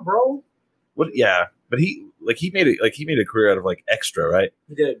 come on, bro. What? Yeah, but he made a career out of like extra, right?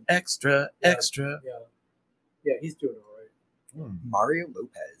 He did. Extra. Yeah. Yeah, he's doing all right. Mario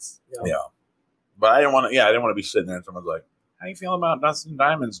Lopez. Yeah. But I didn't want to be sitting there and someone's like, "How you feeling about Dustin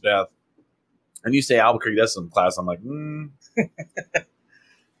Diamond's death?" And you say Albuquerque, that's some class. I'm like,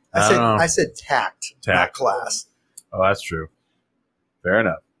 I said tact, not Tact. class. Oh, that's true. Fair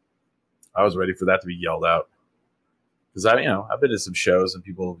enough. I was ready for that to be yelled out. Because I've been to some shows and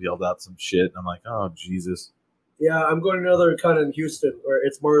people have yelled out some shit, and I'm like, oh Jesus. Yeah, I'm going to another con in Houston where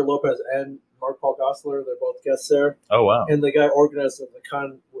it's Mario Lopez and Mark Paul Gosselaar. They're both guests there. Oh wow. And the guy organized the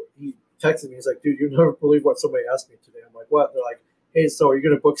con, he texted me. He's like, dude, you never believe what somebody asked me today. I'm like, what? They're like, hey, so are you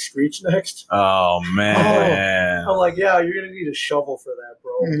gonna book Screech next? Oh man. I'm like, yeah, you're gonna need a shovel for that,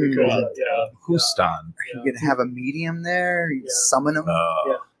 bro. Mhm. Because God, yeah, Who's done? Are you gonna have a medium there? You Yeah. summon them.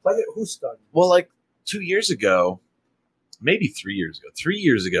 yeah. Like who's done? Well, like 2 years ago, maybe 3 years ago. 3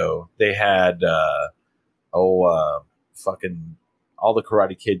 years ago, they had fucking all the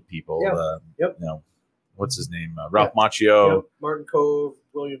Karate Kid people. Yeah. Yep. You know, what's his name? Ralph Macchio. Yep. Martin Cove,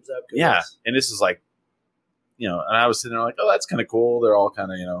 William Zabka. Yeah, yes. and this is like, you know, and I was sitting there like, oh, that's kind of cool. They're all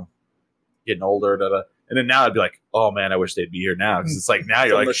kind of, you know, getting older. And then now I'd be like, oh man, I wish they'd be here now because it's like now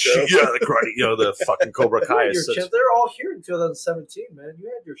you're On like, the show. yeah, the Karate, you know, the fucking Cobra You Kai had is your such. chance. They're all here in 2017, man. You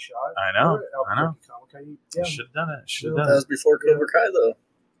had your shot. I know, You were at I know. Albuquerque Comic-Con. Yeah. Should have done it. Should have Yeah. done That it. was before Cobra Kai, though.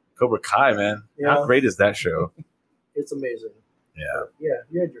 Cobra Kai, man. Yeah. How great is that show? It's amazing. Yeah. Yeah,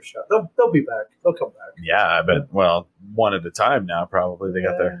 you had your shot. They'll be back. They'll come back. Yeah, I bet. Well, one at a time now. Probably they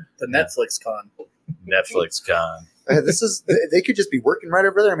got their The Netflix con. Netflix con. This is they could just be working right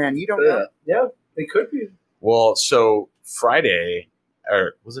over there, man. You don't know. Yeah, they could be. Well, so Friday,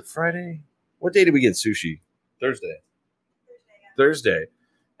 or was it Friday? What day did we get sushi? Thursday.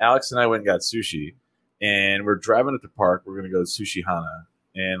 Alex and I went and got sushi, and we're driving at the park. We're gonna go to Sushi Hana,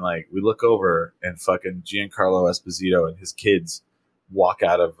 and like we look over, and fucking Giancarlo Esposito and his kids walk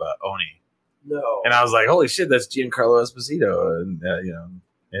out of Oni, No. and I was like, "Holy shit, that's Giancarlo Esposito!" And you know,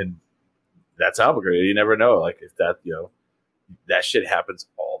 and that's Albuquerque. You never know, like if that, you know, that shit happens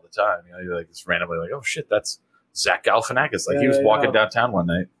all the time. You know, you're like just randomly like, "Oh shit, that's Zach Galifianakis." Like he was Yeah, walking yeah. downtown one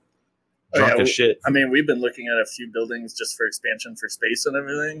night, Oh, drunk yeah, as shit. I mean, we've been looking at a few buildings just for expansion for space and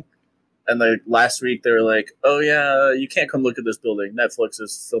everything. And like last week, they were like, "Oh yeah, you can't come look at this building. Netflix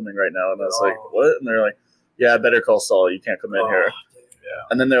is filming right now." And I was Oh. like, "What?" And they're like, "Yeah, Better Call Saul. You can't come in here."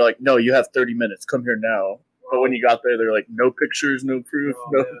 And then they're like, "No, you have 30 minutes. Come here now." But when you got there, they're like, "No pictures, no proof,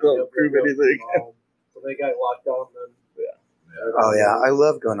 don't prove anything." So they got locked down then. Oh yeah, I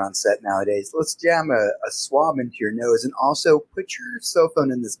love going on set nowadays. Let's jam a swab into your nose, and also put your cell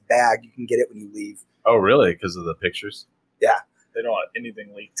phone in this bag. You can get it when you leave. Oh, really? Because of the pictures? They don't want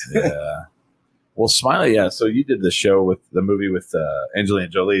anything leaked. Yeah. Well, Smiley, yeah. So you did the show with the movie with Angelina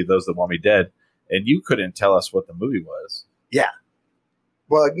Jolie, Those That Want Me Dead, and you couldn't tell us what the movie was.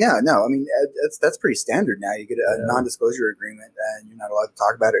 Well, yeah, no. I mean, that's pretty standard now. You get a non-disclosure agreement, and you're not allowed to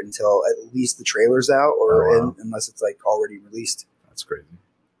talk about it until at least the trailer's out, or Oh, wow. unless it's like already released. That's crazy.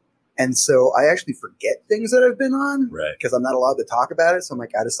 And so I actually forget things that I've been on Right. because I'm not allowed to talk about it. So I'm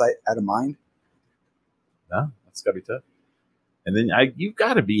like out of sight, out of mind. No, that's got to be tough. And then you've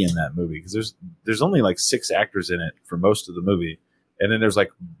got to be in that movie because there's only like 6 actors in it for most of the movie, and then there's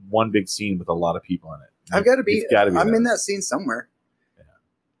like one big scene with a lot of people in it. I've got to be. You've gotta be I'm there. in that scene somewhere.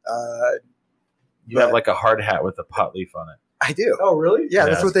 You have like a hard hat with a pot leaf on it. I do. Oh, really? Yeah,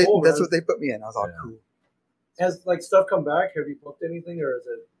 that's Yeah. what they. Cool, that's man. what they put me in. I was all Yeah. cool. Has like stuff come back? Have you booked anything, or is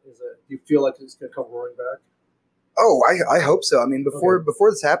it? Do you feel like it's gonna come roaring back? Oh, I hope so. I mean, before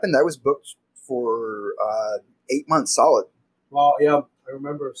this happened, I was booked for 8 months solid, Well, yeah, I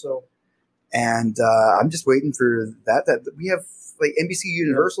remember. So and I'm just waiting for that. That we have like NBC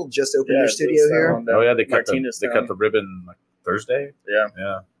Universal just opened their just studio that here, one down Oh yeah, they cut Martinez the down. ribbon like Thursday. Yeah.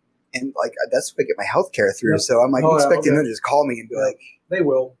 Yeah. and like that's what I get my health care through. Yep. So I'm like Oh, yeah, expecting okay. them to just call me and be Yeah. like, they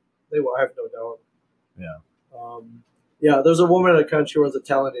will. They will. I have no doubt. Yeah. Yeah, there's a woman at a con. She runs a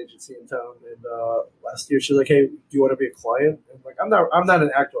talent agency in town, and last year she was like, "Hey, do you want to be a client?" And I'm like, I'm not an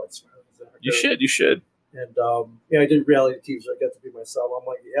actor. Like Smiley is an actor. You should. And yeah, I did reality TV, so I got to be myself. I'm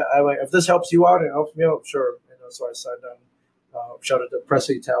like, yeah, I'm like, if this helps you out and it helps me out, sure. So I signed on. Shout out to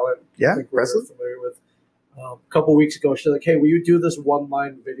Presley Talent. Yeah, I think Presley. we're familiar with. A couple weeks ago, she's like, "Hey, will you do this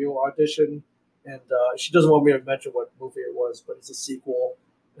one-line video audition?" And she doesn't want me to mention what movie it was, but it's a sequel.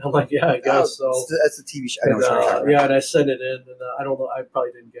 And I'm like, "Yeah, I guess so." That's the TV show. I know And, what you're talking about. yeah, and I sent it in, and I don't know. I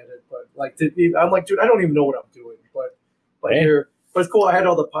probably didn't get it, but like, I'm like, dude, I don't even know what I'm doing. But Hey. here, but it's cool. I had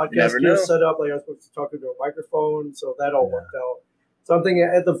all the podcast never gear know. set up. Like I was supposed to talk into a microphone, so that all worked out. So I'm thinking,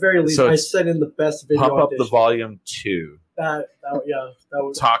 at the very least, So I it's sent in the best video. Pump up the audition. volume 2. That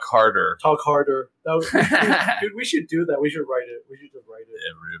was Talk harder. talk harder. That was, dude, we should do that. We should write it. We should just write it.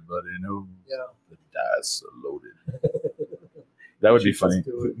 Everybody knows Yeah. the dice are loaded. That would be We should funny. just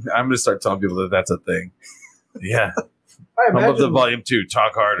do I'm gonna start telling people that that's a thing. Yeah. I Pump up the imagine volume 2.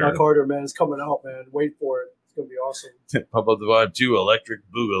 Talk harder. Talk harder, man. It's coming out, man. Wait for it. It's gonna be awesome. Pump up the volume 2. Electric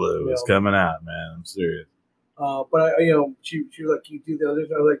Boogaloo is Yeah. coming out, man. I'm serious. But she was like, "Can you do the other?"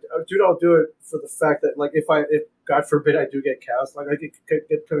 I was like, "Oh, dude, I'll do it for the fact that, like, if God forbid I do get cast, like, I could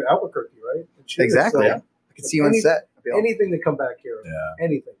get to Albuquerque, right?" And shoot it. Exactly. So, Yeah. I can see you on set. I'll be all- anything to come back here. Yeah.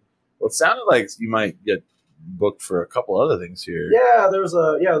 Anything. Well, it sounded like you might get booked for a couple other things here. Yeah, there was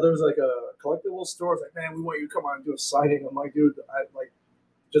like a collectible store. It's like, man, we want you to come on and do a signing. I'm like, dude,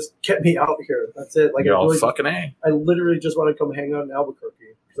 just get me out here. That's it. Like, You're I all really, fucking A. I literally just want to come hang out in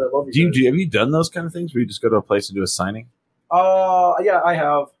Albuquerque because I love you. Have you done those kind of things where you just go to a place and do a signing? Yeah, I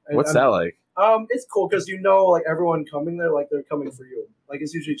have. And What's that like? It's cool because like everyone coming there, like they're coming for you. Like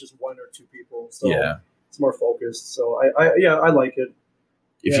it's usually just one or two people, so Yeah. it's more focused. So I like it.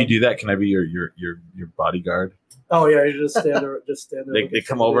 If Yeah. you do that, can I be your bodyguard? Oh yeah, you just stand there. They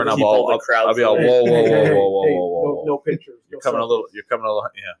come over and Keep all the crowds I'll be all away. whoa. No pictures. You're coming a little.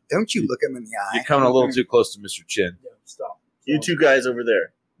 Yeah. Don't you look him in the eye. You're coming a little too close to Mr. Chin. Yeah, stop. You two guys over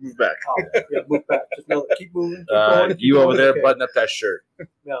there, move back. Oh, yeah, move back. Just keep moving. Keep going, keep You going. over there, Okay. button up that shirt.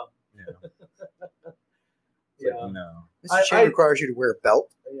 Yeah. It's Yeah. like, no. Mr. Chan requires you to wear a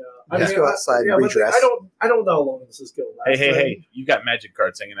belt. Yeah. Just go outside and but redress. I don't know how long this is going to last. Hey! You got magic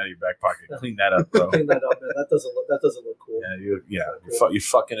cards hanging out of your back pocket. Clean that up, bro. Clean that up, man. That doesn't look cool. You're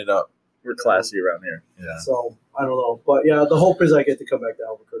fucking it up. We're classy around here. Yeah. So I don't know, but yeah, the hope is I get to come back to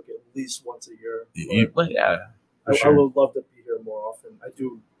Albuquerque at least once a year. But yeah. For I sure. would love to be here more often. I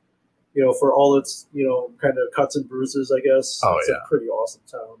do, for all its kind of cuts and bruises. I guess. Oh, It's yeah. a pretty awesome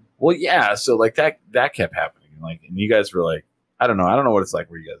town. Well, yeah. So like that kept happening. Like, and you guys were like, I don't know what it's like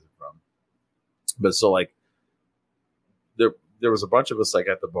where you guys are from, but so like there was a bunch of us like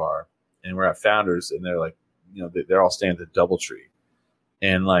at the bar, and we're at Founders, and they're like, they're all staying at the DoubleTree,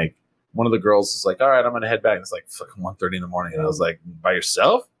 and like one of the girls is like, all right, I'm gonna head back. And it's like fucking 1:30 in the morning, and I was like, by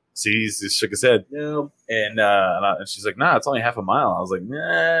yourself? See, he just shook his head, Yeah. and she's like, nah, it's only half a mile. I was like,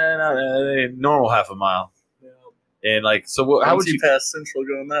 nah, normal half a mile. Yeah. And like, so how would Once you? pass Central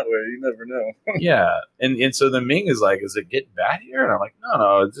going that way? You never know. Yeah, and so the Ming is like, is it getting bad here? And I'm like,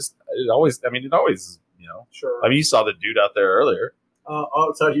 no, it always. Sure. I mean, you saw the dude out there earlier.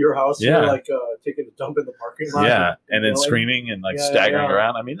 Outside of your house, Yeah. you're like taking a dump in the parking lot. Yeah, and then Yelling. screaming and like Yeah, staggering yeah.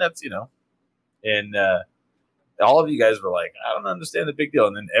 around. I mean, that's and all of you guys were like, I don't understand the big deal.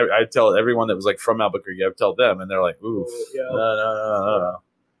 And then I tell everyone that was like from Albuquerque, I would tell them, and they're like, ooh, Yeah. no.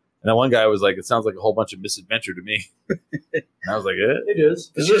 And then one guy was like, it sounds like a whole bunch of misadventure to me. And I was like, It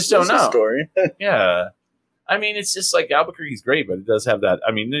is. You just don't It's a know. story. Yeah. I mean, it's just like Albuquerque's great, but it does have that.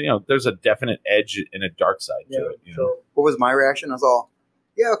 I mean, there's a definite edge and a dark side to it. So, What was my reaction? I was all,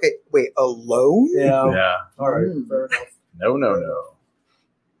 yeah, okay. Wait, alone? yeah. Yeah. All right. Mm. Fair enough. No.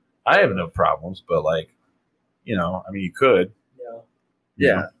 I have no problems, but like, I mean, you could. Yeah.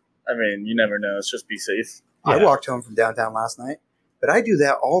 Yeah. I mean, you never know. It's just be safe. I Yeah. walked home from downtown last night, but I do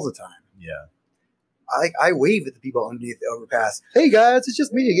that all the time. Yeah. I wave at the people underneath the overpass. Hey guys, it's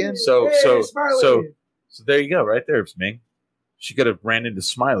just me again. So Smiley. so there you go, right there, it's Ming. She could have ran into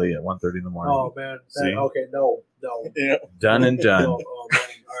Smiley at 1:30 in the morning. Oh man. See? Okay. No. Yeah. Done and done. No, oh, man.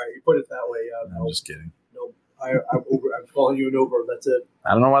 All right. You put it that way. Yeah. I'm No. just kidding. No. I'm calling you an Uber. That's it.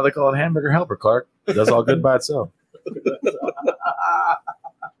 I don't know why they call it hamburger helper, Clark. It does all good by itself.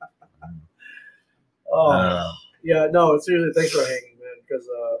 Oh. Yeah, no, seriously, thanks for hanging, man. Because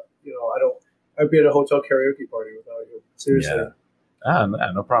I'd be at a hotel karaoke party without you. Seriously,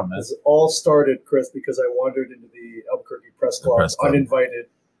 No problem, man. this all started, Chris, because I wandered into the Albuquerque Press The Club, Press Club. uninvited,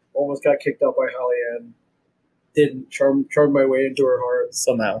 almost got kicked out by Holly Ann, didn't charmed my way into her heart,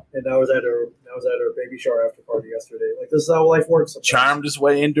 Somehow. and I was at her baby shower after party yesterday. Like this is how life works. sometimes. Charmed his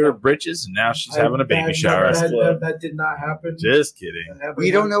way into her britches, and now she's having a baby that, shower. That did not happen. Just kidding. That happened-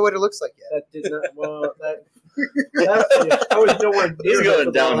 We don't know what it looks like yet. That did not. Well, I was nowhere near He's that going for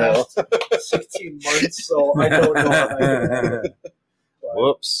the downhill. last 16 months, so I don't know how that happened. But,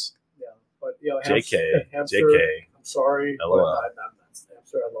 Whoops. yeah, but JK. hamster, JK. I'm sorry, but LOL. I'm not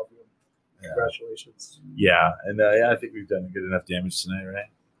hamster. I love you. Yeah. Congratulations. Yeah, and I think we've done good enough damage tonight, right?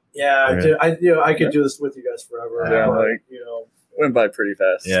 Yeah, Okay. I could do this with you guys forever. Yeah, but, like- Went by pretty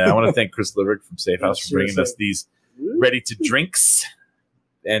fast. Yeah, I want to thank Chris Librick from Safe House for bringing us these ready to drinks,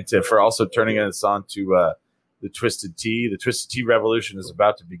 and for also turning us on to the Twisted Tea. The Twisted Tea revolution is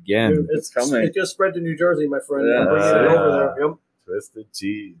about to begin. Dude, It's coming. It just spread to New Jersey, my friend. Yeah. I'm bringing it over there. Yep. Twisted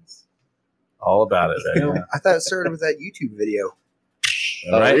Teas, all about it. Right now. I thought it started with that YouTube video.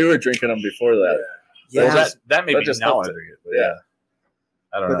 All right. We were drinking them before that. Well, Yeah, that may That be just now I helped it. drink it, but yeah.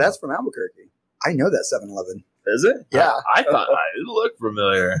 I don't but know. that's from Albuquerque. I know that 7-Eleven. Is it? Yeah. I thought it looked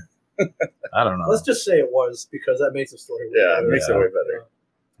familiar. I don't know. Let's just say it was because that makes the story. way Yeah, it better. makes it way better.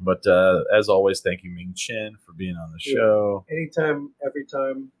 But as always, thank you, Ming Chen, for being on the Yeah. show. Anytime, every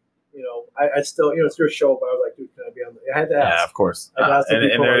time, I still, it's your show, but I was like, dude, can I be on the? I had to Yeah, ask. of course. I've asked and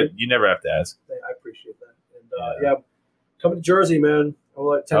it before. you never have to ask. I appreciate that. And yeah, coming to Jersey, man. I will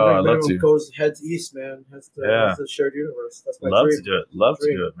let 10 Oh, drink I'd love minimum to. heads east, man. That's Yeah. the shared universe. That's my Love dream. to do it. Love to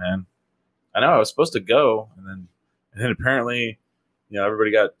Dream. do it, man. I know I was supposed to go, and then apparently,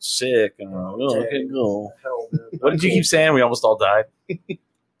 everybody got sick, and we're like, oh, okay, go. Hell, man. What did you keep saying? We almost all died.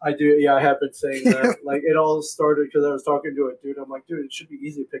 I do. Yeah, I have been saying that. Like, it all started because I was talking to a dude. I'm like, dude, it should be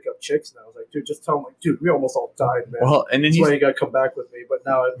easy to pick up chicks now. I was like, dude, just tell him, like, dude, we almost all died, man. Well, and then That's why you got to come back with me. But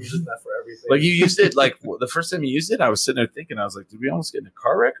now I'm using that for everything. like you used it like the first time you used it, I was sitting there thinking, I was like, did we almost get in a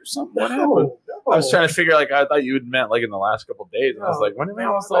car wreck or something? What happened? No. I was trying to figure like I thought you had meant like in the last couple of days, and I was like, when did we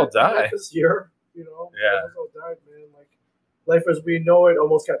almost all die? This year, Yeah. we almost all died, man. Like, life as we know it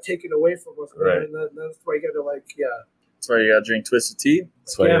almost got taken away from us, man. Right. And that's why you got to That's why you gotta drink Twisted Tea.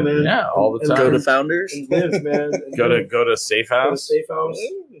 That's why Yeah, man. Yeah, all the And time. Go to Founders. and live, man. And go live. to Safe Go to House. Safe House.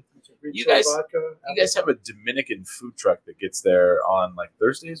 You guys- vodka, You guys have a Dominican food truck that gets there on like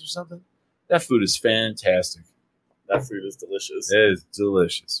Thursdays or something. That food is fantastic. That food is delicious. It is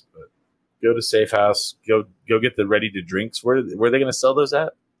delicious. But go to Safe House. Go get the ready to drinks. Where are they going to sell those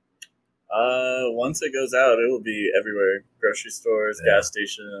at? Once it goes out, it will be everywhere. Grocery stores, Yeah. gas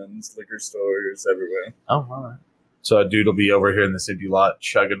stations, liquor stores, everywhere. Oh, all right. So a dude will be over here in this empty lot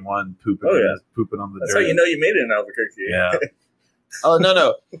chugging one, pooping, Oh, yeah. pooping on the That's dirt. how you know you made it in Albuquerque. Yeah. Oh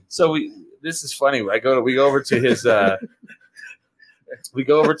no. So this is funny. We go over to his. We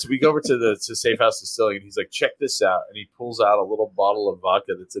go over to the Safe House Distilling, and he's like, check this out, and he pulls out a little bottle of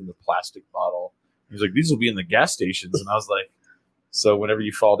vodka that's in the plastic bottle. He's like, these will be in the gas stations, and I was like, so whenever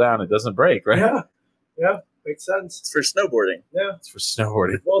you fall down, it doesn't break, right? Yeah, makes sense. It's for snowboarding. Yeah, It's for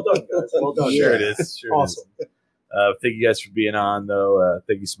snowboarding. well done, guys. Well done. Sure Yeah. it is. Sure Awesome. It is. Thank you guys for being on, though.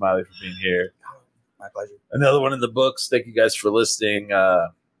 Thank you, Smiley, for being here. My pleasure. Another one in the books. Thank you guys for listening.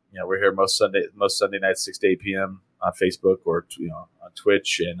 We're here most Sunday nights, 6 to 8 p.m. on Facebook or on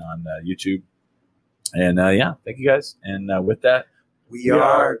Twitch and on YouTube. And thank you guys. And with that, We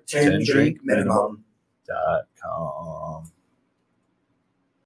are 10 drink minimum. .com.